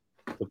plane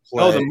to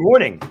play." Oh, the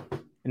morning.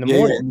 In the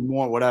morning. In the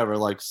morning, whatever,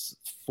 like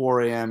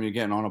 4 a.m. you're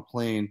getting on a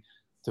plane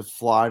to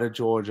fly to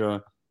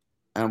Georgia.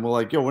 And we're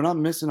like, yo, we're not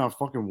missing our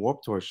fucking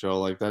Warped Tour show.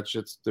 Like that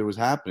shit's that was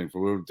happening.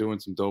 We were doing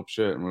some dope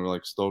shit and we were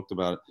like stoked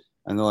about it.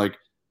 And they're like,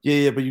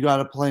 yeah, but you got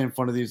to play in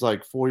front of these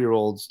like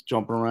 4-year-olds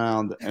jumping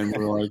around. And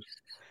we're like,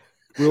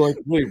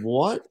 wait,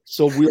 what?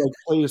 So we like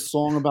played a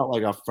song about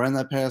like a friend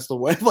that passed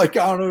away. Like,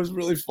 I don't know, it was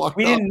really fucked up.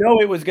 We didn't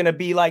know it was going to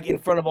be like in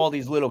front of all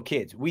these little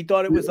kids. We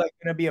thought it was like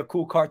going to be a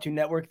cool Cartoon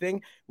Network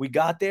thing. We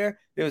got there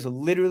was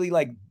literally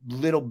like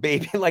little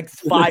baby, like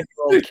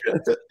 5-year-old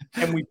kids.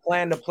 And we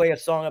planned to play a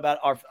song about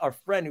our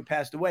friend who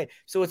passed away.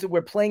 So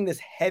we're playing this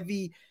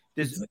heavy,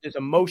 this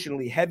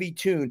emotionally heavy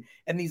tune.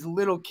 And these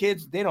little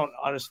kids, they don't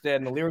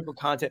understand the lyrical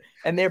content.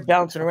 And they're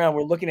bouncing around.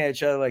 We're looking at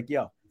each other like,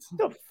 yo,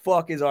 what the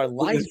fuck is our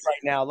life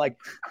right now? Like,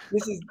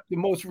 this is the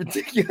most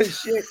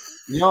ridiculous shit.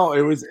 No,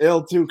 it was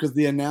ill too, because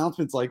the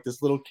announcement's like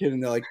this little kid,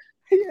 and they're like,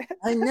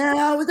 And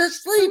now they're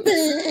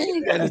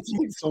sleeping. And it's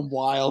like some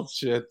wild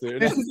shit,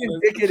 dude. This is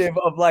indicative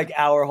of like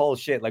our whole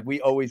shit. Like we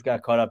always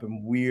got caught up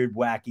in weird,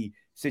 wacky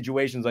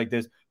situations like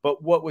this.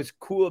 But what was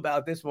cool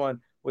about this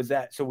one was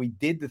that so we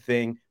did the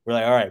thing. We're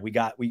like, all right, we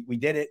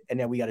did it, and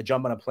then we got to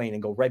jump on a plane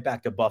and go right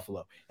back to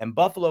Buffalo. And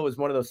Buffalo is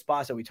one of those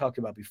spots that we talked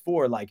about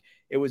before. Like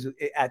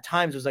at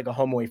times it was like a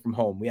home away from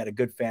home. We had a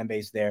good fan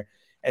base there,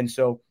 and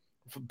so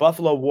for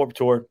Buffalo Warped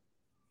Tour,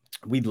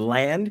 we'd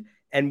land.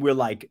 And we're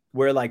like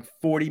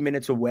 40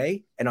 minutes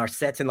away, and our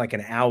set's in like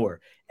an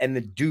hour. And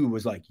the dude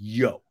was like,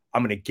 "Yo,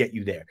 I'm gonna get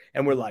you there."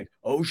 And we're like,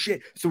 "Oh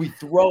shit!" So we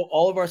throw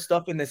all of our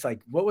stuff in this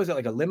like, what was it,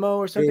 like a limo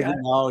or something?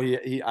 No,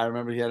 I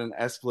remember he had an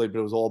Escalade,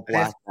 but it was all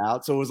blacked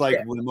out, so it was like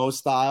limo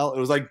style. It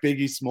was like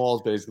Biggie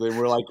Smalls basically. And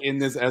we're like in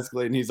this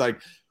Escalade, and he's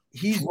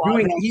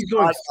going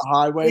the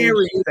highway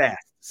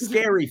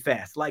scary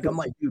fast. Like I'm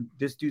like, dude,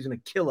 this dude's gonna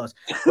kill us.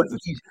 But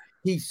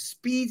he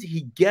speeds,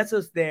 he gets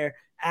us there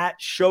at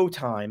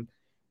showtime.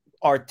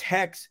 Our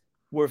techs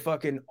were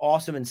fucking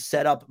awesome and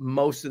set up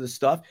most of the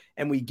stuff,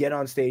 and we get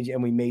on stage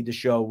and we made the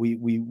show.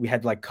 We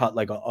had like cut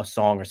like a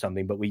song or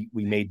something, but we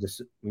made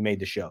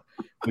the show,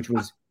 which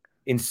was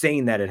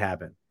insane that it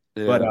happened.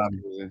 Yeah, but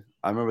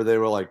I remember they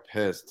were like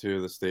pissed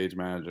too. The stage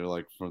manager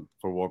like for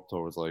Warped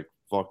Tour was like,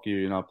 "Fuck you,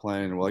 you're not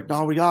playing." And we're like,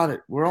 "No, we got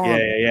it. We're on."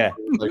 Yeah.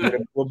 Like,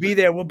 we'll be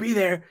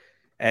there,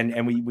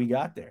 and we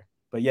got there.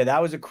 But yeah,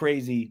 that was a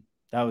crazy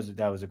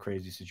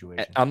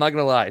situation. I'm not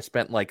gonna lie, I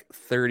spent like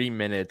 30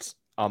 minutes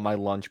on my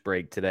lunch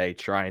break today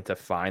trying to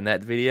find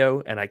that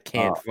video, and I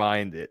can't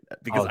find it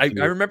because I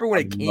remember when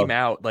it came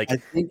out, like,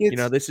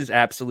 this is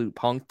Absolute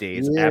Punk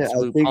days.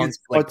 Absolute Punk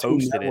like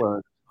posted it.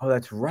 Oh,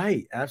 that's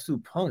right,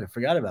 Absolute Punk. I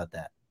forgot about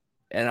that.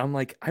 And I'm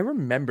like, I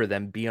remember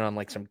them being on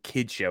like some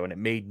kid show, and it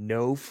made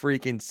no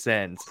freaking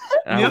sense.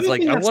 And the I was other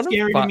like, thing I that's want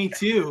scary to me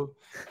too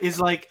is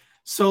like,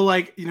 so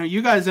like,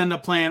 you guys end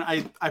up playing.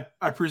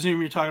 I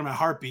presume you're talking about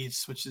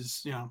Heartbeats, which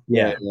is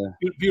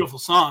beautiful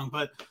song,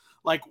 but.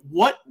 Like,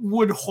 what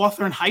would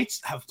Hawthorne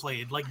Heights have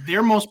played? Like,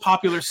 their most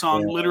popular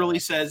song literally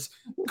says,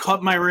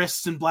 "Cut my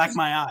wrists and black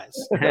my eyes."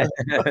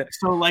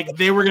 So, like,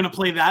 they were going to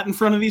play that in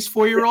front of these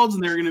 4-year-olds,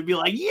 and they were going to be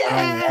like,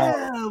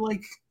 yeah!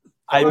 Like,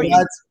 I mean,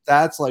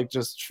 that's like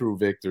just true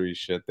victory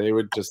shit. They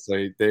would just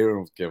say, they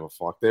don't give a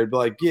fuck. They'd be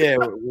like, yeah,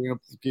 we're going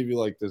to give you,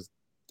 like, this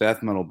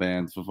death metal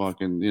band for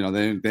fucking, they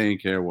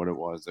didn't care what it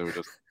was. They were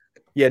just...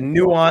 Yeah,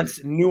 nuance,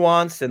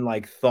 and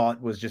like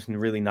thought was just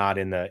really not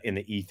in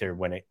the ether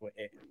when it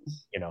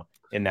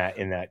in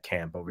that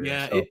camp over there.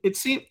 Yeah,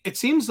 so. It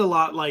seems a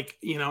lot like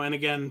and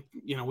again,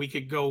 we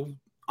could go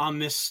on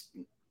this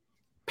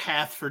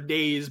path for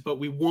days, but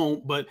we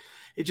won't. But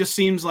it just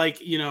seems like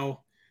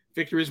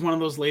Victory is one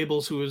of those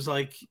labels who is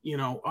like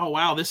oh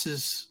wow, this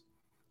is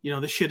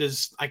this shit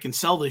is, I can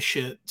sell this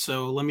shit,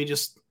 so let me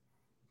just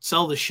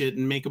sell this shit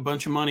and make a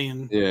bunch of money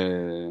and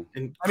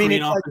I mean,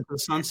 it's off like, into the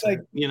sunset,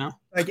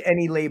 like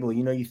any label,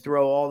 you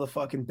throw all the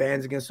fucking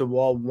bands against the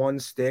wall, one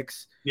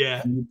sticks,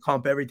 and you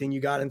pump everything you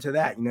got into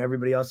that.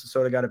 Everybody else has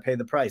sort of got to pay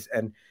the price,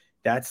 and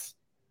that's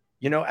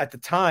at the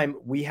time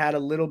we had a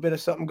little bit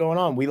of something going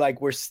on.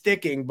 We're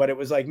sticking, but it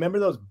was like, remember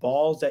those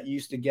balls that you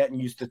used to get and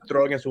you used to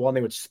throw against the wall and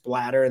they would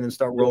splatter and then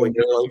start rolling,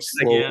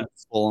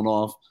 falling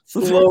off,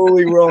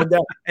 slowly rolling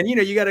down. And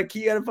you gotta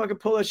fucking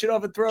pull that shit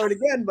off and throw it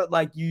again. But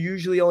like, you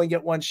usually only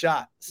get one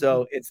shot,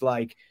 so it's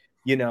like,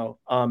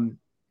 that's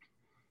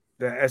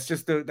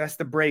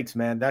the breaks,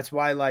 man. That's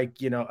why, like,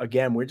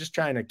 again, we're just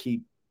trying to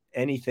keep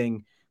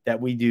anything that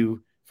we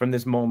do from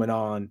this moment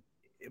on,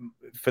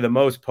 for the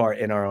most part,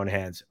 in our own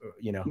hands.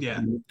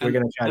 We're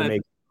gonna try to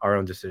make our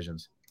own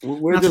decisions.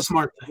 We're just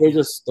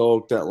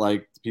stoked that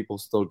like people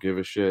still give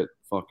a shit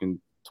fucking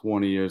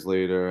 20 years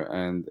later,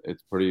 and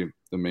it's pretty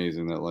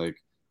amazing that like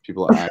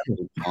people are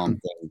actually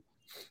pumped and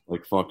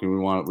like fucking we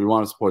want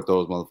to support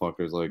those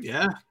motherfuckers. Like,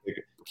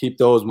 keep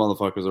those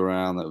motherfuckers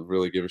around that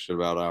really give a shit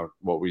about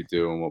what we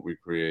do and what we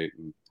create,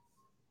 and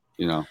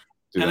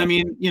I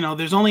mean,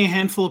 there's only a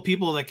handful of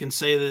people that can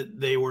say that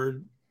they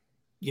were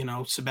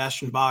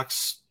Sebastian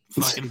Bach's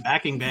fucking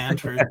backing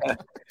band for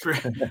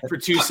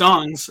 2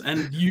 songs,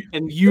 and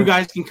you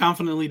guys can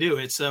confidently do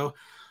it. So,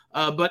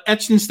 but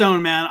Etched in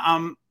Stone,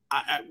 man,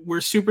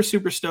 we're super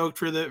stoked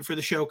for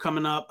the show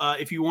coming up.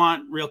 If you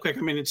want, real quick,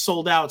 I mean, it's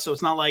sold out, so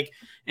it's not like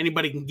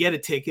anybody can get a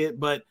ticket.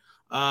 But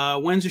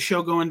when's the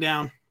show going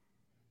down?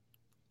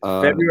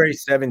 February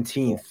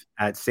 17th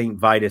at St.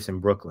 Vitus in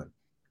Brooklyn.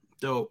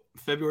 Dope.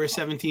 February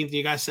 17th.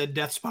 You guys said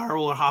Death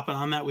Spiral are hopping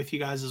on that with you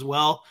guys as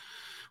well,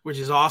 which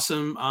is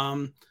awesome.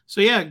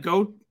 So yeah,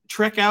 go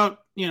trek out,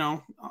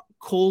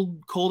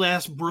 cold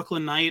ass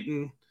Brooklyn night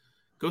and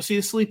go see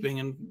The Sleeping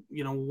and,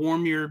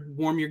 warm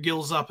your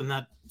gills up in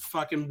that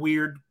fucking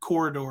weird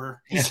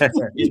corridor.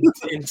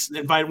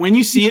 When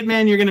you see it,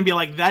 man, you're going to be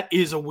like, that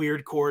is a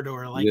weird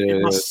corridor. Like,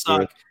 it must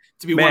suck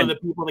to be one of the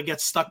people that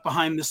gets stuck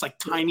behind this like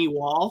tiny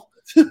wall.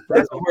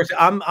 That's the worst.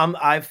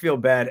 I feel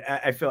bad.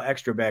 I feel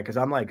extra bad because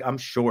I'm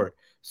short.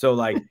 So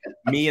like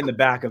me in the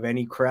back of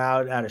any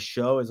crowd at a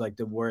show is like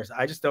the worst.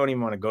 I just don't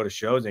even want to go to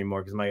shows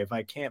anymore because if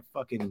I can't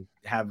fucking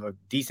have a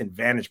decent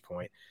vantage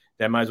point,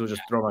 then I might as well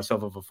just throw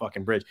myself off a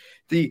fucking bridge.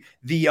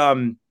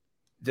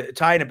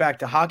 Tying it back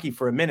to hockey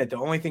for a minute, the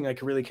only thing I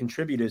can really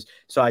contribute is,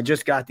 so I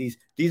just got these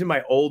are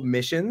my old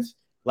missions,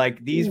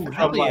 like these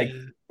from like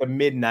the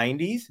mid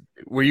 90s.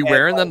 Were you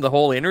wearing them the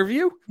whole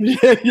interview?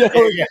 Yeah.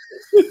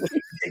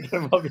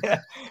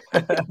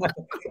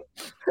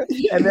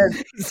 And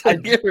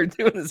then we're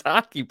doing this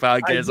hockey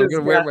podcast. I'm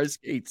gonna wear my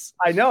skates.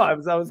 I know. I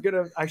was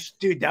gonna.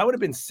 Dude, that would have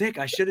been sick.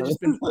 I should have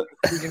just been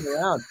freaking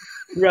around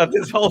throughout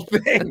this whole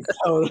thing.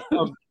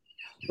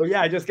 But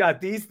yeah, I just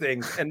got these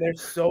things, and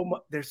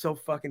they're so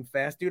fucking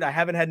fast, dude. I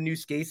haven't had new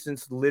skates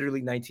since literally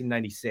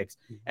 1996,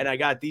 and I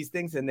got these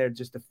things, and they're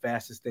just the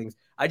fastest things.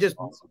 I just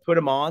put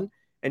them on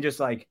and just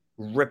like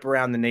rip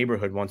around the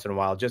neighborhood once in a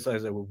while, just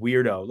as a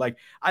weirdo. Like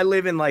I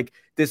live in like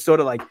this sort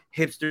of like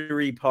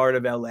hipstery part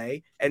of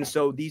LA, and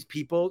so these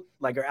people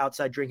like are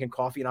outside drinking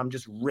coffee, and I'm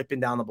just ripping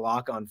down the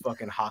block on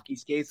fucking hockey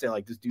skates. They're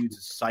like, this dude's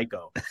a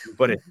psycho,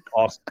 but it's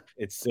awesome.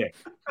 It's sick.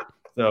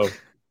 So.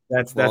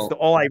 That's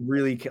all I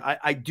really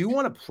I do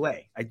want to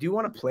play. I do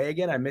want to play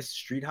again. I miss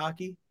street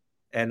hockey,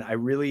 and I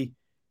really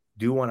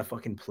do want to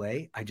fucking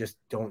play. I just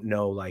don't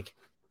know like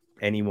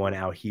anyone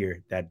out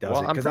here that does it.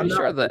 Well, I'm pretty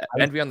sure the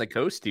Envy on the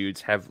Coast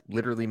dudes have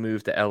literally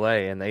moved to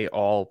LA and they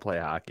all play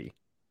hockey.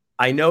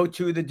 I know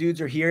 2 of the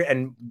dudes are here,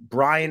 and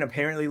Brian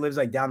apparently lives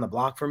like down the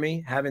block from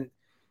me. Haven't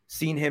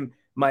seen him.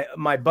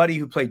 My buddy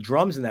who played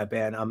drums in that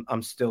band,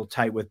 I'm still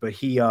tight with, but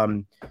he's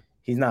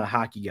not a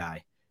hockey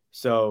guy.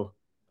 So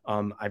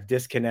I've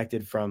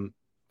disconnected from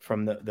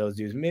those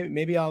dudes.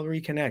 Maybe I'll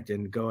reconnect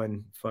and go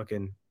and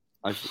fucking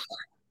a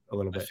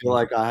little bit. I feel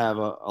like I have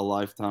a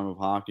lifetime of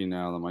hockey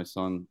now that my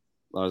son,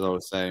 as I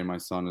was saying, my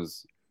son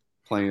is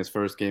playing his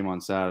first game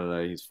on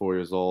Saturday. He's 4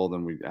 years old,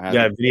 and we had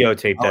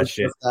videotape that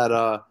shit.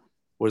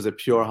 Was it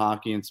Pure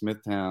Hockey in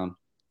Smithtown,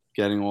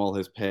 getting all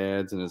his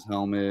pads and his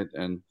helmet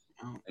and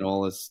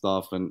all his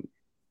stuff, and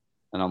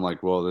I'm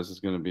like, whoa, this is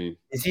going to be.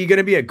 Is he going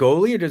to be a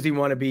goalie, or does he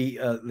want to be?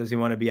 Does he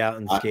want to be out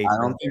in skates?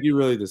 I don't think you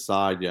really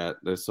decide yet.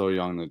 They're so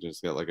young to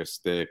just get like a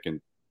stick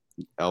and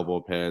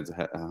elbow pads,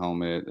 a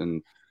helmet,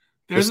 and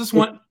there's this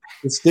one.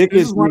 The stick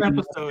is one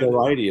episode.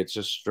 Righty, it's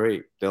just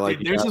straight. They're like,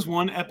 there's this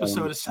one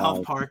episode of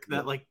South Park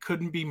that like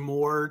couldn't be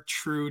more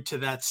true to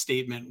that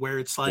statement, where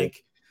it's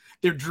like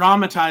they're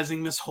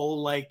dramatizing this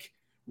whole like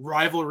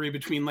rivalry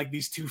between like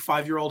these 2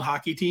 5-year-old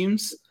hockey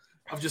teams.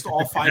 Of just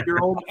all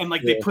 5-year-old, and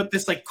like they put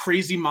this like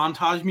crazy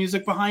montage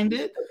music behind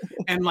it,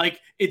 and like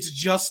it's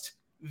just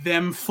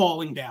them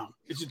falling down.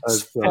 It's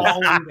just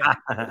falling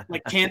down.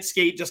 Like can't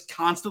skate, just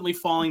constantly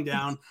falling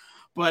down.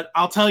 But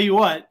I'll tell you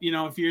what,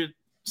 if your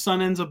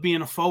son ends up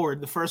being a forward,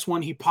 the first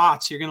one he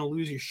pots, you're gonna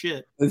lose your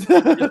shit.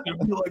 You're gonna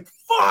be like,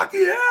 "Fuck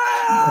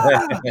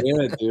yeah!"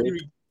 Yeah,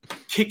 dude.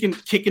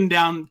 Kicking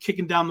down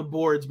the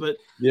boards. But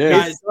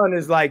his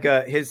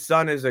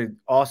son is an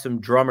awesome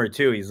drummer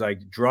too. He's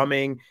like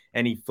drumming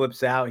and he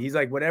flips out. He's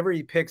like, whatever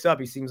he picks up,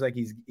 he seems like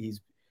he's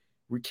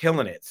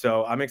killing it.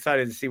 So I'm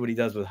excited to see what he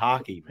does with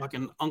hockey.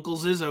 Fucking Uncle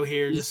Zizzo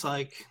here, just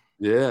like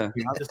I'm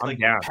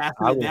down.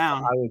 Passing it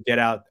down. I would get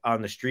out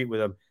on the street with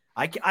him.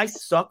 I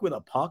suck with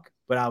a puck,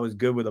 but I was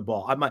good with a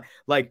ball.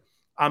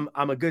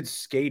 I'm a good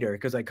skater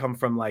because I come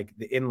from like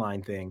the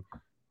inline thing,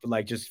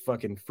 like just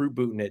fucking fruit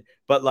booting it.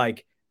 But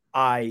like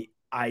I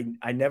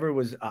never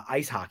was an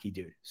ice hockey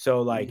dude.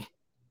 So like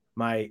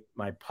my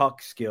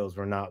puck skills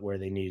were not where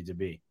they needed to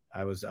be.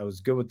 I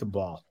was good with the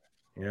ball,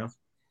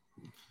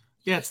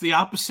 Yeah, it's the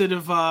opposite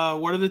of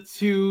what are the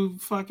 2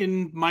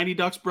 fucking Mighty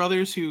Ducks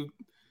brothers who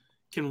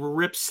can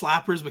rip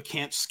slappers but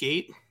can't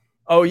skate?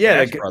 Oh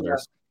yeah,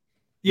 brothers.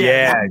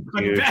 Yeah,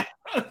 dude.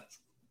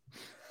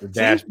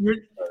 See,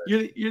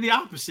 you're the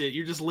opposite.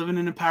 You're just living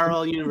in a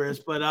parallel universe.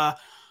 But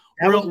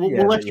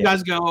we'll let you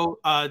guys go.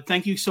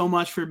 Thank you so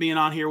much for being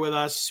on here with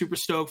us. Super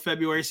stoked.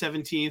 February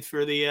 17th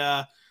for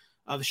the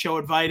show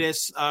at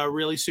Vitus.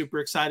 Really super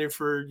excited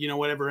for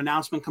whatever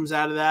announcement comes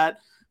out of that.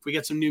 If we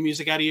get some new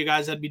music out of you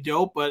guys, that'd be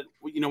dope. But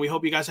we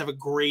hope you guys have a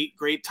great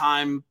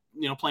time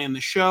playing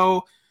the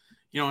show.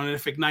 And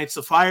if it ignites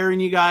the fire in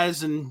you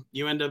guys and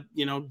you end up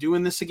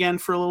doing this again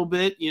for a little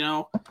bit,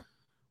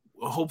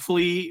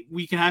 hopefully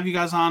we can have you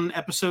guys on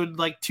episode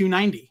like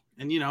 290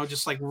 and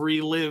just like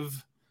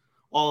relive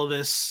all of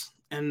this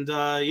and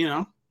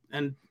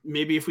and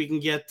maybe if we can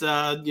get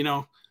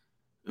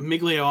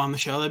Miglio on the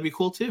show, that'd be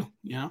cool too.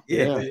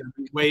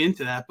 Way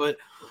into that. But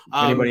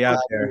anybody out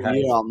there,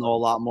 I'll know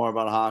a lot more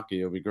about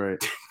hockey. It'll be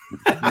great.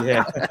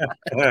 Yeah.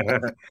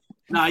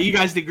 No, you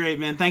guys did great,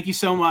 man. Thank you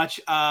so much.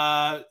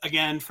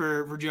 Again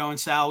for Joe and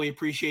Sal, we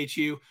appreciate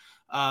you.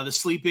 The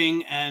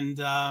sleeping, and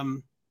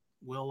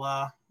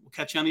we'll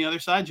catch you on the other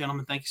side,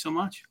 gentlemen. Thank you so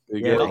much.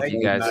 Thank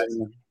you guys.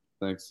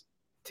 Thanks.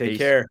 Take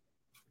care.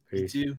 Peace. You too.